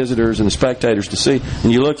visitors and the spectators to see,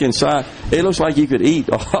 and you look inside, it looks like you could eat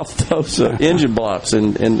off those engine blocks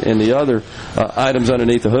and the other items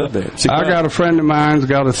underneath the hood there. I got a friend of mine's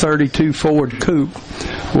got a 32 Ford Coupe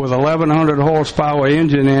with 1,100 horsepower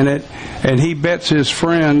engine in it, and he bets his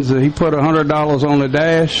friends that he put $100 on the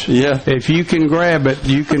dash. Yeah. If you can grab it,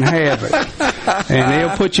 you can have it. And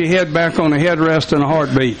he'll put your head back on the headrest in a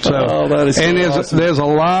heartbeat. So, that is so awesome. There's a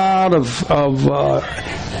lot of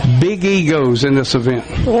big egos in this event.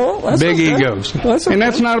 Well, that's big okay. egos. That's okay. And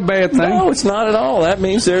that's not a bad thing. No, it's not at all. That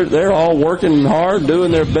means they're all working hard,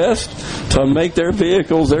 doing their best to make their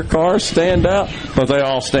vehicles, their cars stand out, but they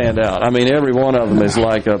all stand out. I mean, every one of them is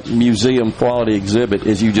like a museum quality exhibit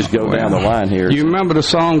as you just go down the line here. You remember the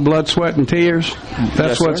song Blood, Sweat, and Tears?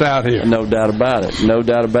 That's Yes, what's sir. out here. No doubt about it. No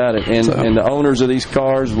doubt about it. And the owners of these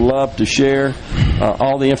cars love to share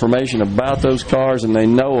all the information about those cars, and they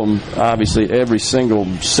know them, obviously, every single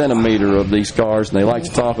centimeter of these cars, and they like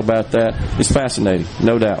to talk about that. It's fascinating,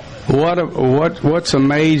 no doubt. What's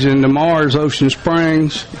amazing, tomorrow's Ocean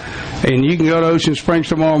Springs, and you can go to Ocean Springs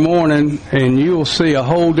tomorrow morning and you'll see a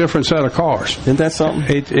whole different set of cars. Isn't that something?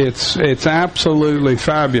 It's absolutely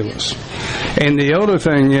fabulous. And the other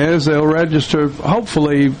thing is they'll register,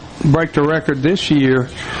 hopefully break the record this year.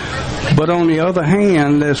 But on the other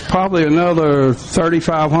hand, there's probably another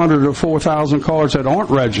 3,500 or 4,000 cars that aren't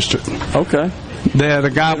registered. Okay. That a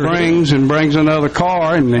guy brings another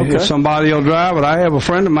car, and somebody will drive it. I have a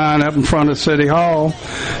friend of mine up in front of City Hall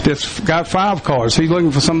that's got 5 cars. He's looking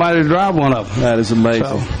for somebody to drive one of them. That is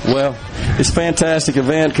amazing. Well, it's a fantastic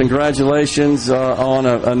event. Congratulations on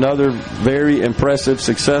another very impressive,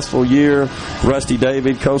 successful year. Rusty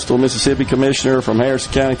David, Coastal Mississippi Commissioner from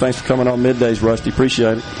Harrison County. Thanks for coming on Middays, Rusty.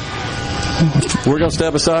 Appreciate it. We're going to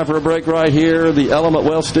step aside for a break right here. The Element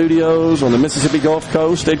Wealth Studios on the Mississippi Gulf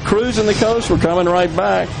Coast at Cruising the Coast. We're coming right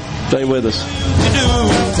back. Stay with us.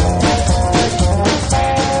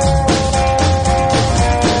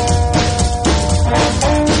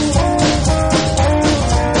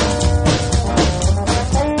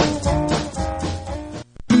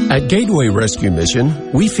 At Gateway Rescue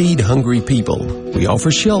Mission, we feed hungry people. We offer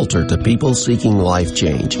shelter to people seeking life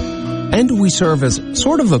change. And we serve as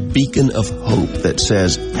sort of a beacon of hope that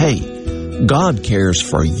says, hey, God cares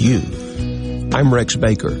for you. I'm Rex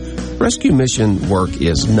Baker. Rescue mission work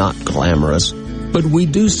is not glamorous, but we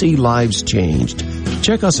do see lives changed.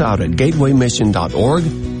 Check us out at gatewaymission.org.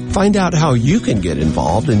 Find out how you can get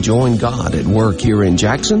involved and join God at work here in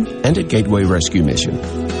Jackson and at Gateway Rescue Mission.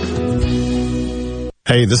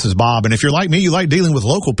 Hey, this is Bob, and if you're like me, you like dealing with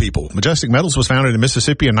local people. Majestic Metals was founded in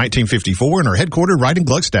Mississippi in 1954 and are headquartered right in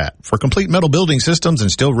Gluckstadt. For complete metal building systems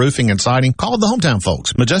and steel roofing and siding, call the hometown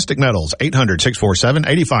folks. Majestic Metals,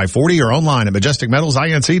 800-647-8540 or online at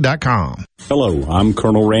majesticmetalsinc.com. Hello, I'm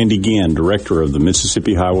Colonel Randy Ginn, Director of the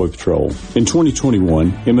Mississippi Highway Patrol. In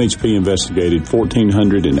 2021, MHP investigated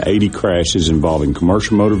 1,480 crashes involving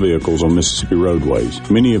commercial motor vehicles on Mississippi roadways.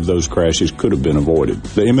 Many of those crashes could have been avoided.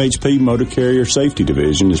 The MHP Motor Carrier Safety Division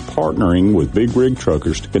is partnering with Big Rig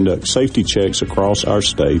Truckers to conduct safety checks across our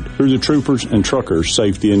state through the Troopers and Truckers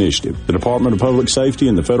Safety Initiative. The Department of Public Safety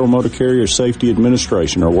and the Federal Motor Carrier Safety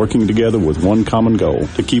Administration are working together with one common goal: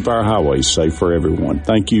 to keep our highways safe for everyone.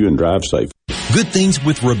 Thank you and drive safe. Good Things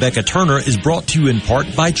with Rebecca Turner is brought to you in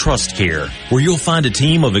part by Trust Care, where you'll find a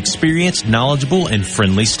team of experienced, knowledgeable, and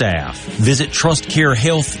friendly staff. Visit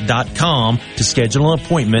TrustCareHealth.com to schedule an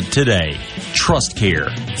appointment today. Trust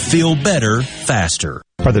Care. Feel better, faster.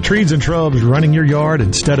 Are the trees and shrubs running your yard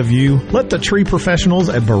instead of you? Let the tree professionals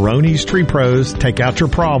at Baroni's Tree Pros take out your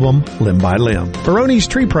problem limb by limb. Baroni's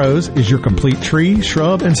Tree Pros is your complete tree,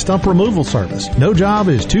 shrub, and stump removal service. No job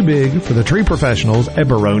is too big for the tree professionals at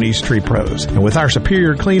Baroni's Tree Pros. And with our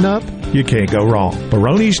superior cleanup, you can't go wrong.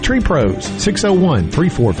 Baroni's Tree Pros,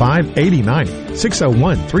 601-345-8090.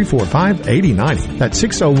 601-345-8090. That's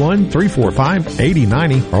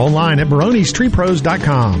 601-345-8090. Or online at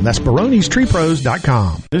baronistreepros.com. That's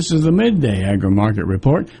baronistreepros.com. This is the Midday Agri-Market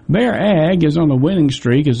Report. Bayer Ag is on a winning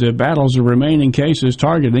streak as it battles the remaining cases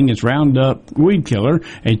targeting its Roundup weed killer,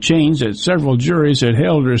 a change that several juries had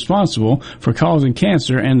held responsible for causing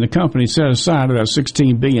cancer, and the company set aside about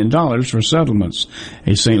 $16 billion for settlements.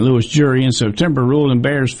 A St. Louis jury in September ruled in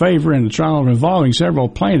Bayer's favor in a trial involving several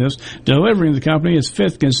plaintiffs, delivering the the company its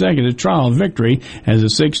 5th consecutive trial victory as it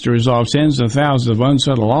seeks to resolve tens of thousands of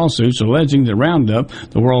unsettled lawsuits alleging that Roundup,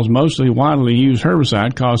 the world's mostly widely used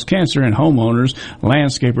herbicide, caused cancer in homeowners,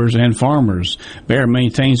 landscapers, and farmers. Bayer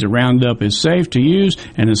maintains that Roundup is safe to use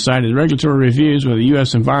and has cited regulatory reviews with the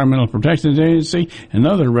U.S. Environmental Protection Agency and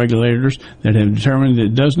other regulators that have determined that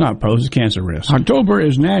it does not pose a cancer risk. October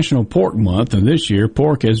is National Pork Month, and this year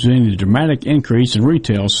pork has seen a dramatic increase in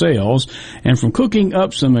retail sales. And from cooking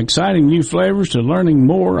up some exciting new flavors to learning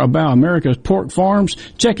more about America's pork farms,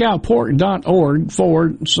 check out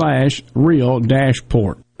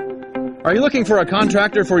pork.org/real-pork. Are you looking for a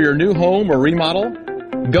contractor for your new home or remodel?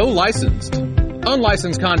 Go licensed.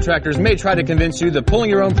 Unlicensed contractors may try to convince you that pulling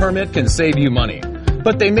your own permit can save you money,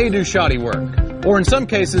 but they may do shoddy work, or in some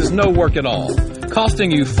cases no work at all,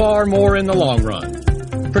 costing you far more in the long run.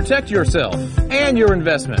 Protect yourself and your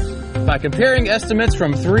investment by comparing estimates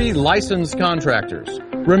from 3 licensed contractors.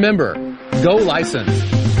 Remember, go licensed.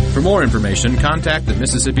 For more information, contact the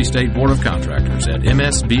Mississippi State Board of Contractors at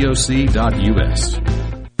msboc.us.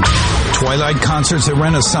 Twilight concerts at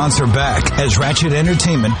Renaissance are back as Ratchet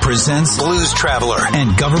Entertainment presents Blues Traveler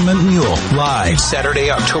and Government Mule live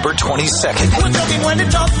Saturday, October 22nd.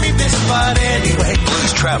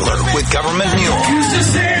 Blues Traveler with Government Mule.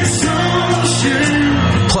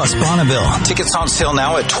 Plus Bonneville. Tickets on sale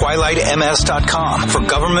now at twilightms.com for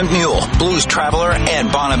Government Mule, Blues Traveler,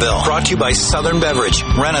 and Bonneville. Brought to you by Southern Beverage,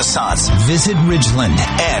 Renaissance, Visit Ridgeland,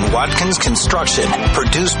 and Watkins Construction.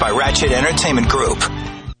 Produced by Ratchet Entertainment Group.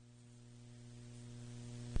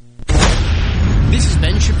 This is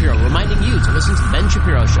Ben Shapiro reminding you to listen to The Ben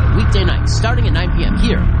Shapiro Show weekday nights starting at 9 p.m.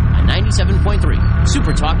 here on 97.3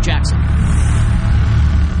 Super Talk Jackson.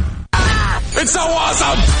 It's so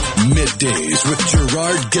awesome! Middays with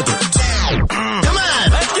Gerard Gibbert. Come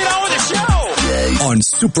on, let's get on with the show! On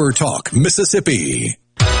Super Talk, Mississippi.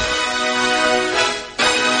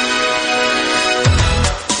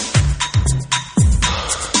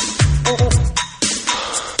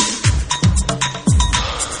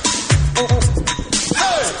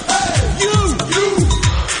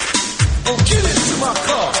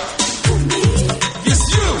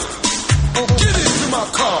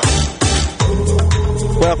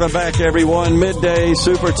 Welcome back, everyone. Midday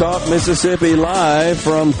Super Talk Mississippi live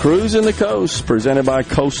from Cruising the Coast, presented by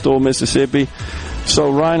Coastal Mississippi.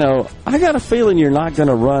 So, Rhino, I got a feeling you're not going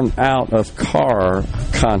to run out of car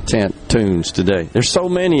content tunes today. There's so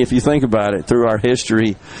many, if you think about it, through our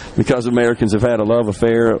history, because Americans have had a love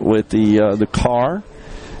affair with the car.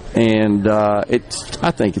 And I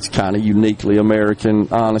think it's kind of uniquely American,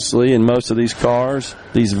 honestly. And most of these cars,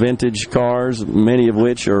 these vintage cars, many of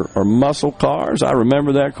which are muscle cars. I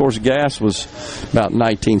remember that. Of course, gas was about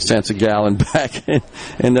 19 cents a gallon back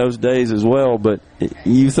in those days as well. But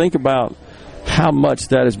you think about how much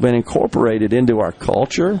that has been incorporated into our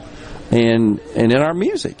culture and in our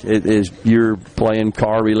music. It is, you're playing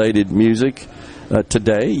car-related music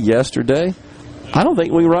today, yesterday. I don't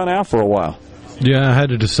think we can run out for a while. Yeah, I had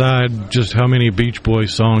to decide just how many Beach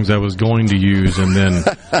Boys songs I was going to use and then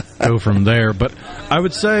go from there. But I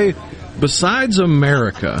would say, besides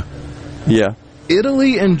America,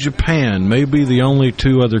 Italy and Japan may be the only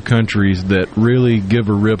two other countries that really give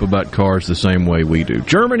a rip about cars the same way we do.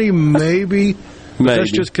 Germany, maybe. That's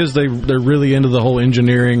just because they're really into the whole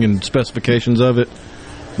engineering and specifications of it.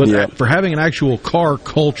 But for having an actual car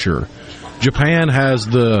culture, Japan has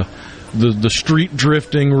the street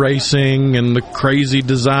drifting racing and the crazy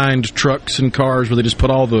designed trucks and cars where they just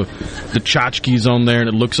put all the tchotchkes on there and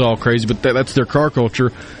it looks all crazy, but that's their car culture.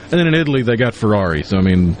 And then in Italy they got Ferraris. I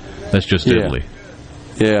mean, that's just Italy.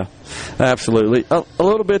 Yeah, absolutely. A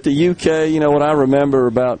little bit the UK, you know, what I remember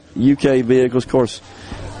about UK vehicles, of course,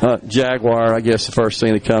 Jaguar, I guess the first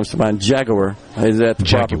thing that comes to mind. Jaguar. Is that the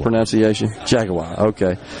proper pronunciation? Jaguar,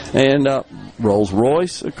 okay. And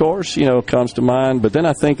Rolls-Royce, of course, you know, comes to mind. But then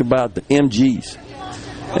I think about the MGs.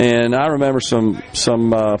 And I remember some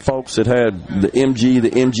folks that had the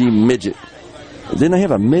MG Midget. Didn't they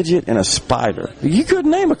have a midget and a spider? You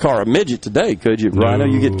couldn't name a car a midget today, could you, Rhino?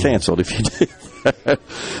 You get canceled if you did.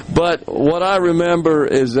 But what I remember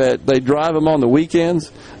is that they drive them on the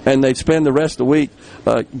weekends, and they'd spend the rest of the week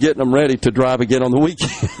getting them ready to drive again on the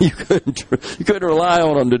weekend. You couldn't rely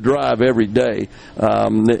on them to drive every day.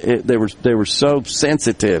 They were so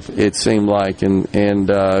sensitive, it seemed like, and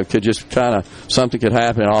could just kind of, something could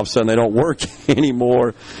happen, and all of a sudden they don't work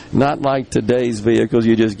anymore. Not like today's vehicles.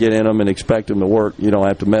 You just get in them and expect them to work. You don't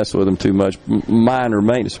have to mess with them too much. Minor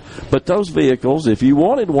maintenance. But those vehicles, if you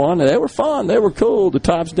wanted one, they were fun. They were cool. The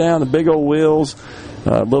tops down, the big old wheels,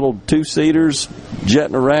 little two-seaters,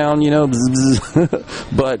 jetting around,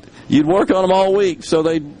 but you'd work on them all week, so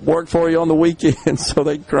they'd work for you on the weekend, so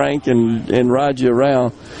they'd crank and ride you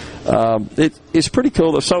around. It's pretty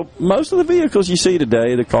cool. So most of the vehicles you see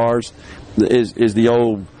today, the cars, is the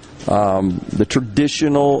old, the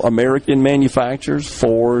traditional American manufacturers: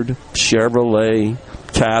 Ford, Chevrolet,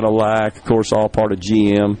 Cadillac, of course, all part of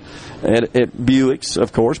GM. At Buicks,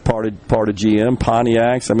 of course, part of GM.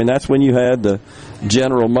 Pontiacs. I mean, that's when you had the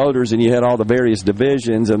General Motors and you had all the various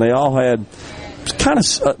divisions, and they all had kind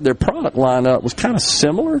of their product lineup was kind of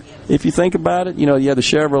similar if you think about it. You had the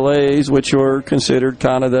Chevrolets, which were considered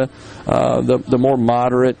kind of the more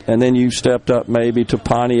moderate, and then you stepped up maybe to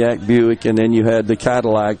Pontiac, Buick, and then you had the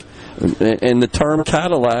Cadillac. And the term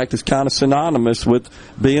Cadillac is kind of synonymous with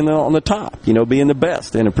being on the top, being the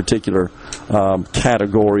best in a particular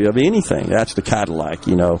category of anything. That's the Cadillac,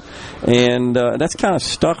 and that's kind of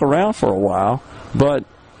stuck around for a while. But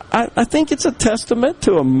I think it's a testament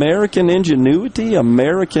to American ingenuity,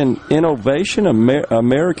 American innovation,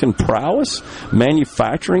 American prowess,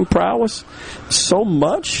 manufacturing prowess, so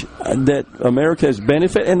much that America has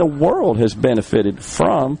benefited and the world has benefited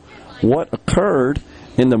from what occurred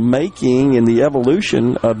in the making and the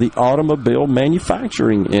evolution of the automobile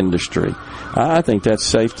manufacturing industry. I think that's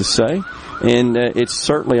safe to say, and it's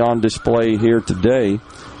certainly on display here today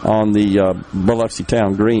on the Biloxi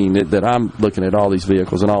Town Green that I'm looking at all these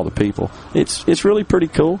vehicles and all the people. It's really pretty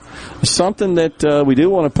cool. Something that we do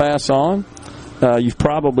want to pass on. You've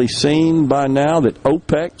probably seen by now that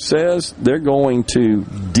OPEC says they're going to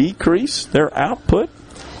decrease their output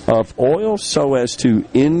of oil so as to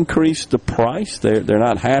increase the price. They're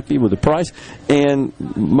not happy with the price, and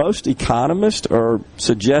most economists are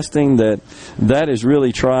suggesting that is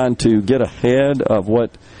really trying to get ahead of what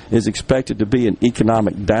is expected to be an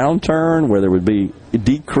economic downturn where there would be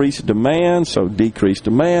decreased demand. So decreased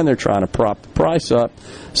demand, they're trying to prop the price up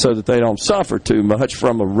so that they don't suffer too much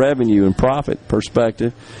from a revenue and profit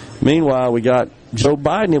perspective. Meanwhile, we got Joe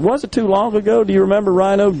Biden. It wasn't too long ago. Do you remember,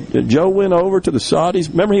 Rhino? Joe went over to the Saudis.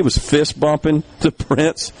 Remember he was fist bumping the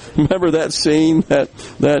prince? Remember that scene, that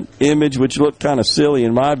image, which looked kind of silly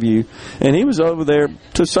in my view? And he was over there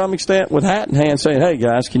to some extent with hat in hand saying, hey,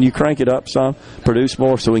 guys, can you crank it up some, produce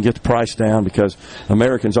more so we can get the price down because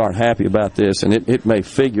Americans aren't happy about this, and it may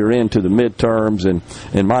figure into the midterms and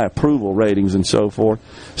my approval ratings and so forth.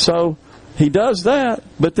 So he does that,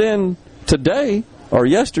 but then today or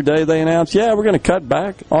yesterday they announced, we're going to cut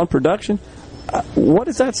back on production. What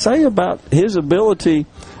does that say about his ability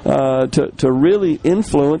to really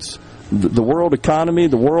influence the world economy,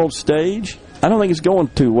 the world stage? I don't think it's going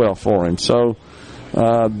too well for him. So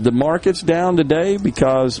the market's down today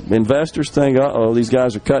because investors think, these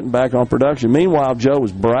guys are cutting back on production. Meanwhile, Joe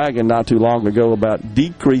was bragging not too long ago about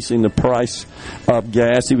decreasing the price of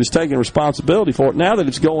gas. He was taking responsibility for it. Now that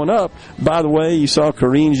it's going up, by the way, you saw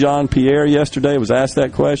Karine Jean-Pierre yesterday was asked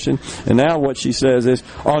that question, and now what she says is,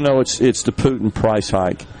 it's the Putin price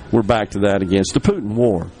hike. We're back to that again. It's the Putin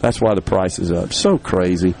war. That's why the price is up. So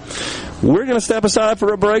crazy. We're going to step aside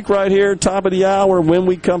for a break right here, top of the hour. When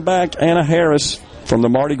we come back, Anna Harris from the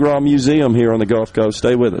Mardi Gras Museum here on the Gulf Coast.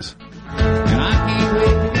 Stay with us.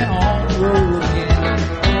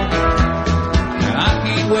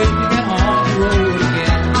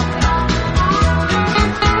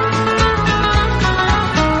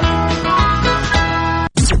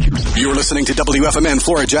 You're listening to WFMN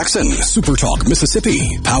Flora Jackson, Super Talk,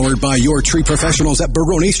 Mississippi, powered by your tree professionals at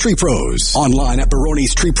Barone's Tree Pros. Online at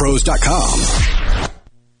baronestreepros.com.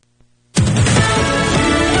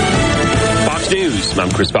 News. I'm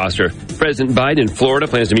Chris Foster. President Biden in Florida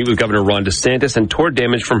plans to meet with Governor Ron DeSantis and tour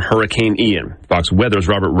damage from Hurricane Ian. Fox Weather's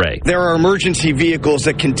Robert Ray. There are emergency vehicles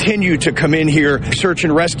that continue to come in here. Search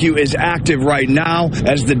and rescue is active right now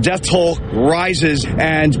as the death toll rises,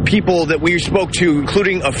 and people that we spoke to,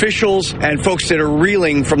 including officials and folks that are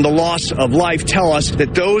reeling from the loss of life, tell us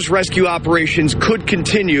that those rescue operations could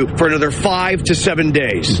continue for another 5 to 7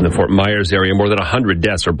 days. In the Fort Myers area, more than 100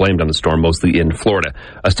 deaths are blamed on the storm, mostly in Florida.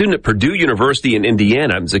 A student at Purdue University in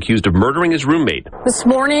Indiana is accused of murdering his roommate. This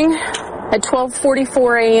morning at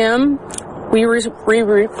 12:44 a.m., we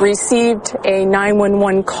received a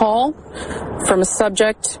 911 call from a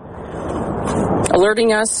subject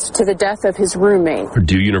alerting us to the death of his roommate.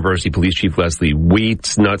 Purdue University Police Chief Leslie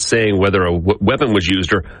Wheat's not saying whether a weapon was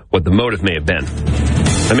used or what the motive may have been.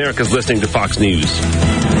 America's listening to Fox News.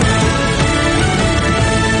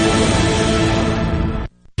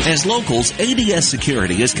 As locals, ADS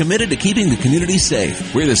Security is committed to keeping the community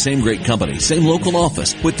safe. We're the same great company, same local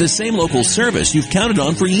office, with the same local service you've counted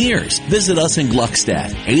on for years. Visit us in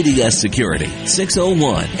Gluckstadt. ADS Security,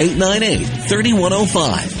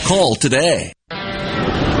 601-898-3105. Call today.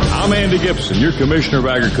 I'm Andy Gibson, your Commissioner of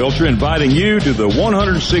Agriculture, inviting you to the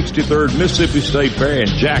 163rd Mississippi State Fair in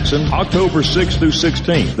Jackson, October 6th through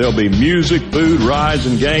 16th. There'll be music, food, rides,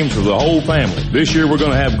 and games for the whole family. This year we're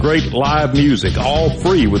going to have great live music, all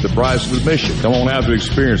free with the price of admission. Come on out to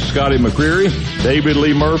experience Scotty McCreery, David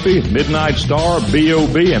Lee Murphy, Midnight Star,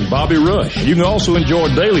 B.O.B., and Bobby Rush. You can also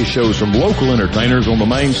enjoy daily shows from local entertainers on the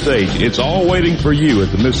main stage. It's all waiting for you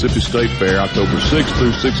at the Mississippi State Fair, October 6th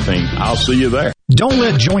through 16th. I'll see you there. Don't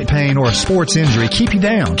let joint pain or a sports injury keep you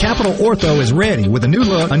down. Capital Ortho is ready with a new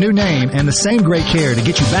look, a new name, and the same great care to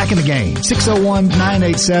get you back in the game.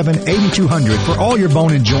 601-987-8200 for all your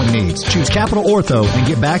bone and joint needs. Choose Capital Ortho and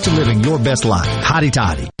get back to living your best life. Hotty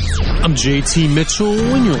toddy. I'm JT Mitchell,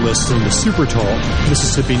 and you're listening to Super Talk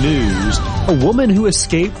Mississippi News. A woman who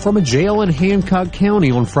escaped from a jail in Hancock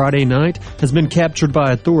County on Friday night has been captured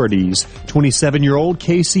by authorities. 27-year-old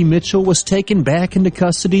Casey Mitchell was taken back into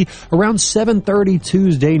custody around 7:30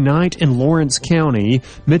 Tuesday night in Lawrence County.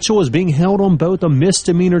 Mitchell is being held on both a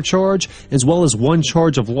misdemeanor charge as well as one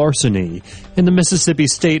charge of larceny. And the Mississippi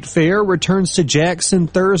State Fair returns to Jackson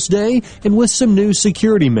Thursday and with some new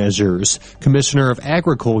security measures. Commissioner of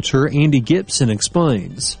Agriculture Andy Gibson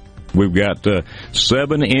explains. We've got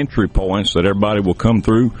 7 entry points that everybody will come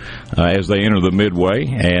through as they enter the midway,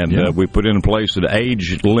 and we put in place an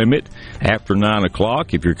age limit after 9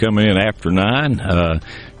 o'clock. If you're coming in after 9,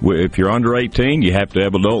 if you're under 18, you have to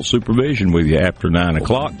have adult supervision with you after 9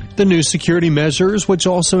 o'clock. The new security measures, which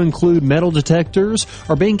also include metal detectors,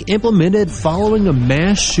 are being implemented following a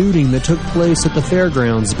mass shooting that took place at the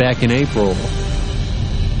fairgrounds back in April.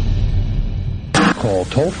 Call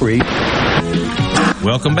toll-free.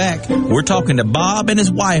 Welcome back. We're talking to Bob and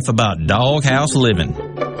his wife about doghouse living.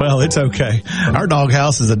 Well, it's okay. Our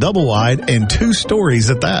doghouse is a double wide and 2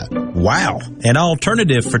 stories at that. Wow. An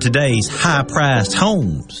alternative for today's high-priced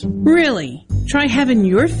homes. Really? Try having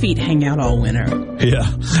your feet hang out all winter. Yeah,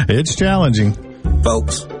 it's challenging.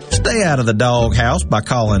 Folks, stay out of the doghouse by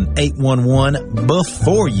calling 811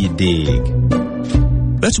 before you dig.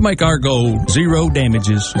 Let's make our goal 0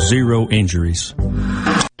 damages, 0 injuries.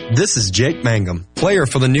 This is Jake Mangum, player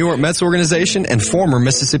for the New York Mets organization and former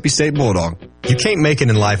Mississippi State Bulldog. You can't make it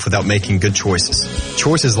in life without making good choices.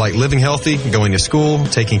 Choices like living healthy, going to school,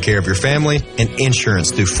 taking care of your family, and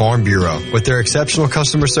insurance through Farm Bureau. With their exceptional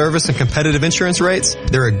customer service and competitive insurance rates,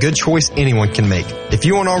 they're a good choice anyone can make. If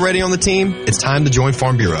you aren't already on the team, it's time to join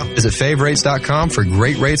Farm Bureau. Visit favrates.com for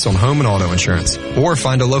great rates on home and auto insurance. Or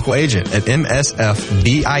find a local agent at msfbins.com.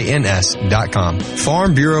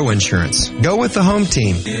 Farm Bureau Insurance. Go with the home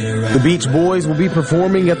team. The Beach Boys will be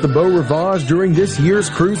performing at the Beau Rivage during this year's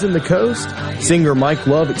Cruising the Coast. Singer Mike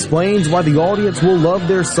Love explains why the audience will love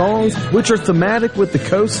their songs, which are thematic with the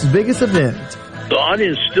coast's biggest event. The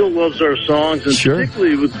audience still loves our songs, and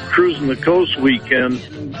particularly with Cruising the Coast weekend,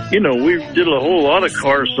 you know, we did a whole lot of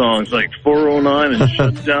car songs like 409 and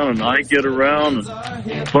Shut Down and I Get Around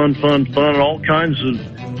and Fun, all kinds of,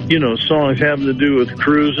 you know, songs having to do with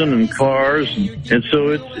cruising and cars, and so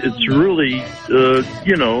it's really,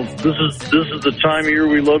 you know, this is the time of year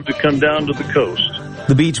we love to come down to the coast.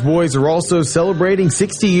 The Beach Boys are also celebrating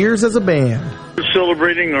 60 years as a band. We're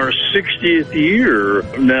celebrating our 60th year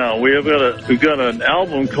now. We've got an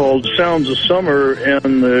album called Sounds of Summer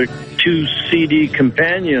and the 2 CD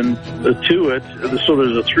companion to it. So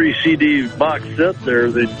there's a 3 CD box set there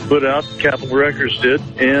they put out, Capitol Records did,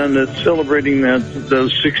 and it's celebrating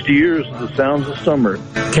those 60 years of the Sounds of Summer.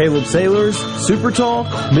 Caleb Sailors, Super Talk,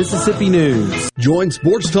 Mississippi News. Join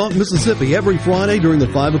Sports Talk Mississippi every Friday during the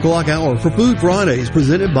 5 o'clock hour for Food Fridays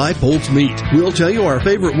presented by Polk's Meat. We'll tell you our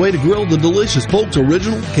favorite way to grill the delicious Polk's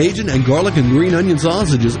Original, Cajun, and garlic and green onion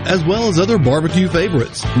sausages, as well as other barbecue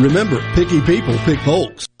favorites. Remember, picky people pick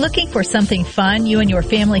Polk's. Looking for something fun you and your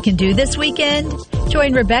family can do this weekend?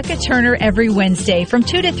 Join Rebecca Turner every Wednesday from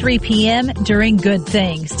 2 to 3 p.m. during Good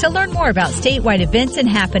Things to learn more about statewide events and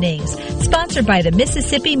happenings. Sponsored by the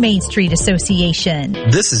Mississippi Main Street Association.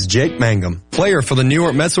 This is Jake Mangum, player for the New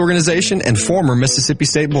York Mets organization and former Mississippi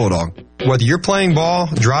State Bulldog. Whether you're playing ball,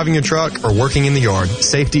 driving your truck, or working in the yard,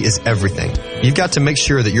 safety is everything. You've got to make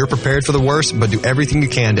sure that you're prepared for the worst, but do everything you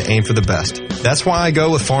can to aim for the best. That's why I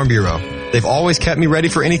go with Farm Bureau. They've always kept me ready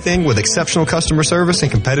for anything with exceptional customer service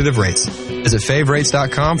and competitive rates. Visit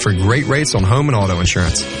favrates.com for great rates on home and auto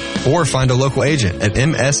insurance. Or find a local agent at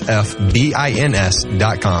msfbins.com.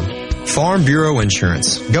 Farm Bureau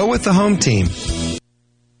Insurance. Go with the home team. To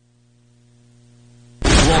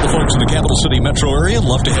all the folks in the Capital City metro area,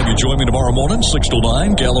 love to have you join me tomorrow morning, 6 to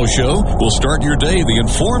 9, Gallo Show. We'll start your day the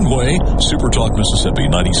informed way. Super Talk Mississippi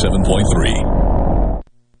 97.3.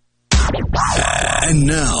 And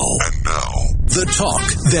now, The talk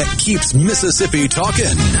that keeps Mississippi talking.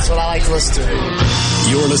 That's what I like to listen to.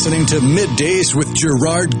 You're listening to Middays with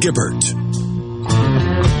Gerard Gibbert.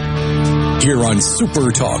 Here on Super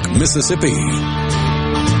Talk Mississippi.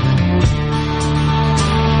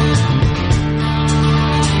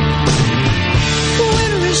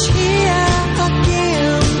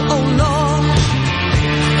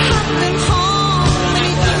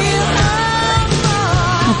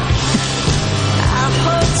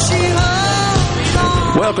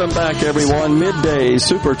 Welcome back, everyone. Midday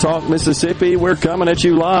Super Talk Mississippi. We're coming at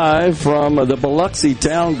you live from the Biloxi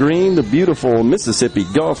Town Green, the beautiful Mississippi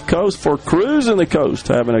Gulf Coast, for Cruising the Coast.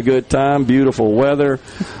 Having a good time, beautiful weather,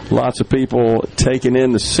 lots of people taking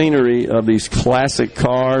in the scenery of these classic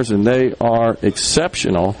cars, and they are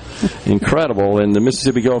exceptional, incredible. And the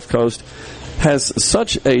Mississippi Gulf Coast has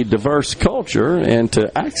such a diverse culture, and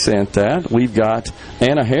to accent that, we've got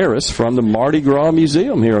Anna Harris from the Mardi Gras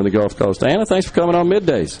Museum here on the Gulf Coast. Anna, thanks for coming on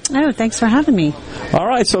Middays. Oh, thanks for having me. All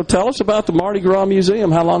right, so tell us about the Mardi Gras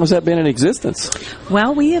Museum. How long has that been in existence?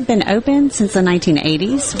 Well, we have been open since the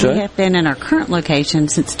 1980s. Okay. We have been in our current location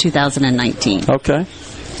since 2019. Okay.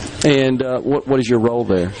 And what is your role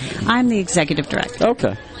there? I'm the executive director.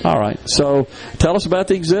 Okay. All right. So tell us about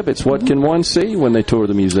the exhibits. What can one see when they tour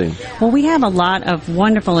the museum? Well, we have a lot of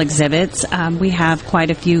wonderful exhibits. We have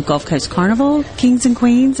quite a few Gulf Coast Carnival, Kings and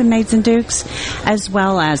Queens and Maids and Dukes, as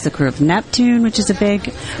well as the crew of Neptune, which is a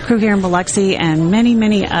big crew here in Biloxi, and many,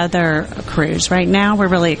 many other crews. Right now, we're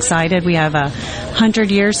really excited. We have a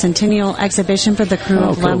 100-year centennial exhibition for the crew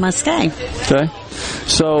of cool. La Musquet. Okay.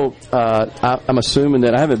 So I'm assuming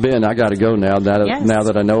that I haven't been. I got to go now. Now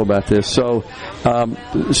that I know about this. So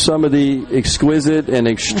some of the exquisite and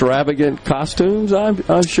extravagant costumes,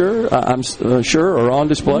 I'm sure, are on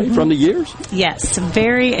display from the years. Yes,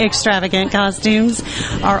 very extravagant costumes.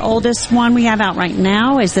 Our oldest one we have out right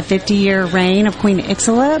now is the 50-year reign of Queen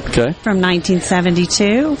Ixalip from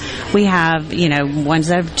 1972. We have, ones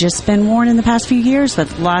that have just been worn in the past few years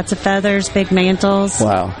with lots of feathers, big mantles.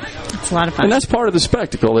 Wow. It's a lot of fun. And that's part of the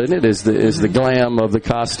spectacle, isn't it? Is the glam of the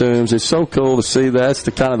costumes. It's so cool to see that. That's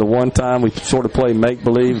the kind of the one time we sort of play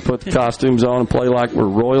make-believe, put the costumes on and play like we're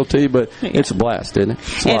royalty, but it's a blast, isn't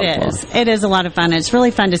it? It is. It is a lot of fun. It's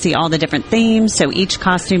really fun to see all the different themes. So each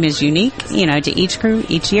costume is unique, to each crew,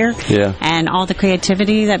 each year. Yeah. And all the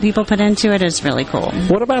creativity that people put into it is really cool.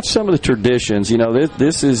 What about some of the traditions?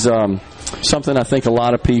 This is something I think a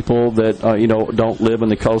lot of people that don't live in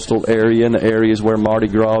the coastal area, in the areas where Mardi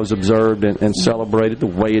Gras is observed and celebrated the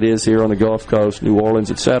way it is here on the Gulf Coast, New Orleans,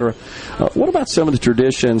 etc. What about some of the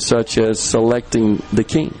traditions such as selecting the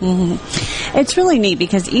king? Mm-hmm. It's really neat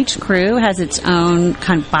because each crew has its own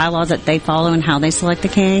kind of bylaws that they follow and how they select the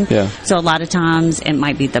king. Yeah. So a lot of times it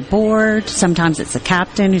might be the board, sometimes it's the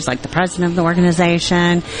captain who's like the president of the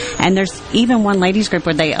organization, and there's even one ladies group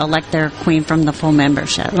where they elect their queen from the full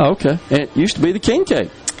membership. Oh, okay. And it used to be the king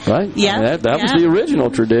cake, right? Yeah. That was the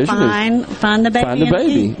original tradition. Find the baby. Find the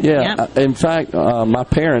baby, yeah. Yep. In fact, my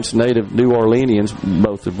parents, native New Orleanians,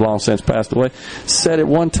 both have long since passed away, said at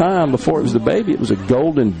one time before it was the baby, it was a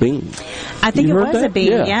golden bean. I think it was that? a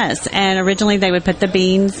bean, yes. And originally they would put the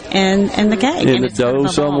beans in the cake. In the dough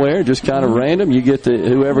somewhere, just kind of random. You get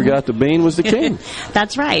whoever got the bean was the king.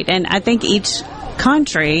 That's right. And I think each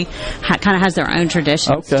country kind of has their own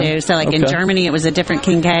traditions too. So in Germany it was a different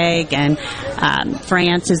king cake, and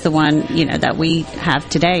France is the one that we have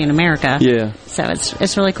today in America. Yeah. So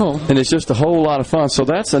it's really cool. And it's just a whole lot of fun. So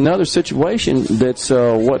that's another situation that's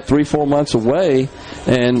 3-4 months away,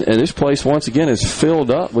 and this place once again is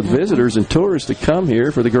filled up with visitors and tourists to come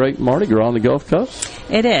here for the great Mardi Gras on the Gulf Coast.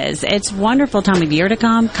 It is. It's a wonderful time of year to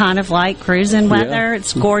come, kind of like cruising weather. Yeah.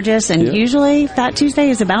 It's gorgeous, and usually Fat Tuesday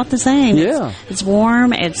is about the same. Yeah. It's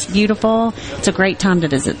warm, it's beautiful. It's a great time to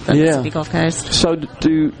visit the Mississippi Gulf Coast. So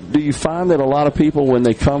do you find that a lot of people, when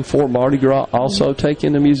they come for Mardi Gras, also take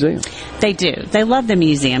in the museum? They do. They love the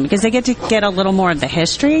museum because they get to get a little more of the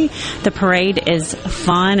history. The parade is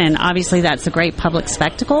fun, and obviously that's a great public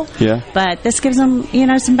spectacle. Yeah. But this gives them,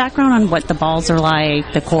 some background on what the balls are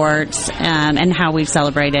like, the courts, and how we've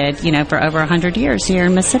celebrated, for over 100 years here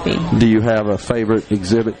in Mississippi. Do you have a favorite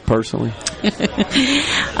exhibit personally?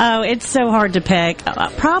 Oh, it's so hard to pick.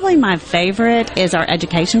 Probably my favorite is our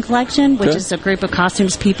education collection, which is a group of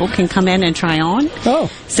costumes people can come in and try on.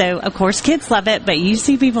 Oh. So, of course, kids love it, but you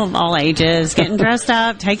see people of all ages getting dressed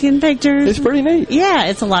up, taking pictures. It's pretty neat. Yeah,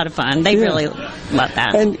 it's a lot of fun. They really love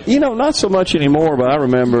that. And, not so much anymore, but I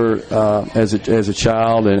remember as a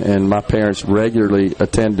child, and my parents regularly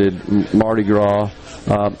attended Mardi Gras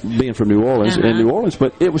being from New Orleans, in New Orleans.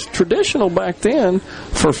 But it was traditional back then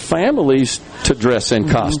for families to dress in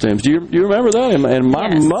costumes. Do you remember that? And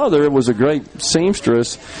my mother was a great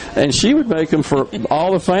seamstress, and she would make them for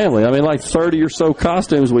all the family. I mean, like 30 or so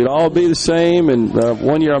costumes. We'd all be the same. And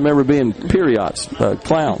one year I remember being periods,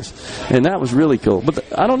 clowns, and that was really cool.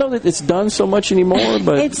 But I don't know that it's done so much anymore.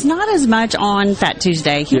 But it's not as much on Fat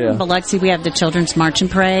Tuesday. Here in Biloxi, we have the Children's March and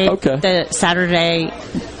Parade. The Saturday,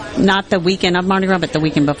 not the weekend of Mardi Gras, but the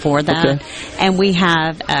weekend before that. And we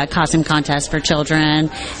have a costume contest for children,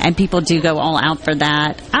 and people do go all out for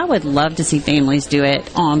that. I would love to see families do it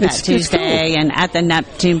on Fat Tuesday and at the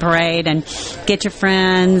Neptune Parade, and get your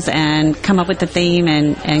friends and come up with the theme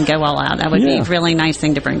and go all out. That would be a really nice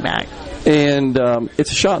thing to bring back. And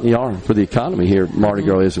it's a shot in the arm for the economy here. Mardi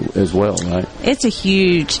Gras is as well, right? It's a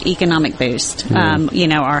huge economic boost.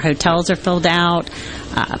 Our hotels are filled out.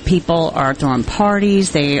 People are throwing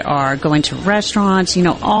parties. They are going to restaurants.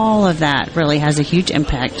 All of that really has a huge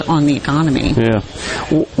impact on the economy. Yeah.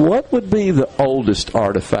 What would be the oldest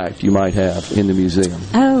artifact you might have in the museum?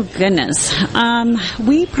 Oh, goodness.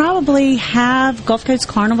 We probably have Gulf Coast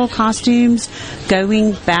Carnival costumes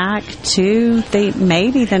going back to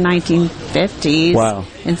maybe the 1950s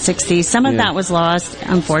and 60s. Some of that was lost,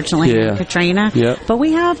 unfortunately, in Katrina. But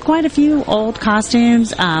we have quite a few old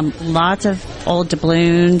costumes, lots of old doubloons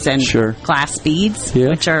and glass beads,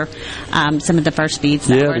 which are some of the first beads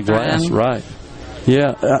that were the glass, thrown. right.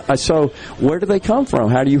 Yeah. So where do they come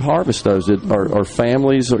from? How do you harvest those? Are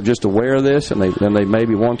families just aware of this, and they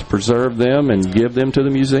maybe want to preserve them and give them to the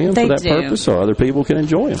museum for that purpose, so other people can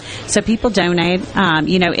enjoy them? So people donate.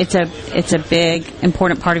 It's a big,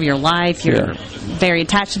 important part of your life. You're very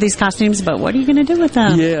attached to these costumes, but what are you going to do with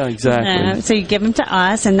them? Yeah, exactly. So you give them to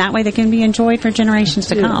us, and that way they can be enjoyed for generations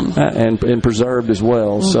to come. And preserved as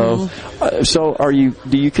well. So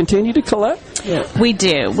do you continue to collect? We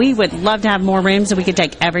do. We would love to have more rooms so we could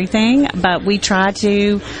take everything, but we try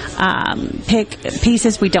to pick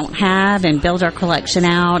pieces we don't have and build our collection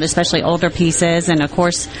out, especially older pieces and, of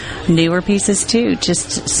course, newer pieces too,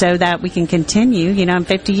 just so that we can continue. In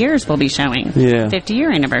 50 years we'll be showing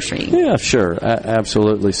 50-year anniversary. Yeah, sure.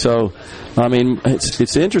 Absolutely. So, I mean,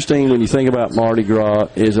 it's interesting when you think about Mardi Gras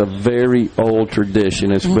is a very old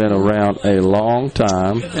tradition. It's been around a long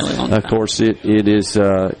time. Really long time. Of course,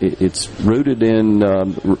 it's rooted in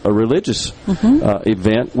a religious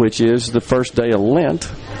event, which is the first day of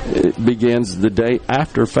Lent. It begins the day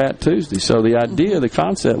after Fat Tuesday. So the idea, the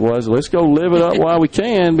concept was, let's go live it up while we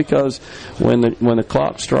can, because when the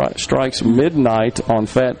clock strikes midnight on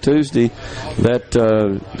Fat Tuesday,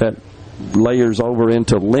 that layers over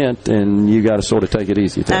into Lent, and you got to sort of take it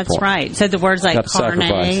easy at that point. That's right. So the words like carne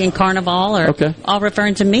and carnival are all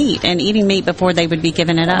referring to meat and eating meat before they would be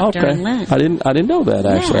giving it up during Lent. I didn't know that,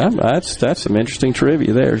 actually. That's some interesting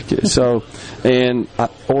trivia there. So, and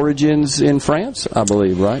origins in France, I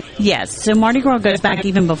believe, right? Yes. So Mardi Gras goes back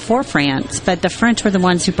even before France, but the French were the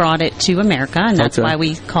ones who brought it to America, and that's why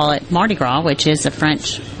we call it Mardi Gras, which is a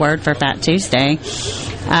French word for Fat Tuesday.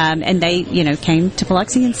 And they, came to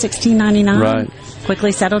Biloxi in 1699. Right.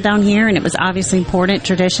 Quickly settled down here, and it was obviously important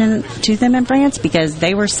tradition to them in France because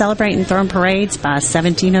they were celebrating throwing parades by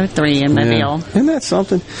 1703 in Mobile. Isn't that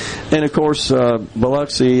something? And of course,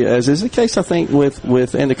 Biloxi, as is the case, I think,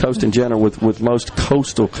 with and the coast in general, with most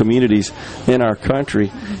coastal communities in our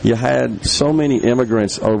country, you had so many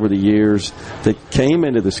immigrants over the years that came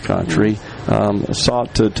into this country,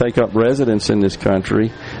 sought to take up residence in this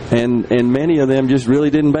country, and many of them just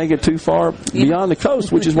really didn't make it too far beyond the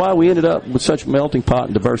coast, which is why we ended up with such melting pot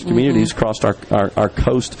and diverse communities across our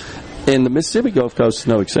coast. And the Mississippi Gulf Coast is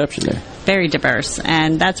no exception there. Very diverse,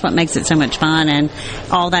 and that's what makes it so much fun, and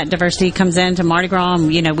all that diversity comes into Mardi Gras,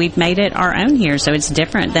 and, we've made it our own here, so it's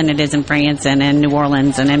different than it is in France and in New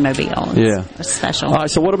Orleans and in Mobile. It's special. All right,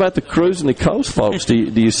 so what about the Cruising the Coast folks? Do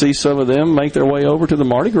you see some of them make their way over to the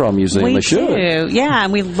Mardi Gras Museum? They should. Yeah,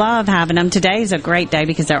 and we love having them. Today is a great day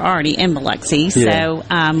because they're already in Biloxi, so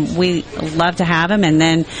we love to have them, and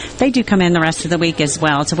then they do come in the rest of the week as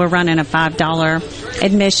well, so we're running a $5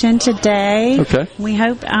 admission today. Okay. We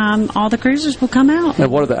hope all the cruisers will come out.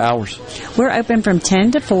 And what are the hours? We're open from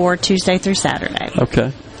 10 to 4, Tuesday through Saturday.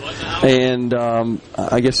 Okay. And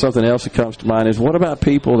I guess something else that comes to mind is, what about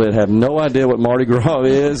people that have no idea what Mardi Gras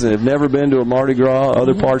is and have never been to a Mardi Gras,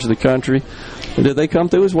 other parts of the country? Did they come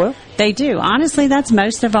through as well? They do. Honestly, that's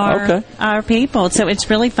most of our people. So it's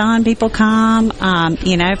really fun. People come,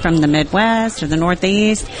 from the Midwest or the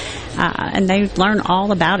Northeast, and they learn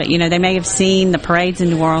all about it. They may have seen the parades in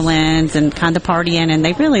New Orleans and kind of partying, and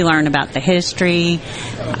they really learn about the history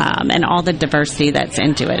and all the diversity that's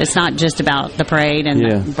into it. It's not just about the parade and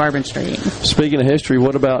the Bourbon Street. Speaking of history,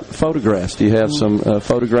 what about photographs? Do you have some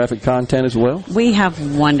photographic content as well? We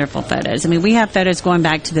have wonderful photos. We have photos going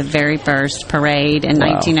back to the very first parade in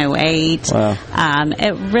 1908. Wow.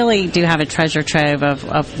 It really do have a treasure trove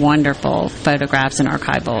of wonderful photographs and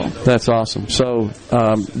archival. That's awesome. So,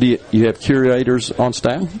 do you have curators on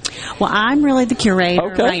staff? Well, I'm really the curator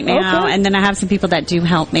right now, and then I have some people that do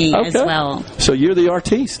help me as well. So you're the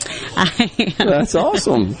artiste. I am. That's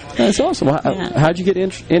awesome. That's awesome. How'd you get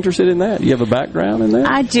interested in that? You have a background in that?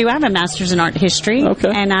 I do. I have a master's in art history,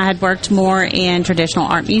 and I had worked more in traditional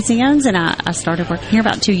art museums, and I started working here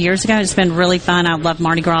about 2 years ago. It's been really fun. I love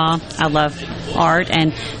Mardi Gras. I love art,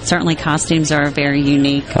 and certainly costumes are a very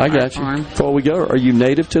unique I got you. form. Before we go, are you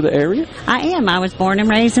native to the area? I am. I was born and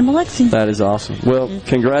raised in Biloxi. That is awesome. Well,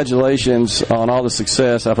 congratulations on all the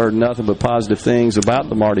success. I've heard nothing but positive things about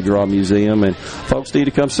the Mardi Gras Museum, and folks need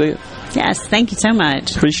to come see it. Yes, thank you so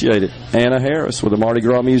much. Appreciate it. Anna Harris with the Mardi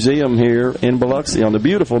Gras Museum here in Biloxi on the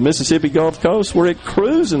beautiful Mississippi Gulf Coast. We're at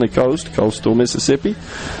Cruising the Coast, coastal Mississippi.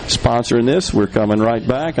 Sponsoring this, we're coming right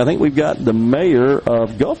back. I think we've got the mayor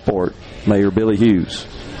of Gulfport, Mayor Billy Hughes.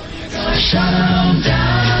 Shut 'em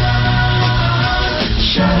down.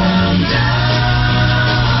 Shut 'em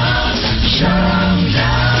down. Shut 'em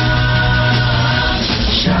down.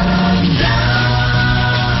 Shut 'em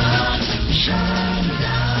down. Shut 'em down.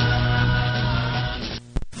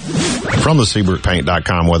 From the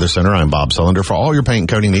SeabrookPaint.com Weather Center, I'm Bob Sullender. For all your paint and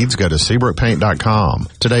coating needs, go to SeabrookPaint.com.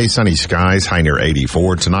 Today, sunny skies, high near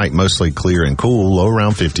 84. Tonight, mostly clear and cool, low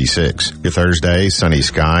around 56. Your Thursday, sunny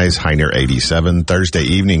skies, high near 87. Thursday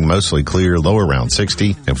evening, mostly clear, low around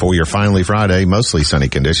 60. And for your finally Friday, mostly sunny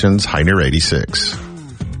conditions, high near 86.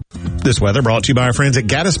 This weather brought to you by our friends at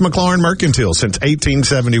Gaddis McLaurin Mercantile since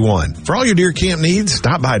 1871. For all your deer camp needs,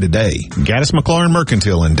 stop by today. Gaddis McLaurin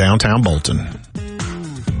Mercantile in downtown Bolton.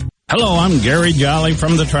 Hello, I'm Gary Jolly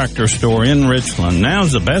from the Tractor Store in Richland.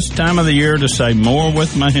 Now's the best time of the year to save more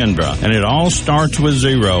with Mahindra, and it all starts with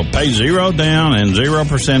zero. Pay zero down and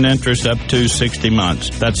 0% interest up to 60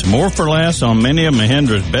 months. That's more for less on many of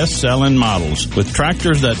Mahindra's best-selling models, with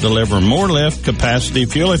tractors that deliver more lift, capacity,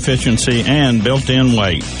 fuel efficiency, and built-in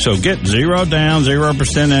weight. So get zero down,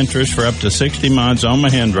 0% interest for up to 60 months on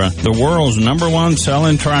Mahindra, the world's #1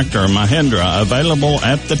 selling tractor, Mahindra, available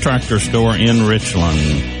at the Tractor Store in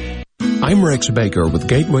Richland. I'm Rex Baker with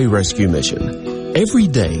Gateway Rescue Mission. Every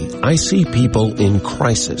day, I see people in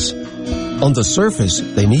crisis. On the surface,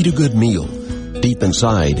 they need a good meal. Deep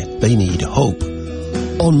inside, they need hope.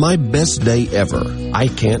 On my best day ever, I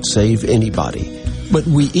can't save anybody, but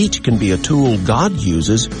we each can be a tool God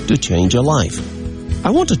uses to change a life.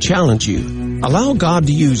 I want to challenge you. Allow God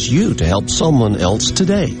to use you to help someone else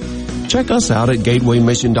today. Check us out at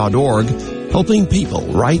gatewaymission.org, helping people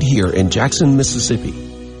right here in Jackson, Mississippi.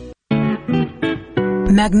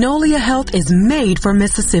 Magnolia Health is made for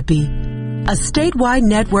Mississippi. A statewide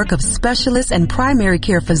network of specialists and primary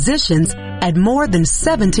care physicians at more than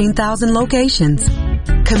 17,000 locations.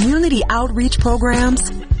 Community outreach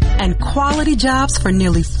programs and quality jobs for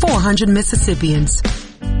nearly 400 Mississippians.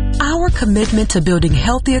 Our commitment to building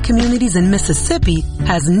healthier communities in Mississippi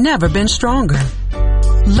has never been stronger.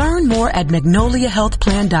 Learn more at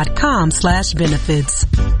magnoliahealthplan.com/benefits.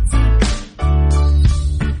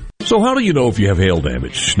 So how do you know if you have hail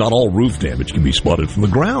damage? Not all roof damage can be spotted from the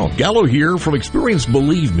ground. Gallo here. From experience,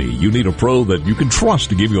 believe me, you need a pro that you can trust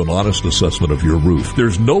to give you an honest assessment of your roof.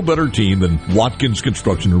 There's no better team than Watkins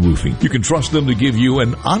Construction and Roofing. You can trust them to give you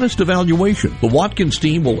an honest evaluation. The Watkins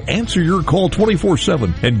team will answer your call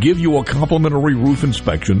 24/7 and give you a complimentary roof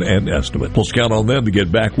inspection and estimate. Plus, count on them to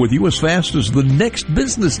get back with you as fast as the next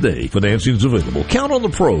business day. Financing's available. Count on the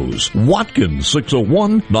pros. Watkins,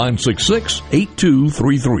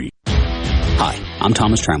 601-966-8233. Hi, I'm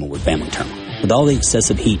Thomas Trammell with Family Terminal. With all the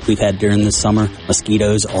excessive heat we've had during this summer,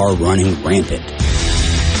 mosquitoes are running rampant.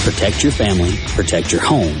 Protect your family, protect your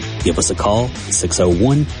home. Give us a call at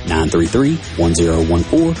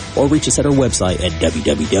 601-933-1014 or reach us at our website at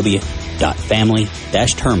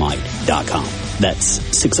www.family-termite.com. That's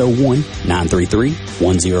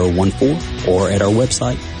 601-933-1014 or at our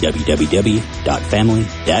website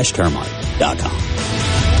www.family-termite.com.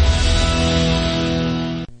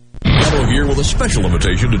 Here with a special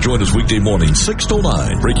invitation to join us weekday morning, 6 to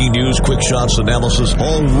 9. Breaking news, quick shots, analysis,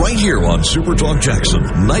 all right here on Super Talk Jackson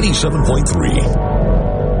 97.3.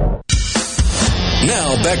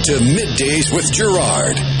 Now back to Middays with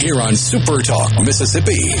Gerard here on Super Talk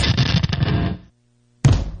Mississippi.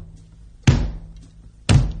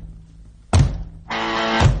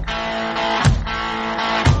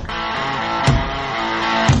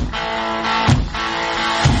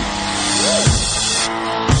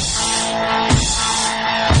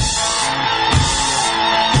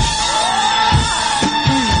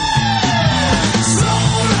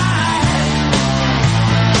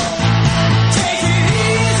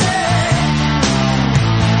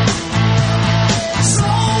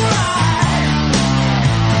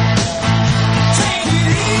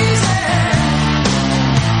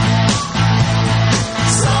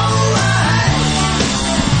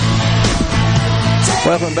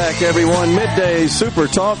 Welcome back, everyone. Midday Super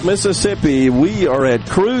Talk Mississippi. We are at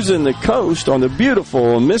Cruising the Coast on the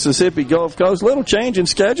beautiful Mississippi Gulf Coast. Little change in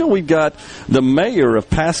schedule. We've got the mayor of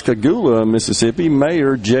Pascagoula, Mississippi,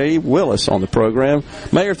 Mayor Jay Willis, on the program.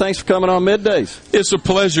 Mayor, thanks for coming on Middays. It's a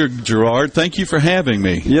pleasure, Gerard. Thank you for having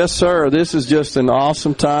me. Yes, sir. This is just an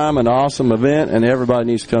awesome time, an awesome event, and everybody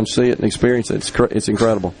needs to come see it and experience it. It's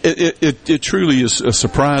incredible. It truly is a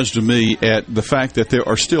surprise to me at the fact that there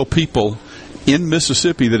are still people in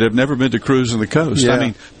Mississippi that have never been to Cruising the Coast. Yeah. I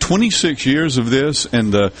mean, 26 years of this,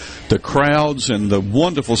 and the crowds and the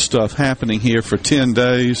wonderful stuff happening here for 10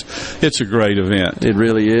 days. It's a great event. It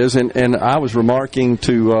really is. And I was remarking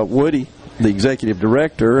to Woody, the executive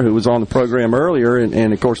director, who was on the program earlier,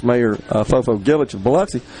 and of course, Mayor Fofo Gilich of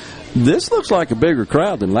Biloxi. This looks like a bigger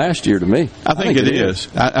crowd than last year to me. I think it is.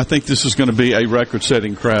 I think this is going to be a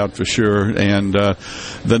record-setting crowd for sure, and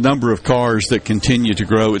the number of cars that continue to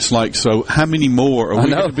grow, it's like, so how many more are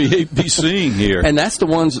we going to be seeing here? And that's the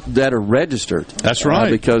ones that are registered. That's right.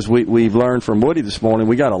 Because we've learned from Woody this morning,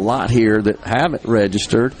 we got a lot here that haven't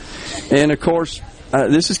registered. And, of course,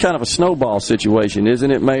 this is kind of a snowball situation, isn't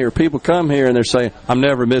it, Mayor? People come here and they're saying, I'm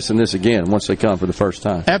never missing this again once they come for the first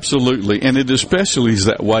time. Absolutely, and it especially is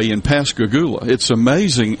that way in Pascagoula. It's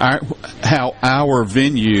amazing how our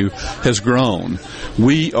venue has grown.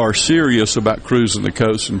 We are serious about Cruising the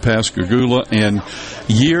Coast in Pascagoula, and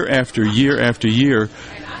year after year after year,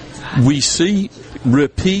 we see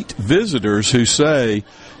repeat visitors who say,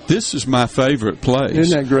 this is my favorite place.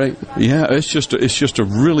 Isn't that great? Yeah, it's just a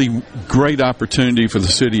really great opportunity for the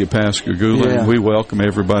city of Pascagoula, and we welcome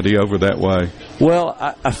everybody over that way. Well,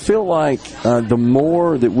 I feel like the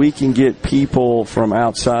more that we can get people from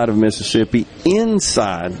outside of Mississippi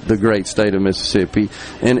inside the great state of Mississippi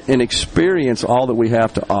and experience all that we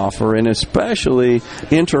have to offer, and especially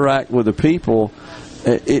interact with the people,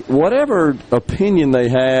 whatever opinion they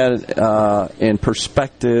had and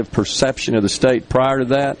perception of the state prior to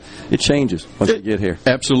that, it changes once they get here.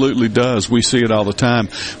 Absolutely does. We see it all the time.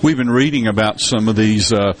 We've been reading about some of these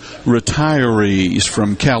retirees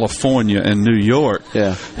from California and New York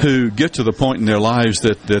who get to the point in their lives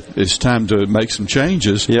that it's time to make some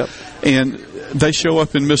changes. Yep. And they show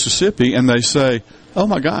up in Mississippi and they say, oh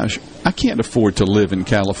my gosh, I can't afford to live in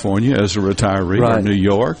California as a retiree, or New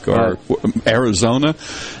York, or Arizona.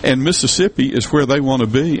 And Mississippi is where they want to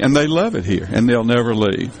be, and they love it here, and they'll never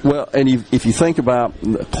leave. Well, and if you think about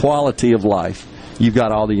the quality of life, you've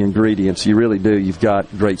got all the ingredients. You really do. You've got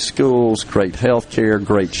great schools, great health care,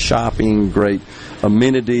 great shopping, great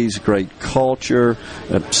amenities, great culture,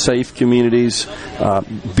 safe communities,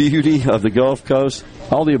 beauty of the Gulf Coast,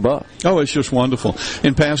 all the above. Oh, it's just wonderful.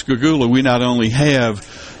 In Pascagoula, we not only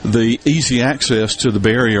have the easy access to the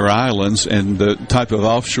barrier islands and the type of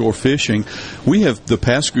offshore fishing, we have the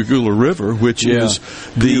Pascagoula River, which is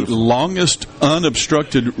the longest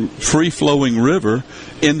unobstructed free-flowing river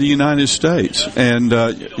in the United States. And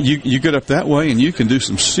you get up that way and you can do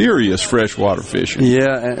some serious freshwater fishing.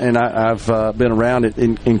 Yeah, and I've been around it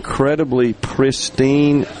in incredibly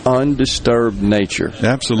pristine, undisturbed nature.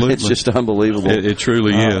 Absolutely. It's just unbelievable. It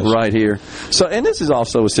truly is. Right here. So, and this is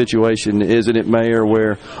also a situation, isn't it, Mayor,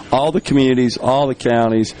 where all the communities, all the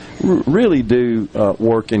counties really do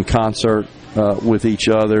work in concert with each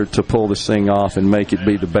other to pull this thing off and make it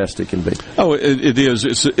be the best it can be. Oh, it is.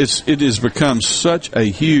 It has become such a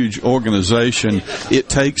huge organization. It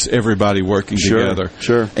takes everybody working together.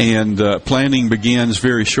 Sure. And planning begins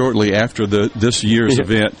very shortly after this year's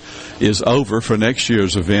event is over for next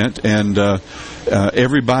year's event, and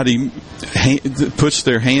everybody puts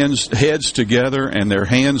their heads together and their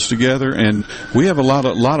hands together, and we have a lot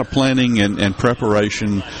of planning and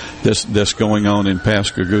preparation that's going on in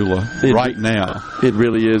Pascagoula right now. It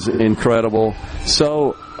really is incredible.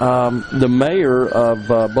 So the mayor of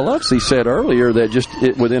Biloxi said earlier that just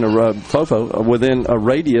within a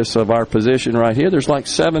radius of our position right here, there's like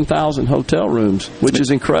 7,000 hotel rooms, which is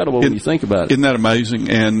incredible when you think about it. Isn't that amazing?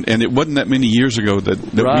 And it wasn't that many years ago that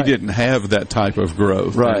we didn't have that type of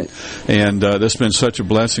growth. Right. And that's been such a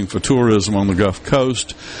blessing for tourism on the Gulf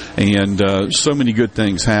Coast, and so many good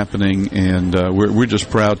things happening, and we're just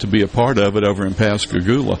proud to be a part of it over in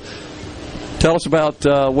Pascagoula. Tell us about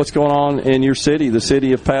what's going on in your city, the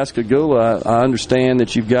city of Pascagoula. I understand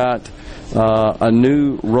that you've got a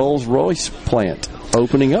new Rolls-Royce plant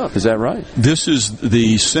opening up. Is that right? This is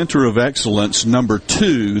the Center of Excellence number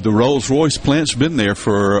 2. The Rolls-Royce plant's been there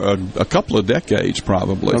for a couple of decades,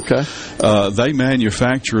 probably. Okay. They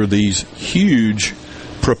manufacture these huge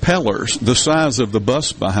propellers, the size of the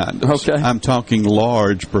bus behind us. Okay. I'm talking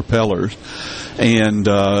large propellers. And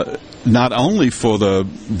not only for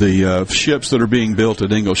the ships that are being built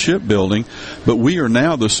at Ingalls Shipbuilding, but we are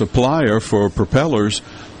now the supplier for propellers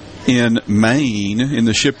in Maine, in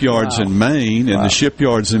the shipyards in Maine, and the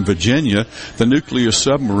shipyards in Virginia, the nuclear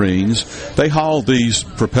submarines. They haul these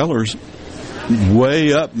propellers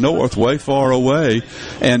way up north, way far away,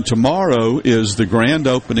 and tomorrow is the grand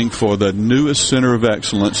opening for the newest Center of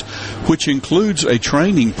Excellence, which includes a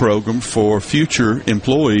training program for future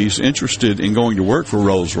employees interested in going to work for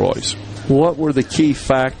Rolls-Royce. What were the key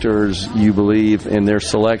factors, you believe, in their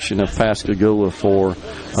selection of Pascagoula for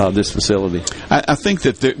this facility? I think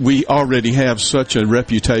that we already have such a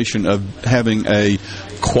reputation of having a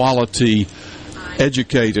quality,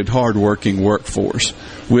 educated, hardworking workforce.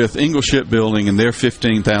 With Ingalls Shipbuilding and their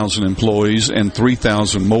 15,000 employees and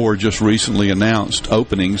 3,000 more just recently announced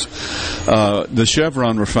openings, the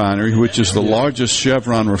Chevron refinery, which is the largest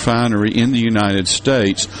Chevron refinery in the United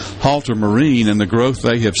States, Halter Marine, and the growth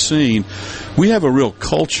they have seen, we have a real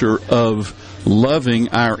culture of loving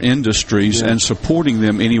our industries and supporting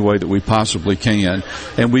them any way that we possibly can.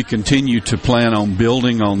 And we continue to plan on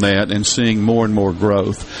building on that and seeing more and more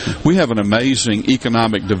growth. We have an amazing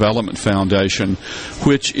economic development foundation,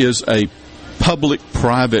 which is a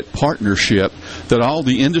public-private partnership that all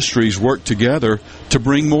the industries work together to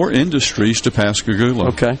bring more industries to Pascagoula.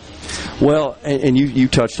 Okay. Well, and you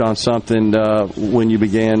touched on something when you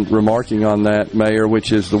began remarking on that, Mayor,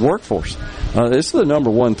 which is the workforce. This is the number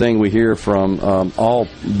one thing we hear from all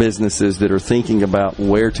businesses that are thinking about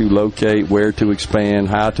where to locate, where to expand,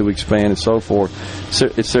 how to expand, and so forth.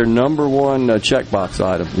 So it's their number one checkbox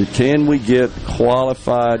item. Can we get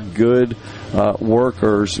qualified, good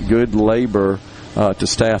workers, good labor to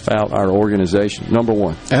staff out our organization? Number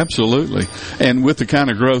one. Absolutely. And with the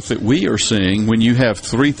kind of growth that we are seeing, when you have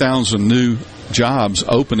 3,000 new jobs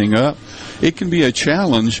opening up, it can be a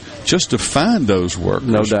challenge just to find those workers.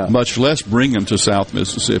 No doubt. Much less bring them to South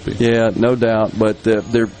Mississippi. Yeah, no doubt. But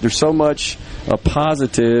there's so much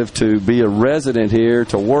positive to be a resident here,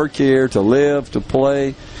 to work here, to live, to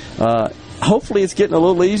play. Hopefully it's getting a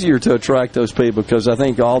little easier to attract those people, because I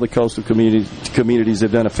think all the coastal communities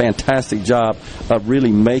have done a fantastic job of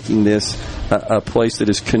really making this a place that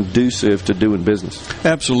is conducive to doing business.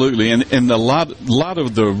 Absolutely, and a lot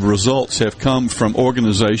of the results have come from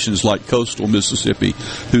organizations like Coastal Mississippi,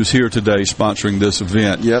 who's here today sponsoring this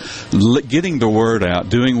event. Yep. Getting the word out,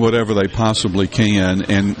 doing whatever they possibly can,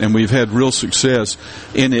 and we've had real success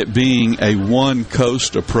in it being a one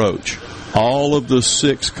coast approach. All of the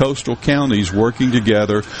 6 coastal counties working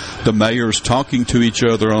together, the mayors talking to each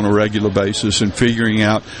other on a regular basis and figuring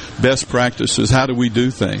out best practices. How do we do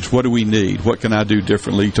things? What do we need? What can I do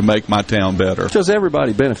differently to make my town better? Because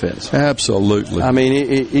everybody benefits. Absolutely. I mean,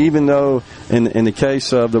 even though in the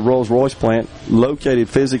case of the Rolls-Royce plant located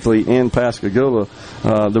physically in Pascagoula,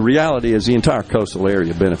 the reality is the entire coastal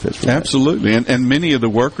area benefits from Absolutely. And many of the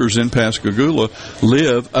workers in Pascagoula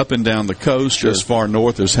live up and down the coast, as far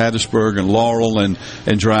north as Hattiesburg and Laurel, and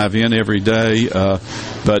drive in every day.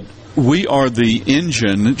 But we are the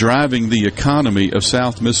engine driving the economy of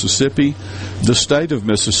South Mississippi, the state of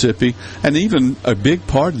Mississippi, and even a big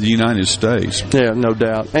part of the United States. Yeah, no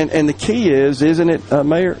doubt. And the key is, isn't it,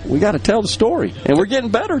 Mayor, we got to tell the story. And we're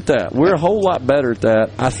getting better at that. We're a whole lot better at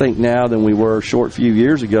that, I think, now than we were a short few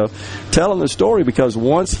years ago, telling the story, because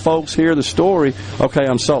once folks hear the story, okay,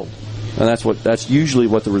 I'm sold. And that's usually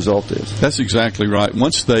what the result is. That's exactly right.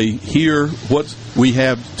 Once they hear what we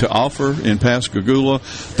have to offer in Pascagoula,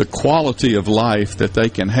 the quality of life that they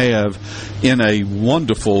can have in a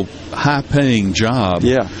wonderful, high-paying job,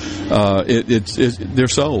 they're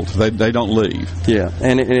sold. They don't leave. Yeah,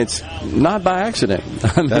 and it's not by accident.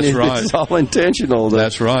 I mean, That's right. It's all intentional.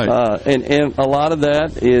 That's right. And a lot of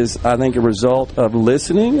that is, I think, a result of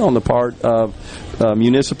listening on the part of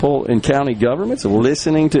municipal and county governments,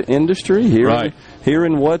 listening to industry,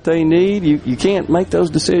 hearing what they need. You can't make those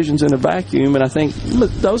decisions in a vacuum, and I think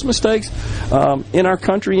those mistakes in our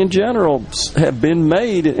country in general have been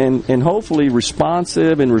made, and hopefully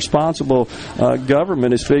responsive and responsible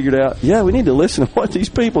government has figured out, we need to listen to what these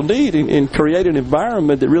people need and create an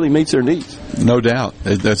environment that really meets their needs. No doubt.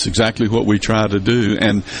 That's exactly what we try to do,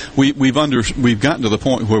 and we've gotten to the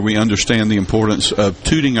point where we understand the importance of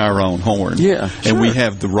tooting our own horn. Yeah, sure. And we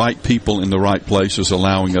have the right people in the right places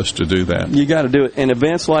allowing us to do that. You got to do it. And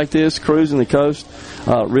events like this, Cruising the Coast,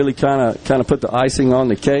 really kind of put the icing on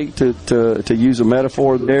the cake, to use a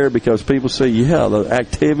metaphor there, because people see, the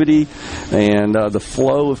activity and the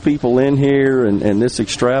flow of people in here, and this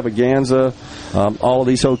extravaganza, all of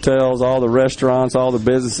these hotels, all the restaurants, all the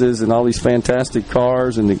businesses, and all these fantastic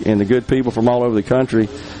cars, and the good people from all over the country.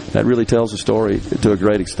 That really tells the story to a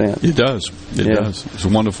great extent. It does. It does. It's a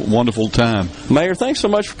wonderful, wonderful time. Mayor, thanks so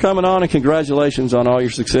much for coming on, and congratulations on all your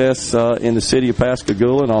success in the city of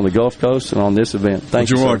Pascagoula and on the Gulf Coast and on this event. Thank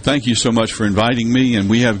you, Gerard, sir. Thank you so much for inviting me, and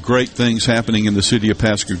we have great things happening in the city of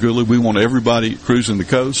Pascagoula. We want everybody cruising the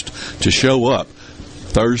coast to show up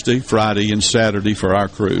Thursday, Friday, and Saturday for our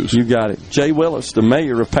cruise. You got it. Jay Willis, the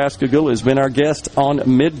mayor of Pascagoula, has been our guest on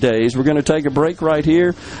Middays. We're going to take a break right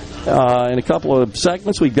here. In a couple of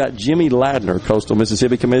segments, we've got Jimmy Ladner, Coastal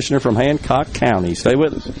Mississippi Commissioner from Hancock County. Stay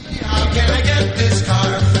with us. How can I get this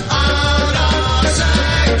car out of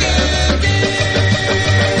second?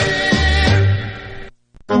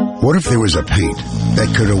 What if there was a paint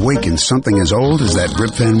that could awaken something as old as that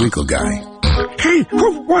Rip Van Winkle guy? Hey,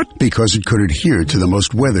 what? Because it could adhere to the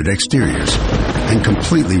most weathered exteriors and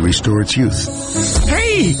completely restore its youth.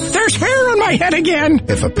 Hey, there's hair on my head again.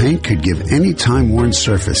 If a paint could give any time-worn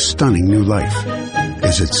surface stunning new life,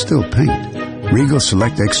 is it still paint? Regal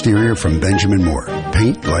Select Exterior from Benjamin Moore.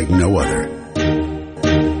 Paint like no other.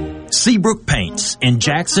 Seabrook Paints in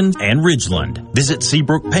Jackson and Ridgeland. Visit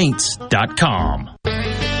SeabrookPaints.com.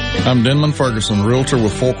 I'm Denman Ferguson, realtor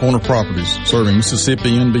with Four Corner Properties, serving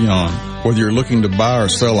Mississippi and beyond. Whether you're looking to buy or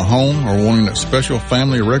sell a home or wanting that special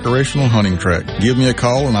family recreational hunting track, give me a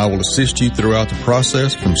call and I will assist you throughout the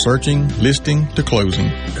process from searching, listing, to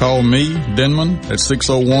closing. Call me, Denman, at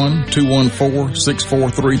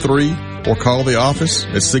 601-214-6433 or call the office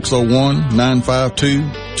at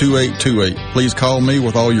 601-952-2828. Please call me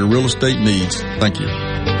with all your real estate needs. Thank you.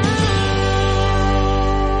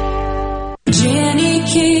 Jenny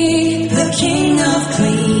King, the king of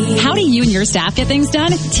clean. How do you and your staff get things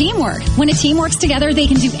done? Teamwork. When a team works together, they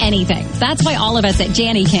can do anything. That's why all of us at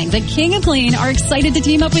Janny King, the king of clean, are excited to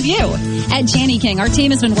team up with you. At Janny King, our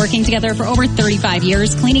team has been working together for over 35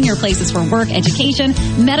 years, cleaning your places for work, education,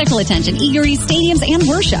 medical attention, eateries, stadiums, and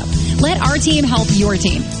worship. Let our team help your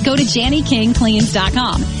team. Go to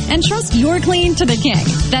JannyKingCleans.com and trust your clean to the king.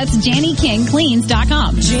 That's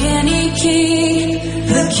JannyKingCleans.com. Jenny King,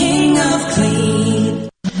 the king of clean.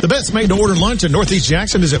 The best made-to-order lunch in Northeast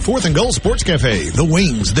Jackson is at 4th and Gold Sports Cafe. The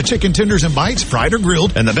wings, the chicken tenders and bites, fried or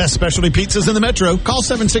grilled, and the best specialty pizzas in the metro. Call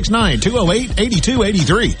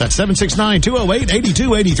 769-208-8283. That's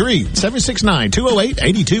 769-208-8283.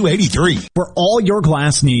 769-208-8283. For all your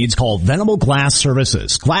glass needs, call Venable Glass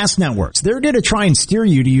Services. Glass Networks. They're there to try and steer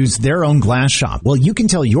you to use their own glass shop. Well, you can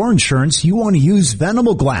tell your insurance you want to use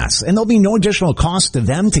Venable Glass, and there'll be no additional cost to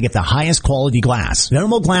them to get the highest quality glass.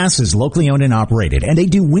 Venable Glass is locally owned and operated, and they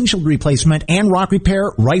do windshield replacement and rock repair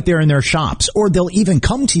right there in their shops, or they'll even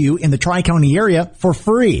come to you in the Tri-County area for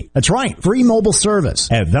free. That's right, free mobile service.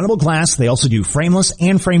 At Venable Glass, they also do frameless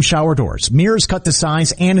and frame shower doors, mirrors cut to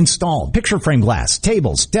size and installed, picture frame glass,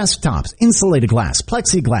 tables, desktops, insulated glass,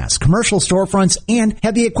 plexiglass, commercial storefronts, and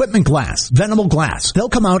heavy equipment glass. Venable Glass. They'll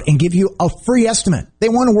come out and give you a free estimate. They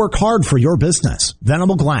want to work hard for your business.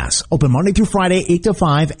 Venable Glass. Open Monday through Friday, 8 to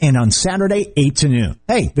 5, and on Saturday, 8 to noon.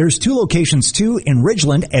 Hey, there's two locations too in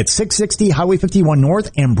Ridgeland at 660 Highway 51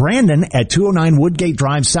 North and Brandon at 209 Woodgate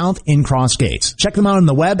Drive South in Cross Gates. Check them out on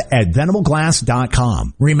the web at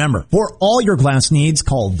venableglass.com. Remember, for all your glass needs,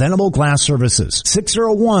 call Venable Glass Services,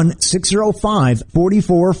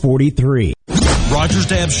 601-605-4443. Rogers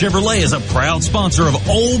Dabbs Chevrolet is a proud sponsor of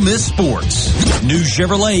Ole Miss Sports. New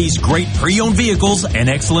Chevrolets, great pre-owned vehicles, an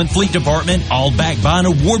excellent fleet department, all backed by an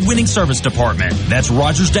award-winning service department. That's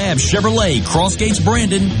Rogers Dabbs Chevrolet, Cross Gates,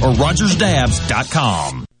 Brandon, or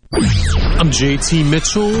RogersDabbs.com. I'm JT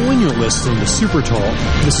Mitchell, and you're listening to Super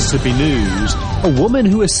Talk Mississippi News. A woman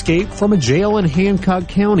who escaped from a jail in Hancock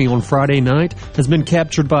County on Friday night has been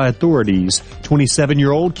captured by authorities.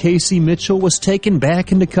 27-year-old Casey Mitchell was taken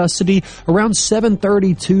back into custody around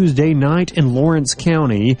 7:30 Tuesday night in Lawrence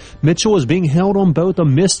County. Mitchell is being held on both a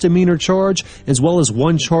misdemeanor charge as well as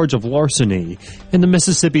one charge of larceny. And the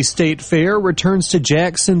Mississippi State Fair returns to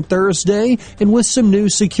Jackson Thursday and with some new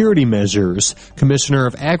security measures. Commissioner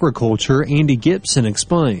of Agriculture Andy Gibson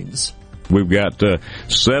explains. We've got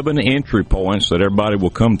 7 entry points that everybody will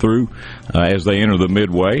come through as they enter the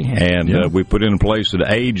Midway, and we put in place an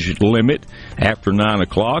age limit after 9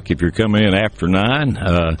 o'clock. If you're coming in after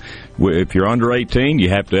 9, if you're under 18,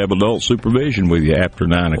 you have to have adult supervision with you after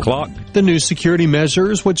 9 o'clock. The new security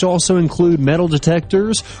measures, which also include metal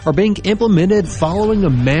detectors, are being implemented following a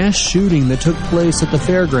mass shooting that took place at the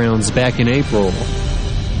fairgrounds back in April.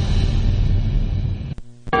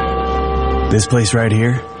 This place right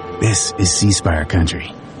here, this is C Spire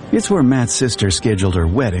country. It's where Matt's sister scheduled her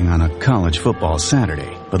wedding on a college football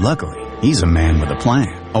Saturday. But luckily, he's a man with a plan.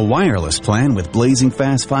 A wireless plan with blazing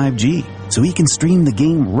fast 5G, so he can stream the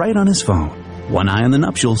game right on his phone. One eye on the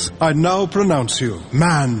nuptials. I now pronounce you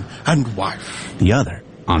man and wife. The other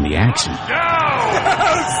on the action.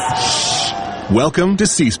 Welcome to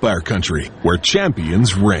C Spire country, where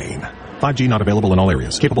champions reign. 5G not available in all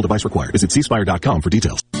areas. Capable device required. Visit cspire.com for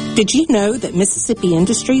details. Did you know that Mississippi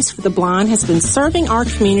Industries for the Blind has been serving our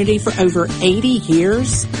community for over 80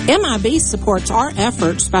 years? MIB supports our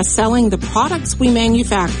efforts by selling the products we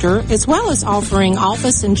manufacture as well as offering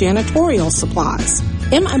office and janitorial supplies.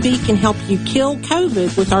 MIB can help you kill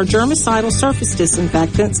COVID with our germicidal surface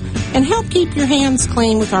disinfectants and help keep your hands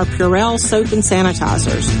clean with our Purell soap and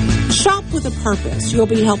sanitizers. Shop with a purpose. You'll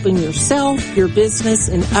be helping yourself, your business,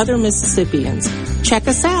 and other Mississippians. Check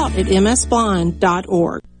us out at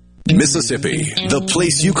msblind.org. Mississippi, the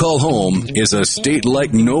place you call home, is a state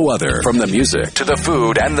like no other. From the music to the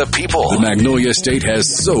food and the people, the Magnolia State has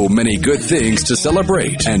so many good things to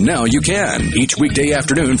celebrate. And now you can, each weekday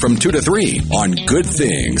afternoon from 2 to 3 on Good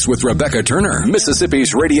Things with Rebecca Turner,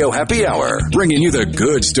 Mississippi's Radio Happy Hour, bringing you the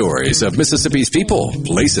good stories of Mississippi's people,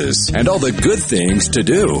 places, and all the good things to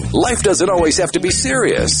do. Life doesn't always have to be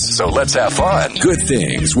serious, so let's have fun. Good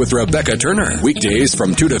Things with Rebecca Turner, weekdays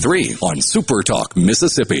from 2 to 3 on Super Talk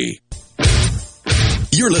Mississippi.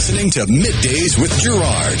 You're listening to Middays with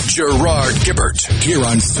Gerard Gibbert, here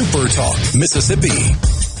on Super Talk Mississippi.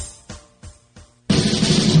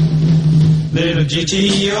 Little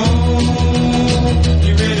GTO,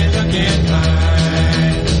 you're really looking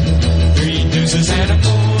fine. 3 deuces and a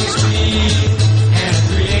 4 street and a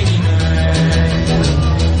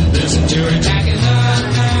 389. Listen to her jacking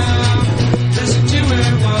up now. Listen to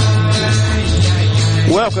her whine.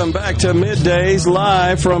 Welcome back to Middays,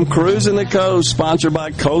 live from Cruising the Coast, sponsored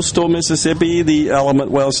by Coastal Mississippi, the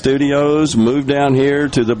Element Well Studios. Moved down here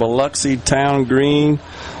to the Biloxi Town Green.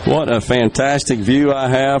 What a fantastic view I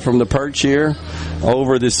have from the perch here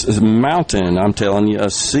over this mountain. I'm telling you, a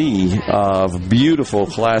sea of beautiful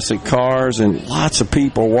classic cars and lots of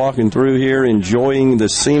people walking through here, enjoying the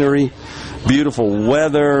scenery. Beautiful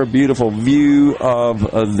weather, beautiful view of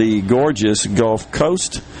the gorgeous Gulf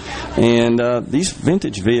Coast. And these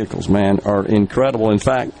vintage vehicles, man, are incredible. In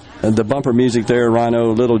fact, the bumper music there,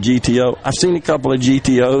 Rhino, little GTO. I've seen a couple of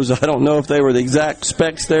GTOs. I don't know if they were the exact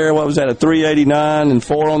specs there. What was that, a 389 and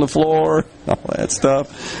 4 on the floor? All that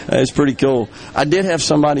stuff. It's pretty cool. I did have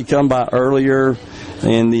somebody come by earlier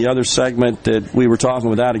in the other segment that we were talking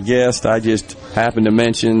without a guest. I just happened to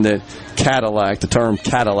mention that Cadillac, the term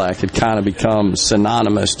Cadillac, had kind of become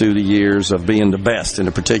synonymous through the years of being the best in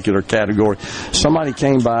a particular category. Somebody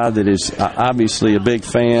came by that is obviously a big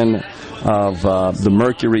fan of the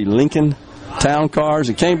Mercury Lincoln town cars.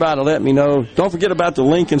 It came by to let me know, don't forget about the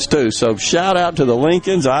Lincolns too. So shout out to the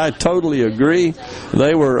Lincolns. I totally agree.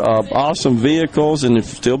 They were awesome vehicles and they're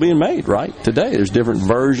still being made right today. There's different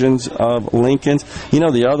versions of Lincolns. You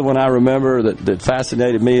know, the other one I remember that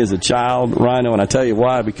fascinated me as a child, Rhino, and I tell you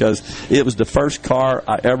why, because it was the first car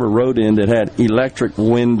I ever rode in that had electric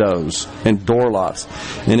windows and door locks,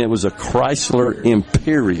 and it was a Chrysler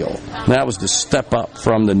Imperial. That was the step up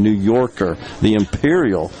from the New Yorker. The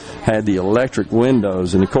Imperial had the electric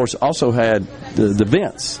windows, and of course also had the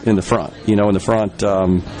vents in the front. You know, in the front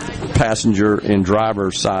passenger and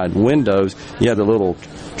driver side windows, you had the little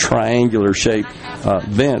triangular shaped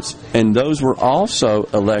vents, and those were also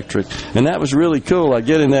electric, and that was really cool. I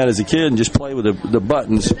get in that as a kid and just play with the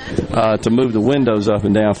buttons to move the windows up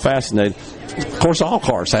and down. Fascinating. Of course, all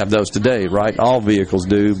cars have those today, right? All vehicles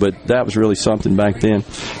do, but that was really something back then.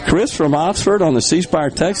 Chris from Oxford on the C Spire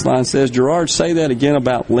text line says, Gerard, say that again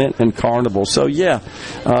about Lent and Carnival. Carnival. So,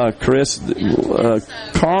 Chris,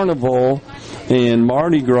 Carnival and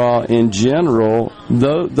Mardi Gras in general,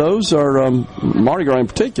 those are, Mardi Gras in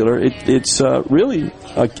particular, it's really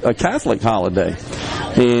a Catholic holiday.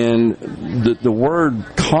 And the word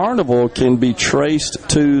carnival can be traced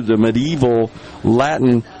to the medieval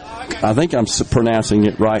Latin, I think I'm pronouncing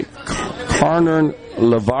it right,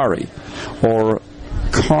 carnivare, or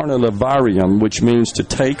carnivarium, which means to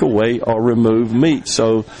take away or remove meat.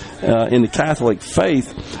 So in the Catholic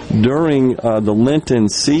faith, during the Lenten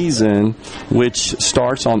season, which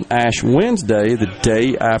starts on Ash Wednesday, the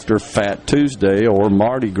day after Fat Tuesday or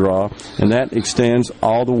Mardi Gras, and that extends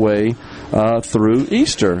all the way through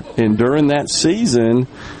Easter. And during that season,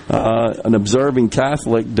 an observing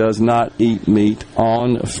Catholic does not eat meat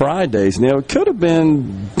on Fridays. Now, it could have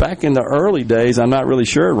been back in the early days, I'm not really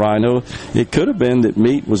sure, Rhino, it could have been that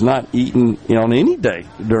meat was not eaten on any day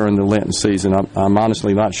during the Lenten season. I'm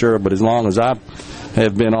honestly not sure, but as long as I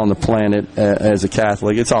have been on the planet as a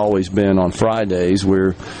Catholic, it's always been on Fridays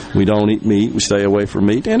where we don't eat meat, we stay away from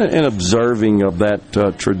meat, and observing of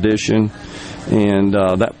that tradition and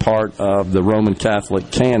that part of the Roman Catholic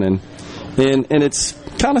canon. And it's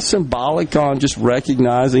kind of symbolic on just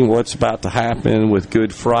recognizing what's about to happen with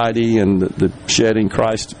Good Friday and the shedding,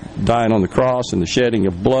 Christ dying on the cross, and the shedding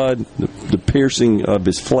of blood, the piercing of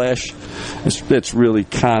his flesh. That's really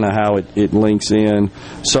kind of how it links in.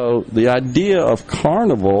 So the idea of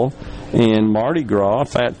carnival and Mardi Gras,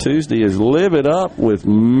 Fat Tuesday, is live it up with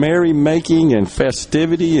merrymaking and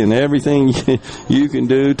festivity and everything you can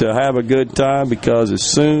do to have a good time, because as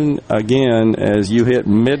soon, again, as you hit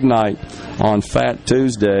midnight on Fat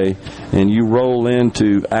Tuesday and you roll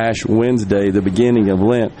into Ash Wednesday, the beginning of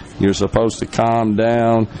Lent, you're supposed to calm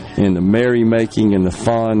down, and the merrymaking and the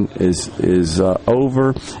fun is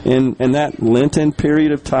over. And that Lenten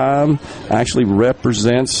period of time actually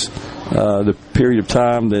represents the period of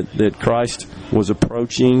time that Christ was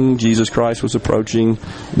approaching, Jesus Christ was approaching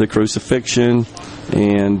the crucifixion,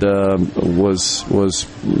 and was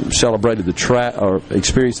celebrated or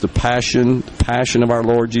experienced the passion of our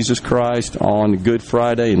Lord Jesus Christ on Good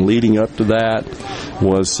Friday, and leading up to that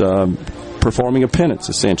was performing a penance,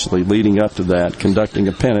 essentially, leading up to that, conducting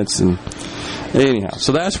a penance. And anyhow,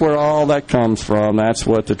 so that's where all that comes from. That's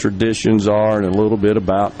what the traditions are, and a little bit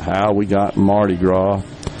about how we got Mardi Gras.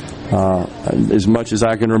 As much as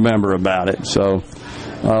I can remember about it. So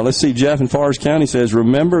let's see, Jeff in Forest County says,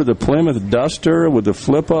 remember the Plymouth Duster with the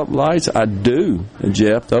flip-up lights? I do,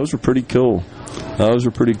 Jeff. Those were pretty cool.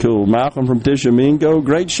 Malcolm from Tishomingo,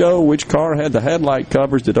 great show. Which car had the headlight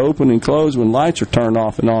covers that open and close when lights are turned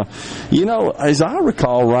off and on? As I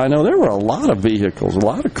recall, Rhino, there were a lot of vehicles, a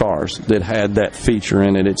lot of cars that had that feature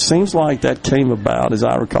in it. It seems like that came about, as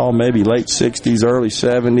I recall, maybe late 60s, early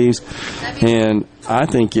 70s. And I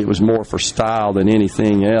think it was more for style than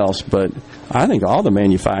anything else. But I think all the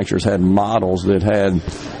manufacturers had models that had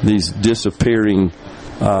these disappearing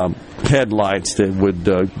headlights that would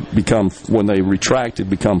become, when they retracted,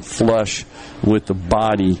 become flush with the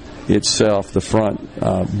body itself, the front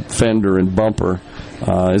fender and bumper,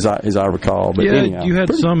 as I recall. But anyhow, you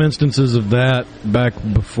had some instances of that back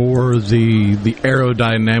before the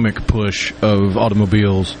aerodynamic push of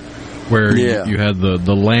automobiles, where you had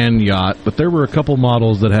the land yacht, but there were a couple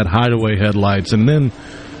models that had hideaway headlights, and then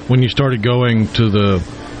when you started going to the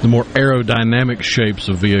more aerodynamic shapes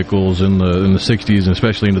of vehicles in the 60s and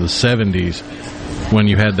especially into the 70s, when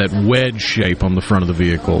you had that wedge shape on the front of the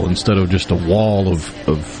vehicle instead of just a wall of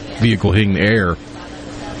vehicle hitting the air,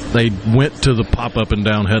 they went to the pop-up and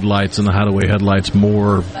down headlights and the hideaway headlights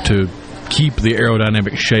more to keep the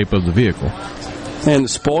aerodynamic shape of the vehicle. And the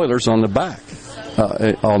spoilers on the back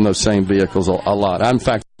on those same vehicles a lot. In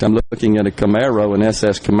fact, I'm looking at a Camaro, an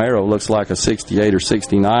SS Camaro, looks like a 68 or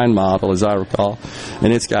 69 model, as I recall,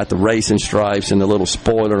 and it's got the racing stripes and the little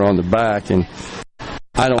spoiler on the back, and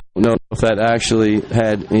I don't know if that actually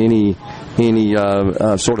had any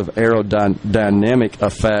sort of aerodynamic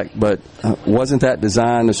effect, but wasn't that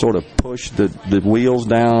designed to sort of push the wheels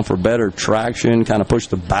down for better traction, kind of push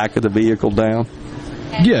the back of the vehicle down?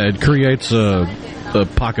 Yeah, it creates a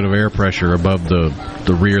pocket of air pressure above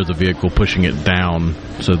the rear of the vehicle, pushing it down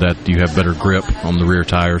so that you have better grip on the rear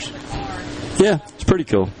tires. Yeah, it's pretty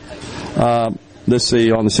cool. Let's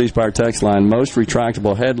see, on the C Spire text line, most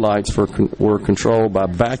retractable headlights were controlled by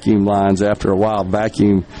vacuum lines. After a while,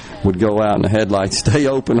 vacuum would go out and the headlights stay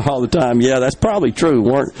open all the time. Yeah, that's probably true.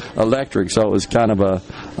 Weren't electric, so it was kind of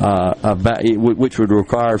which would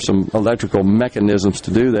require some electrical mechanisms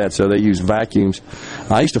to do that. So they use vacuums.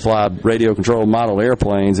 I used to fly radio-controlled model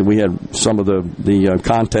airplanes, and we had some of the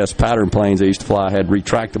contest pattern planes I used to fly had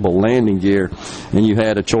retractable landing gear, and you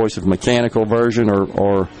had a choice of mechanical version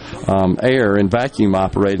or air and vacuum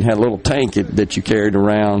operated. And had a little tank that you carried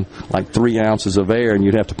around, like 3 ounces of air, and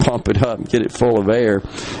you'd have to pump it up and get it full of air,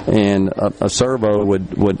 and a servo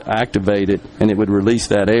would activate it, and it would release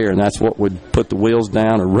that air, and that's what would put the wheels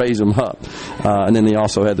down or raise them up. And then they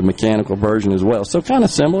also had the mechanical version as well. So kind of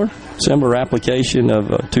similar application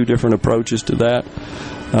of 2 different approaches to that.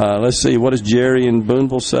 Let's see, what does Jerry in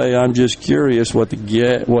Boonville say? I'm just curious what the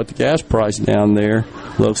gas price down there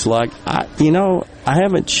looks like. I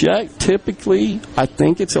haven't checked. Typically, I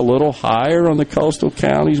think it's a little higher on the coastal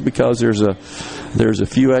counties because there's a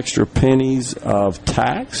few extra pennies of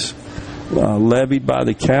tax levied by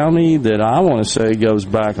the county that I want to say goes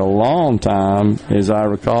back a long time, as I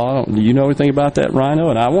recall. Do you know anything about that,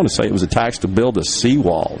 Rhino? And I want to say it was a tax to build a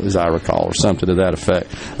seawall, as I recall, or something to that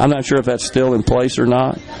effect. I'm not sure if that's still in place or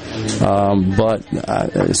not, but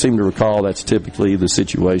I seem to recall that's typically the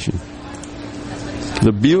situation.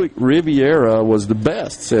 The Buick Riviera was the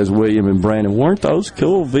best, says William and Brandon. Weren't those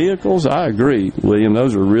cool vehicles? I agree, William.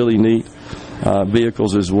 Those are really neat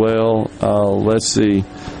vehicles as well. Let's see.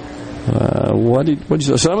 What did you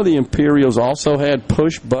say? Some of the Imperials also had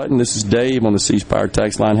push button. This is Dave on the C Spire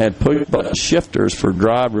text line. Had push button shifters for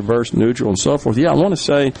drive, reverse, neutral, and so forth. Yeah, I want to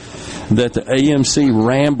say that the AMC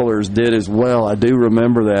Ramblers did as well. I do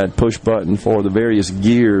remember that push button for the various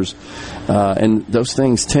gears, and those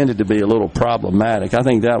things tended to be a little problematic. I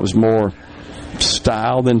think that was more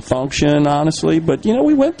style than function, honestly. But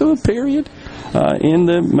we went through a period in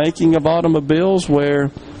the making of automobiles where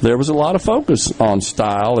there was a lot of focus on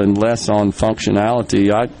style and less on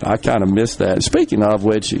functionality. I kind of miss that. Speaking of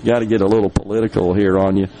which, you got to get a little political here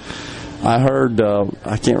on you. I heard,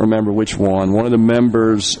 I can't remember which one of the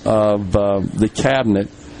members of the cabinet,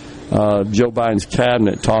 Joe Biden's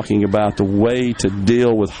cabinet, talking about the way to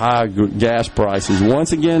deal with high gas prices.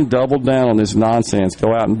 Once again, double down on this nonsense.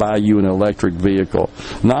 Go out and buy you an electric vehicle.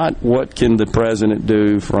 Not what can the president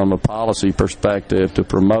do from a policy perspective to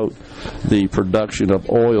promote the production of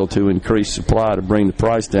oil to increase supply to bring the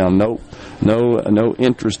price down. No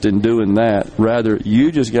interest in doing that. Rather,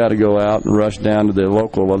 you just got to go out and rush down to the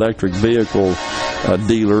local electric vehicle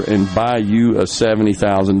dealer and buy you a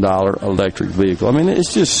 $70,000 electric vehicle. I mean,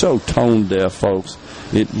 it's just so tone deaf, folks.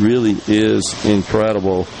 It really is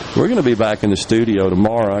incredible. We're going to be back in the studio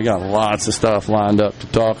tomorrow. I got lots of stuff lined up to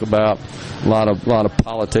talk about. A lot of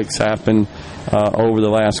politics happened over the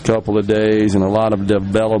last couple of days, and a lot of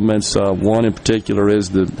developments. One in particular is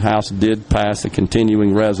the House did pass a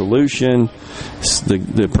continuing resolution.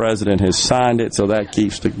 The president has signed it, so that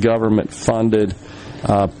keeps the government funded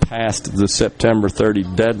past the September 30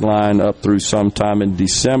 deadline up through sometime in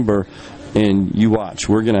December. And you watch,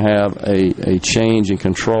 we're going to have a change in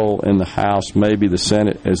control in the House, maybe the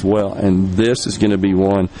Senate as well. And this is going to be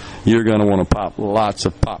one you're going to want to pop lots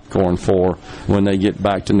of popcorn for when they get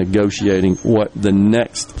back to negotiating what the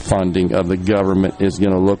next funding of the government is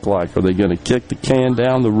going to look like. Are they going to kick the can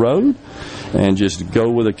down the road and just go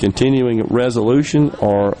with a continuing resolution,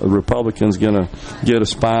 or are Republicans going to get a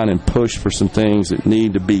spine and push for some things that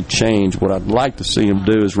need to be changed? What I'd like to see them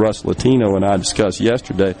do, as Russ Latino and I discussed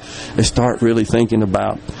yesterday, is start really thinking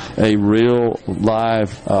about a real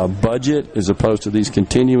live budget as opposed to these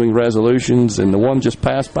continuing resolutions. And the one just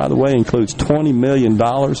passed, by the way, includes $20 million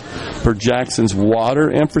for Jackson's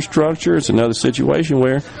water infrastructure. It's another situation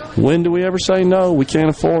where, when do we ever say no? We can't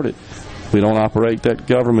afford it. We don't operate that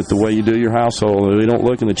government the way you do your household. We don't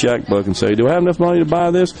look in the checkbook and say, do I have enough money to buy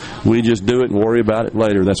this? We just do it and worry about it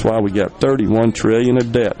later. That's why we got $31 trillion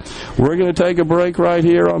of debt. We're going to take a break right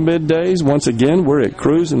here on Middays. Once again, we're at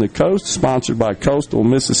Cruising the Coast, sponsored by Coastal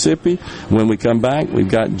Mississippi. When we come back, we've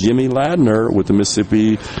got Jimmy Ladner with the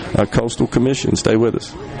Mississippi Coastal Commission. Stay with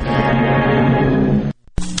us.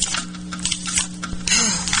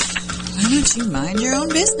 Why don't you mind your own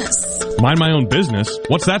business? Mind my own business?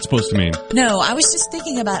 What's that supposed to mean? No, I was just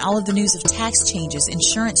thinking about all of the news of tax changes,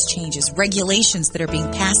 insurance changes, regulations that are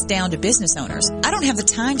being passed down to business owners. I don't have the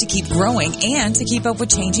time to keep growing and to keep up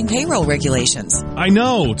with changing payroll regulations. I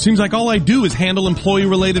know. It seems like all I do is handle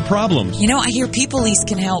employee-related problems. You know, I hear People Lease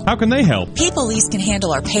can help. How can they help? People Lease can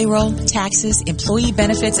handle our payroll, taxes, employee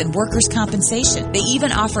benefits, and workers' compensation. They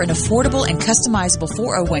even offer an affordable and customizable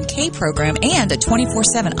 401k program and a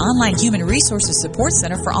 24/7 online human resource Resources Support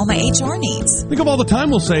Center for all my HR needs. Think of all the time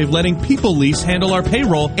we'll save letting People Lease handle our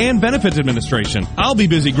payroll and benefits administration. I'll be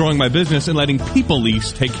busy growing my business and letting People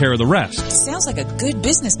Lease take care of the rest. Sounds like a good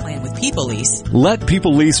business plan with People Lease. Let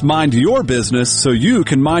People Lease mind your business so you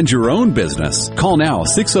can mind your own business. Call now,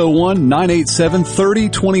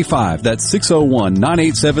 601-987-3025. That's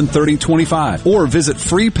 601-987-3025. Or visit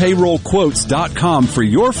freepayrollquotes.com for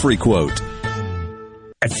your free quote.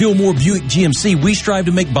 At Fillmore Buick GMC, we strive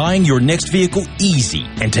to make buying your next vehicle easy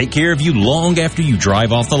and take care of you long after you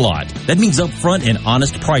drive off the lot. That means upfront and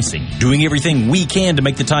honest pricing, doing everything we can to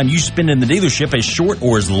make the time you spend in the dealership as short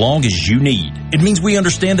or as long as you need. It means we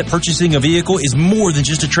understand that purchasing a vehicle is more than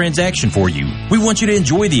just a transaction for you. We want you to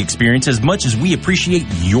enjoy the experience as much as we appreciate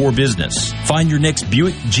your business. Find your next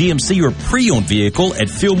Buick, GMC, or pre-owned vehicle at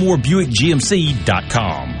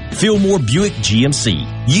FillmoreBuickGMC.com. Fillmore Buick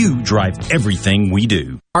GMC. You drive everything we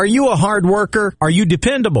do. Are you a hard worker? Are you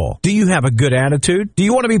dependable? Do you have a good attitude? Do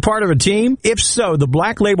you want to be part of a team? If so, the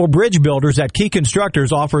Black Label Bridge Builders at Key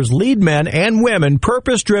Constructors offers lead men and women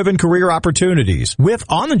purpose-driven career opportunities with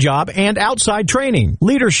on-the-job and outside training,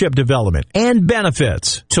 leadership development, and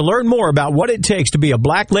benefits. To learn more about what it takes to be a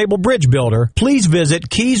Black Label Bridge Builder, please visit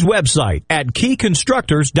Key's website at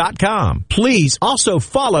keyconstructors.com. Please also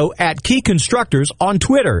follow at Key Constructors on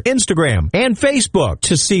Twitter, Instagram, and Facebook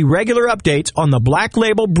to see regular updates on the Black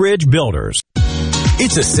Label Bridge Builders.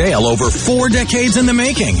 It's a sale over 4 decades in the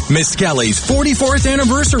making. Miss Kelly's 44th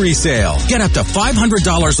anniversary sale. Get up to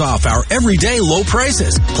 $500 off our everyday low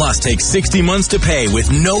prices. Plus, take 60 months to pay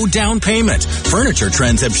with no down payment. Furniture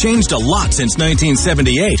trends have changed a lot since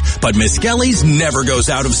 1978, but Miss Kelly's never goes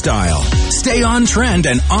out of style. Stay on trend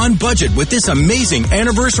and on budget with this amazing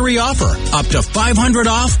anniversary offer. Up to $500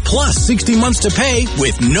 off plus 60 months to pay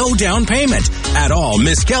with no down payment at all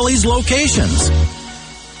Miss Kelly's locations.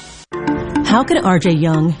 How can RJ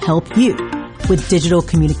Young help you? With digital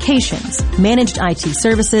communications, managed IT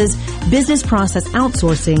services, business process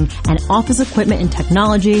outsourcing, and office equipment and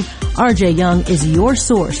technology, RJ Young is your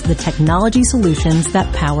source for the technology solutions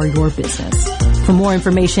that power your business. For more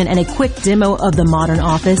information and a quick demo of the Modern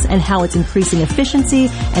Office and how it's increasing efficiency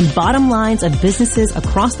and bottom lines of businesses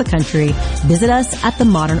across the country, visit us at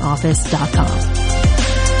themodernoffice.com.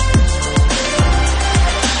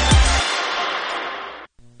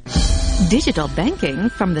 Digital banking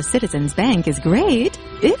from the Citizens Bank is great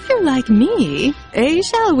if you're like me, a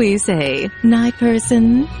shall we say, night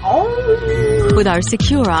person. With our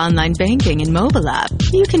secure online banking and mobile app,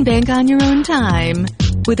 you can bank on your own time.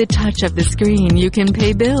 With a touch of the screen, you can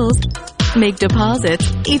pay bills, make deposits,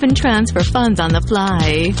 even transfer funds on the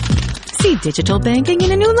fly. See digital banking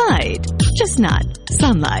in a new light, just not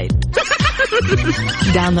sunlight.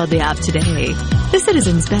 Download the app today. The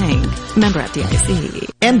Citizens Bank, member FDIC.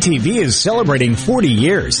 MTV is celebrating 40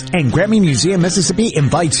 years, and Grammy Museum Mississippi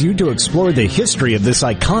invites you to explore the history of this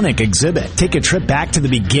iconic exhibit. Take a trip back to the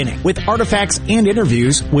beginning with artifacts and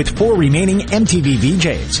interviews with 4 remaining MTV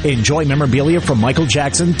VJs. Enjoy memorabilia from Michael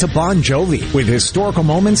Jackson to Bon Jovi with historical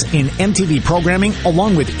moments in MTV programming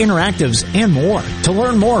along with interactives and more. To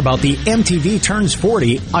learn more about the MTV Turns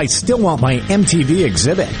 40, I Still Want My MTV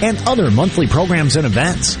exhibit and other monthly programs and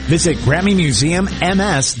events, visit GrammyMuseumMS.org.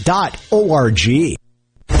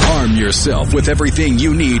 Arm yourself with everything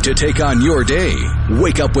you need to take on your day.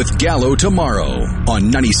 Wake up with Gallo tomorrow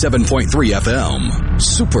on 97.3 FM.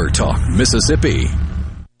 Super Talk, Mississippi.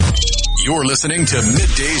 You're listening to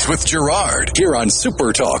Middays with Gerard here on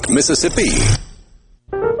Super Talk, Mississippi.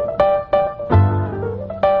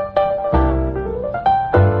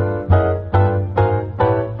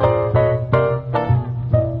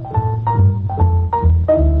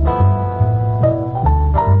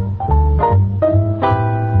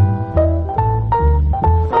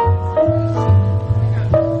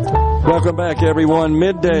 Welcome back, everyone.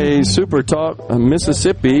 Midday Super Talk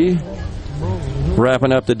Mississippi.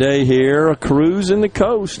 Wrapping up the day here, cruising the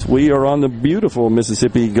coast. We are on the beautiful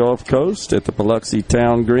Mississippi Gulf Coast at the Biloxi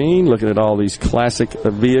Town Green, looking at all these classic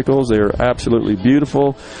vehicles. They're absolutely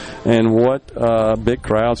beautiful. And what big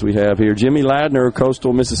crowds we have here. Jimmy Ladner,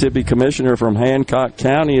 Coastal Mississippi Commissioner from Hancock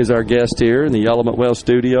County, is our guest here in the Element Well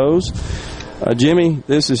Studios. Jimmy,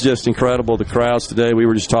 this is just incredible, the crowds today. We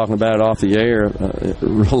were just talking about it off the air.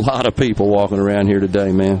 A lot of people walking around here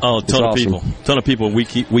today, man. Oh, a ton of people. Ton of people. We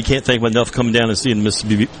can't thank enough coming down and seeing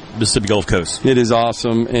the Mississippi Gulf Coast. It is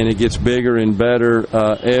awesome, and it gets bigger and better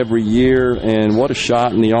every year. And what a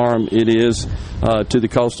shot in the arm it is to the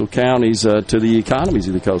coastal counties, to the economies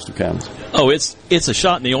of the coastal counties. Oh, it's a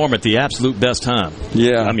shot in the arm at the absolute best time.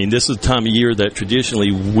 Yeah. I mean, this is the time of year that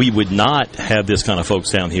traditionally we would not have this kind of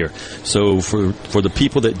folks down here. So for the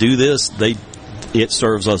people that do this, it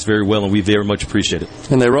serves us very well, and we very much appreciate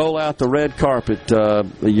it. And they roll out the red carpet,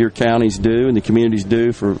 your counties do and the communities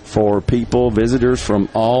do for people, visitors from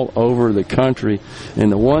all over the country.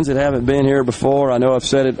 And the ones that haven't been here before, I know I've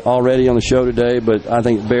said it already on the show today, but I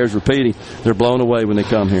think it bears repeating. They're blown away when they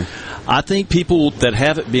come here. I think people that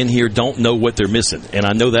haven't been here don't know what they're missing. And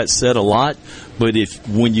I know that's said a lot, but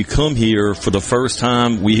when you come here for the first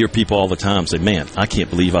time, we hear people all the time say, man, I can't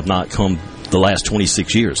believe I've not come the last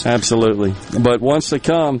 26 years. Absolutely. But once they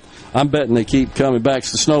come, I'm betting they keep coming back.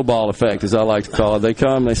 It's the snowball effect, as I like to call it. They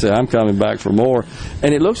come, they say, I'm coming back for more.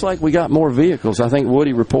 And it looks like we got more vehicles. I think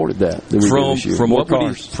Woody reported that.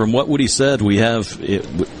 From what Woody said,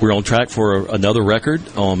 we're on track for another record,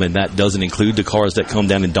 and that doesn't include the cars that come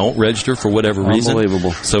down and don't register for whatever reason.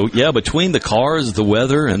 Unbelievable. So, yeah, between the cars, the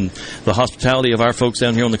weather, and the hospitality of our folks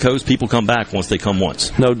down here on the coast, people come back once they come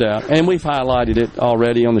once. No doubt. And we've highlighted it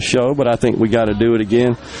already on the show, but I think we got to do it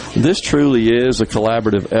again. This truly is a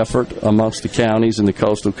collaborative effort amongst the counties and the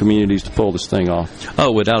coastal communities to pull this thing off.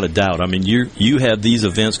 Oh, without a doubt. I mean, you have these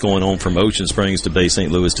events going on from Ocean Springs to Bay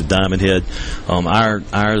St. Louis to Diamond Head.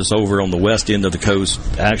 Ours over on the west end of the coast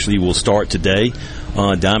actually will start today.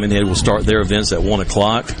 Diamond Head will start their events at 1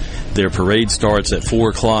 o'clock. Their parade starts at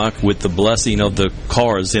 4 o'clock with the blessing of the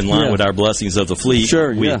cars in line with our blessings of the fleet.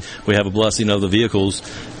 Sure, we have a blessing of the vehicles.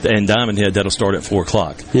 And Diamond Head, that'll start at 4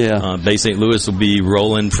 o'clock. Yeah. Bay St. Louis will be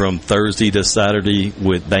rolling from Thursday to Saturday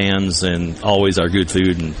with bands and always our good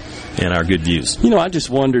food and our good views. You know, I just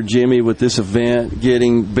wonder, Jimmy, with this event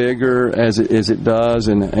getting bigger as it does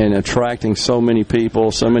and attracting so many people,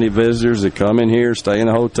 so many visitors that come in here, stay in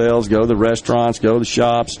the hotels, go to the restaurants, go to the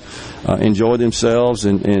shops, enjoy themselves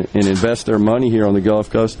and invest their money here on the Gulf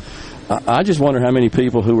Coast. I just wonder how many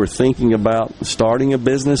people who are thinking about starting a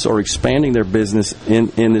business or expanding their business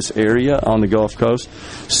in this area on the Gulf Coast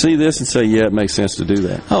see this and say, yeah, it makes sense to do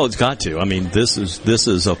that. Oh, it's got to. I mean, this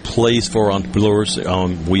is a place for entrepreneurs.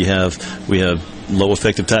 We have low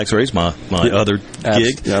effective tax rates, my other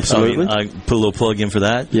gig. Absolutely. I put a little plug in for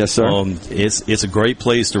that. Yes, sir. It's a great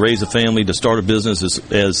place to raise a family, to start a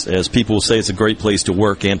business. As people say, it's a great place to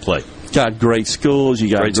work and play. Got great schools,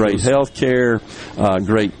 you got great health care,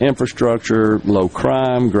 great infrastructure, low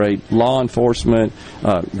crime, great law enforcement,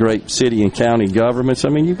 great city and county governments. I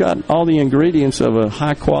mean, you've got all the ingredients of a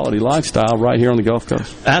high-quality lifestyle right here on the Gulf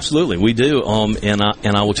Coast. Absolutely, we do. And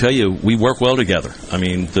I will tell you, we work well together. I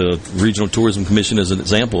mean, the Regional Tourism Commission is an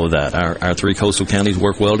example of that. Our three coastal counties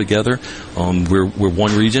work well together. We're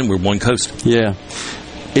one region, we're one coast. Yeah.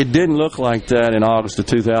 It didn't look like that in August of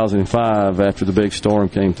 2005 after the big storm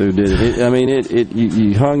came through, did it? I mean,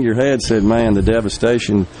 you hung your head, said, man, the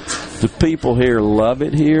devastation. The people here love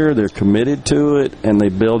it here. They're committed to it, and they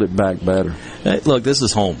build it back better. Hey, look, this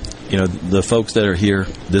is home. You know, the folks that are here,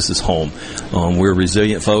 this is home. We're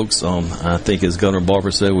resilient folks. I think, as Governor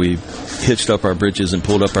Barber said, we hitched up our britches and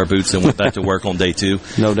pulled up our boots and went back to work on day two.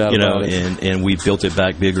 No doubt about it. And we built it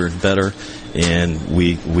back bigger and better, and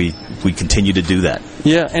we continue to do that.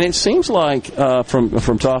 Yeah, and it seems like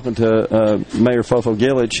from talking to Mayor Fofo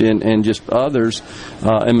Gilich and just others,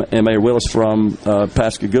 and Mayor Willis from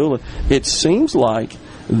Pascagoula, it seems like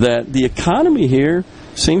that the economy here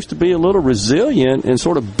seems to be a little resilient and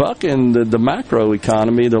sort of bucking the macro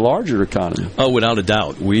economy, the larger economy. Oh, without a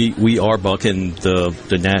doubt. We are bucking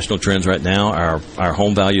the national trends right now. Our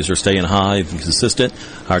home values are staying high and consistent.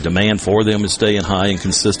 Our demand for them is staying high and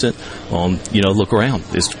consistent. Look around.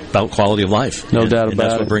 It's about quality of life. No doubt about it. And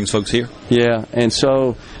that's what brings folks here. Yeah, and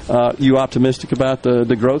so you optimistic about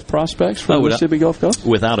the growth prospects for the Mississippi Gulf Coast?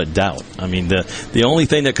 Without a doubt. I mean, the only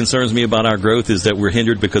thing that concerns me about our growth is that we're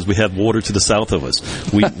hindered because we have water to the south of us.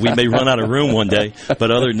 We may run out of room one day,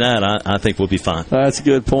 but other than that, I think we'll be fine. That's a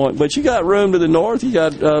good point. But you got room to the north. You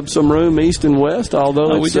got some room east and west,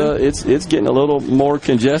 although it's getting a little more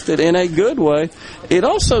congested in a good way. It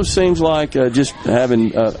also seems like just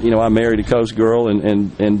having, I married a coast girl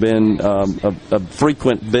and been a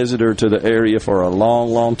frequent visitor to the area for a long,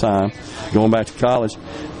 long time, going back to college.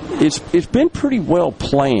 It's been pretty well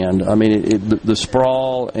planned. I mean, the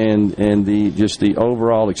sprawl and the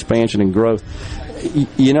overall expansion and growth.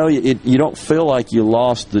 You don't feel like you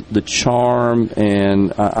lost the charm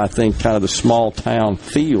and I think kind of the small town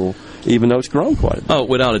feel, even though it's grown quite a bit. Oh,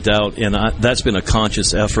 without a doubt, and that's been a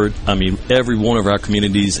conscious effort. I mean, every one of our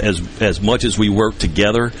communities, as much as we work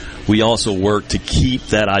together, we also work to keep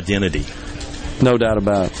that identity. No doubt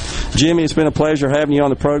about it. Jimmy, it's been a pleasure having you on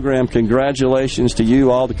the program. Congratulations to you,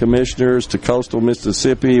 all the commissioners, to Coastal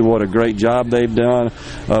Mississippi. What a great job they've done.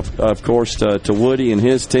 Of course, to Woody and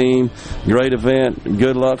his team. Great event.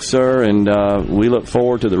 Good luck, sir, and we look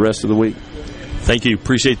forward to the rest of the week. Thank you.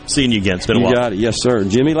 Appreciate seeing you again. It's been a while. You got it. Yes, sir.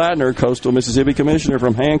 Jimmy Latner, Coastal Mississippi Commissioner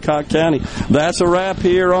from Hancock County. That's a wrap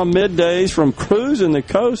here on Middays from Cruising the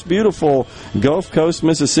Coast. Beautiful Gulf Coast,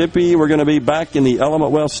 Mississippi. We're going to be back in the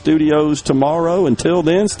Element Wealth Studios tomorrow. Until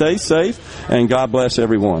then, stay safe, and God bless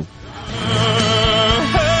everyone.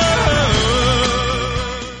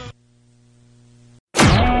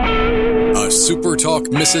 A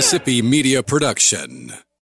SuperTalk Mississippi media production.